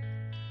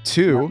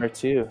 2 Number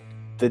two,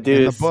 the in the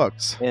deuce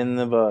books. in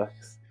the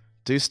books.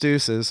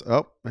 Deuces.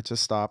 Oh, it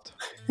just stopped.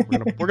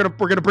 We're gonna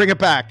bring it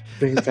back.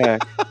 Bring it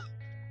back.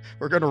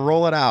 We're gonna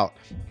roll it out.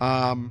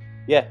 Um,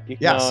 Yeah, you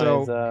can yeah.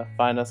 always So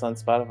find us on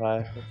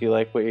Spotify if you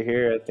like what you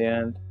hear at the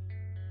end.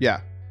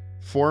 yeah,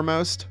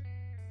 foremost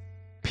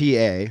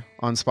PA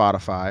on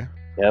Spotify,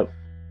 Yep.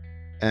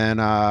 and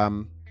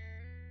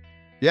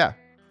yeah,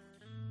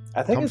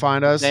 I think come it's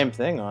find the us. same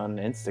thing on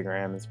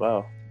Instagram as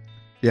well.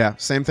 Yeah,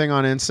 same thing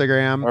on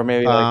Instagram. Or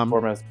maybe like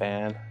Foremost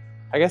Band.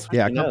 I guess we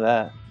Yeah, should know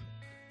that.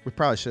 we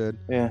probably should.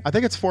 Yeah. I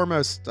think it's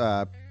foremost.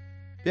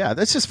 Yeah,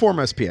 that's just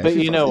foremost PA. But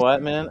you know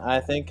what, man?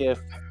 I think if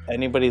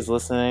anybody's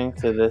listening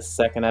to this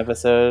second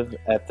episode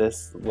at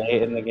this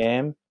late in the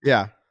game,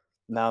 Yeah,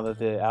 now that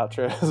the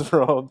outro has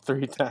rolled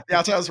 3 times,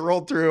 yeah. So I was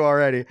rolled through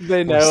already.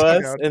 they We're know so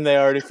us good. and they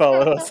already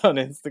follow us on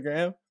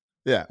Instagram.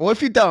 Yeah. Well,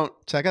 if you don't,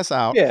 check us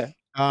out. Yeah.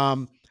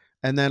 Um,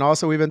 and then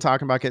also we've been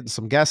talking about getting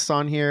some guests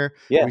on here.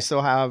 Yeah. We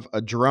still have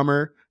a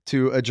drummer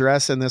to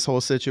address in this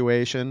whole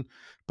situation,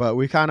 but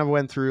we kind of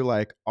went through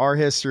like our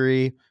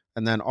history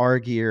and then our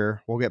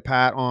gear. We'll get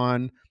Pat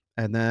on,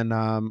 and then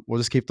we'll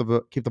just keep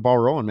the ball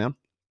rolling, man.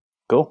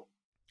 Cool.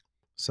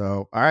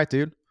 So, all right,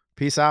 dude.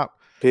 Peace out.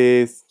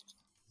 Peace.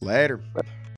 Later.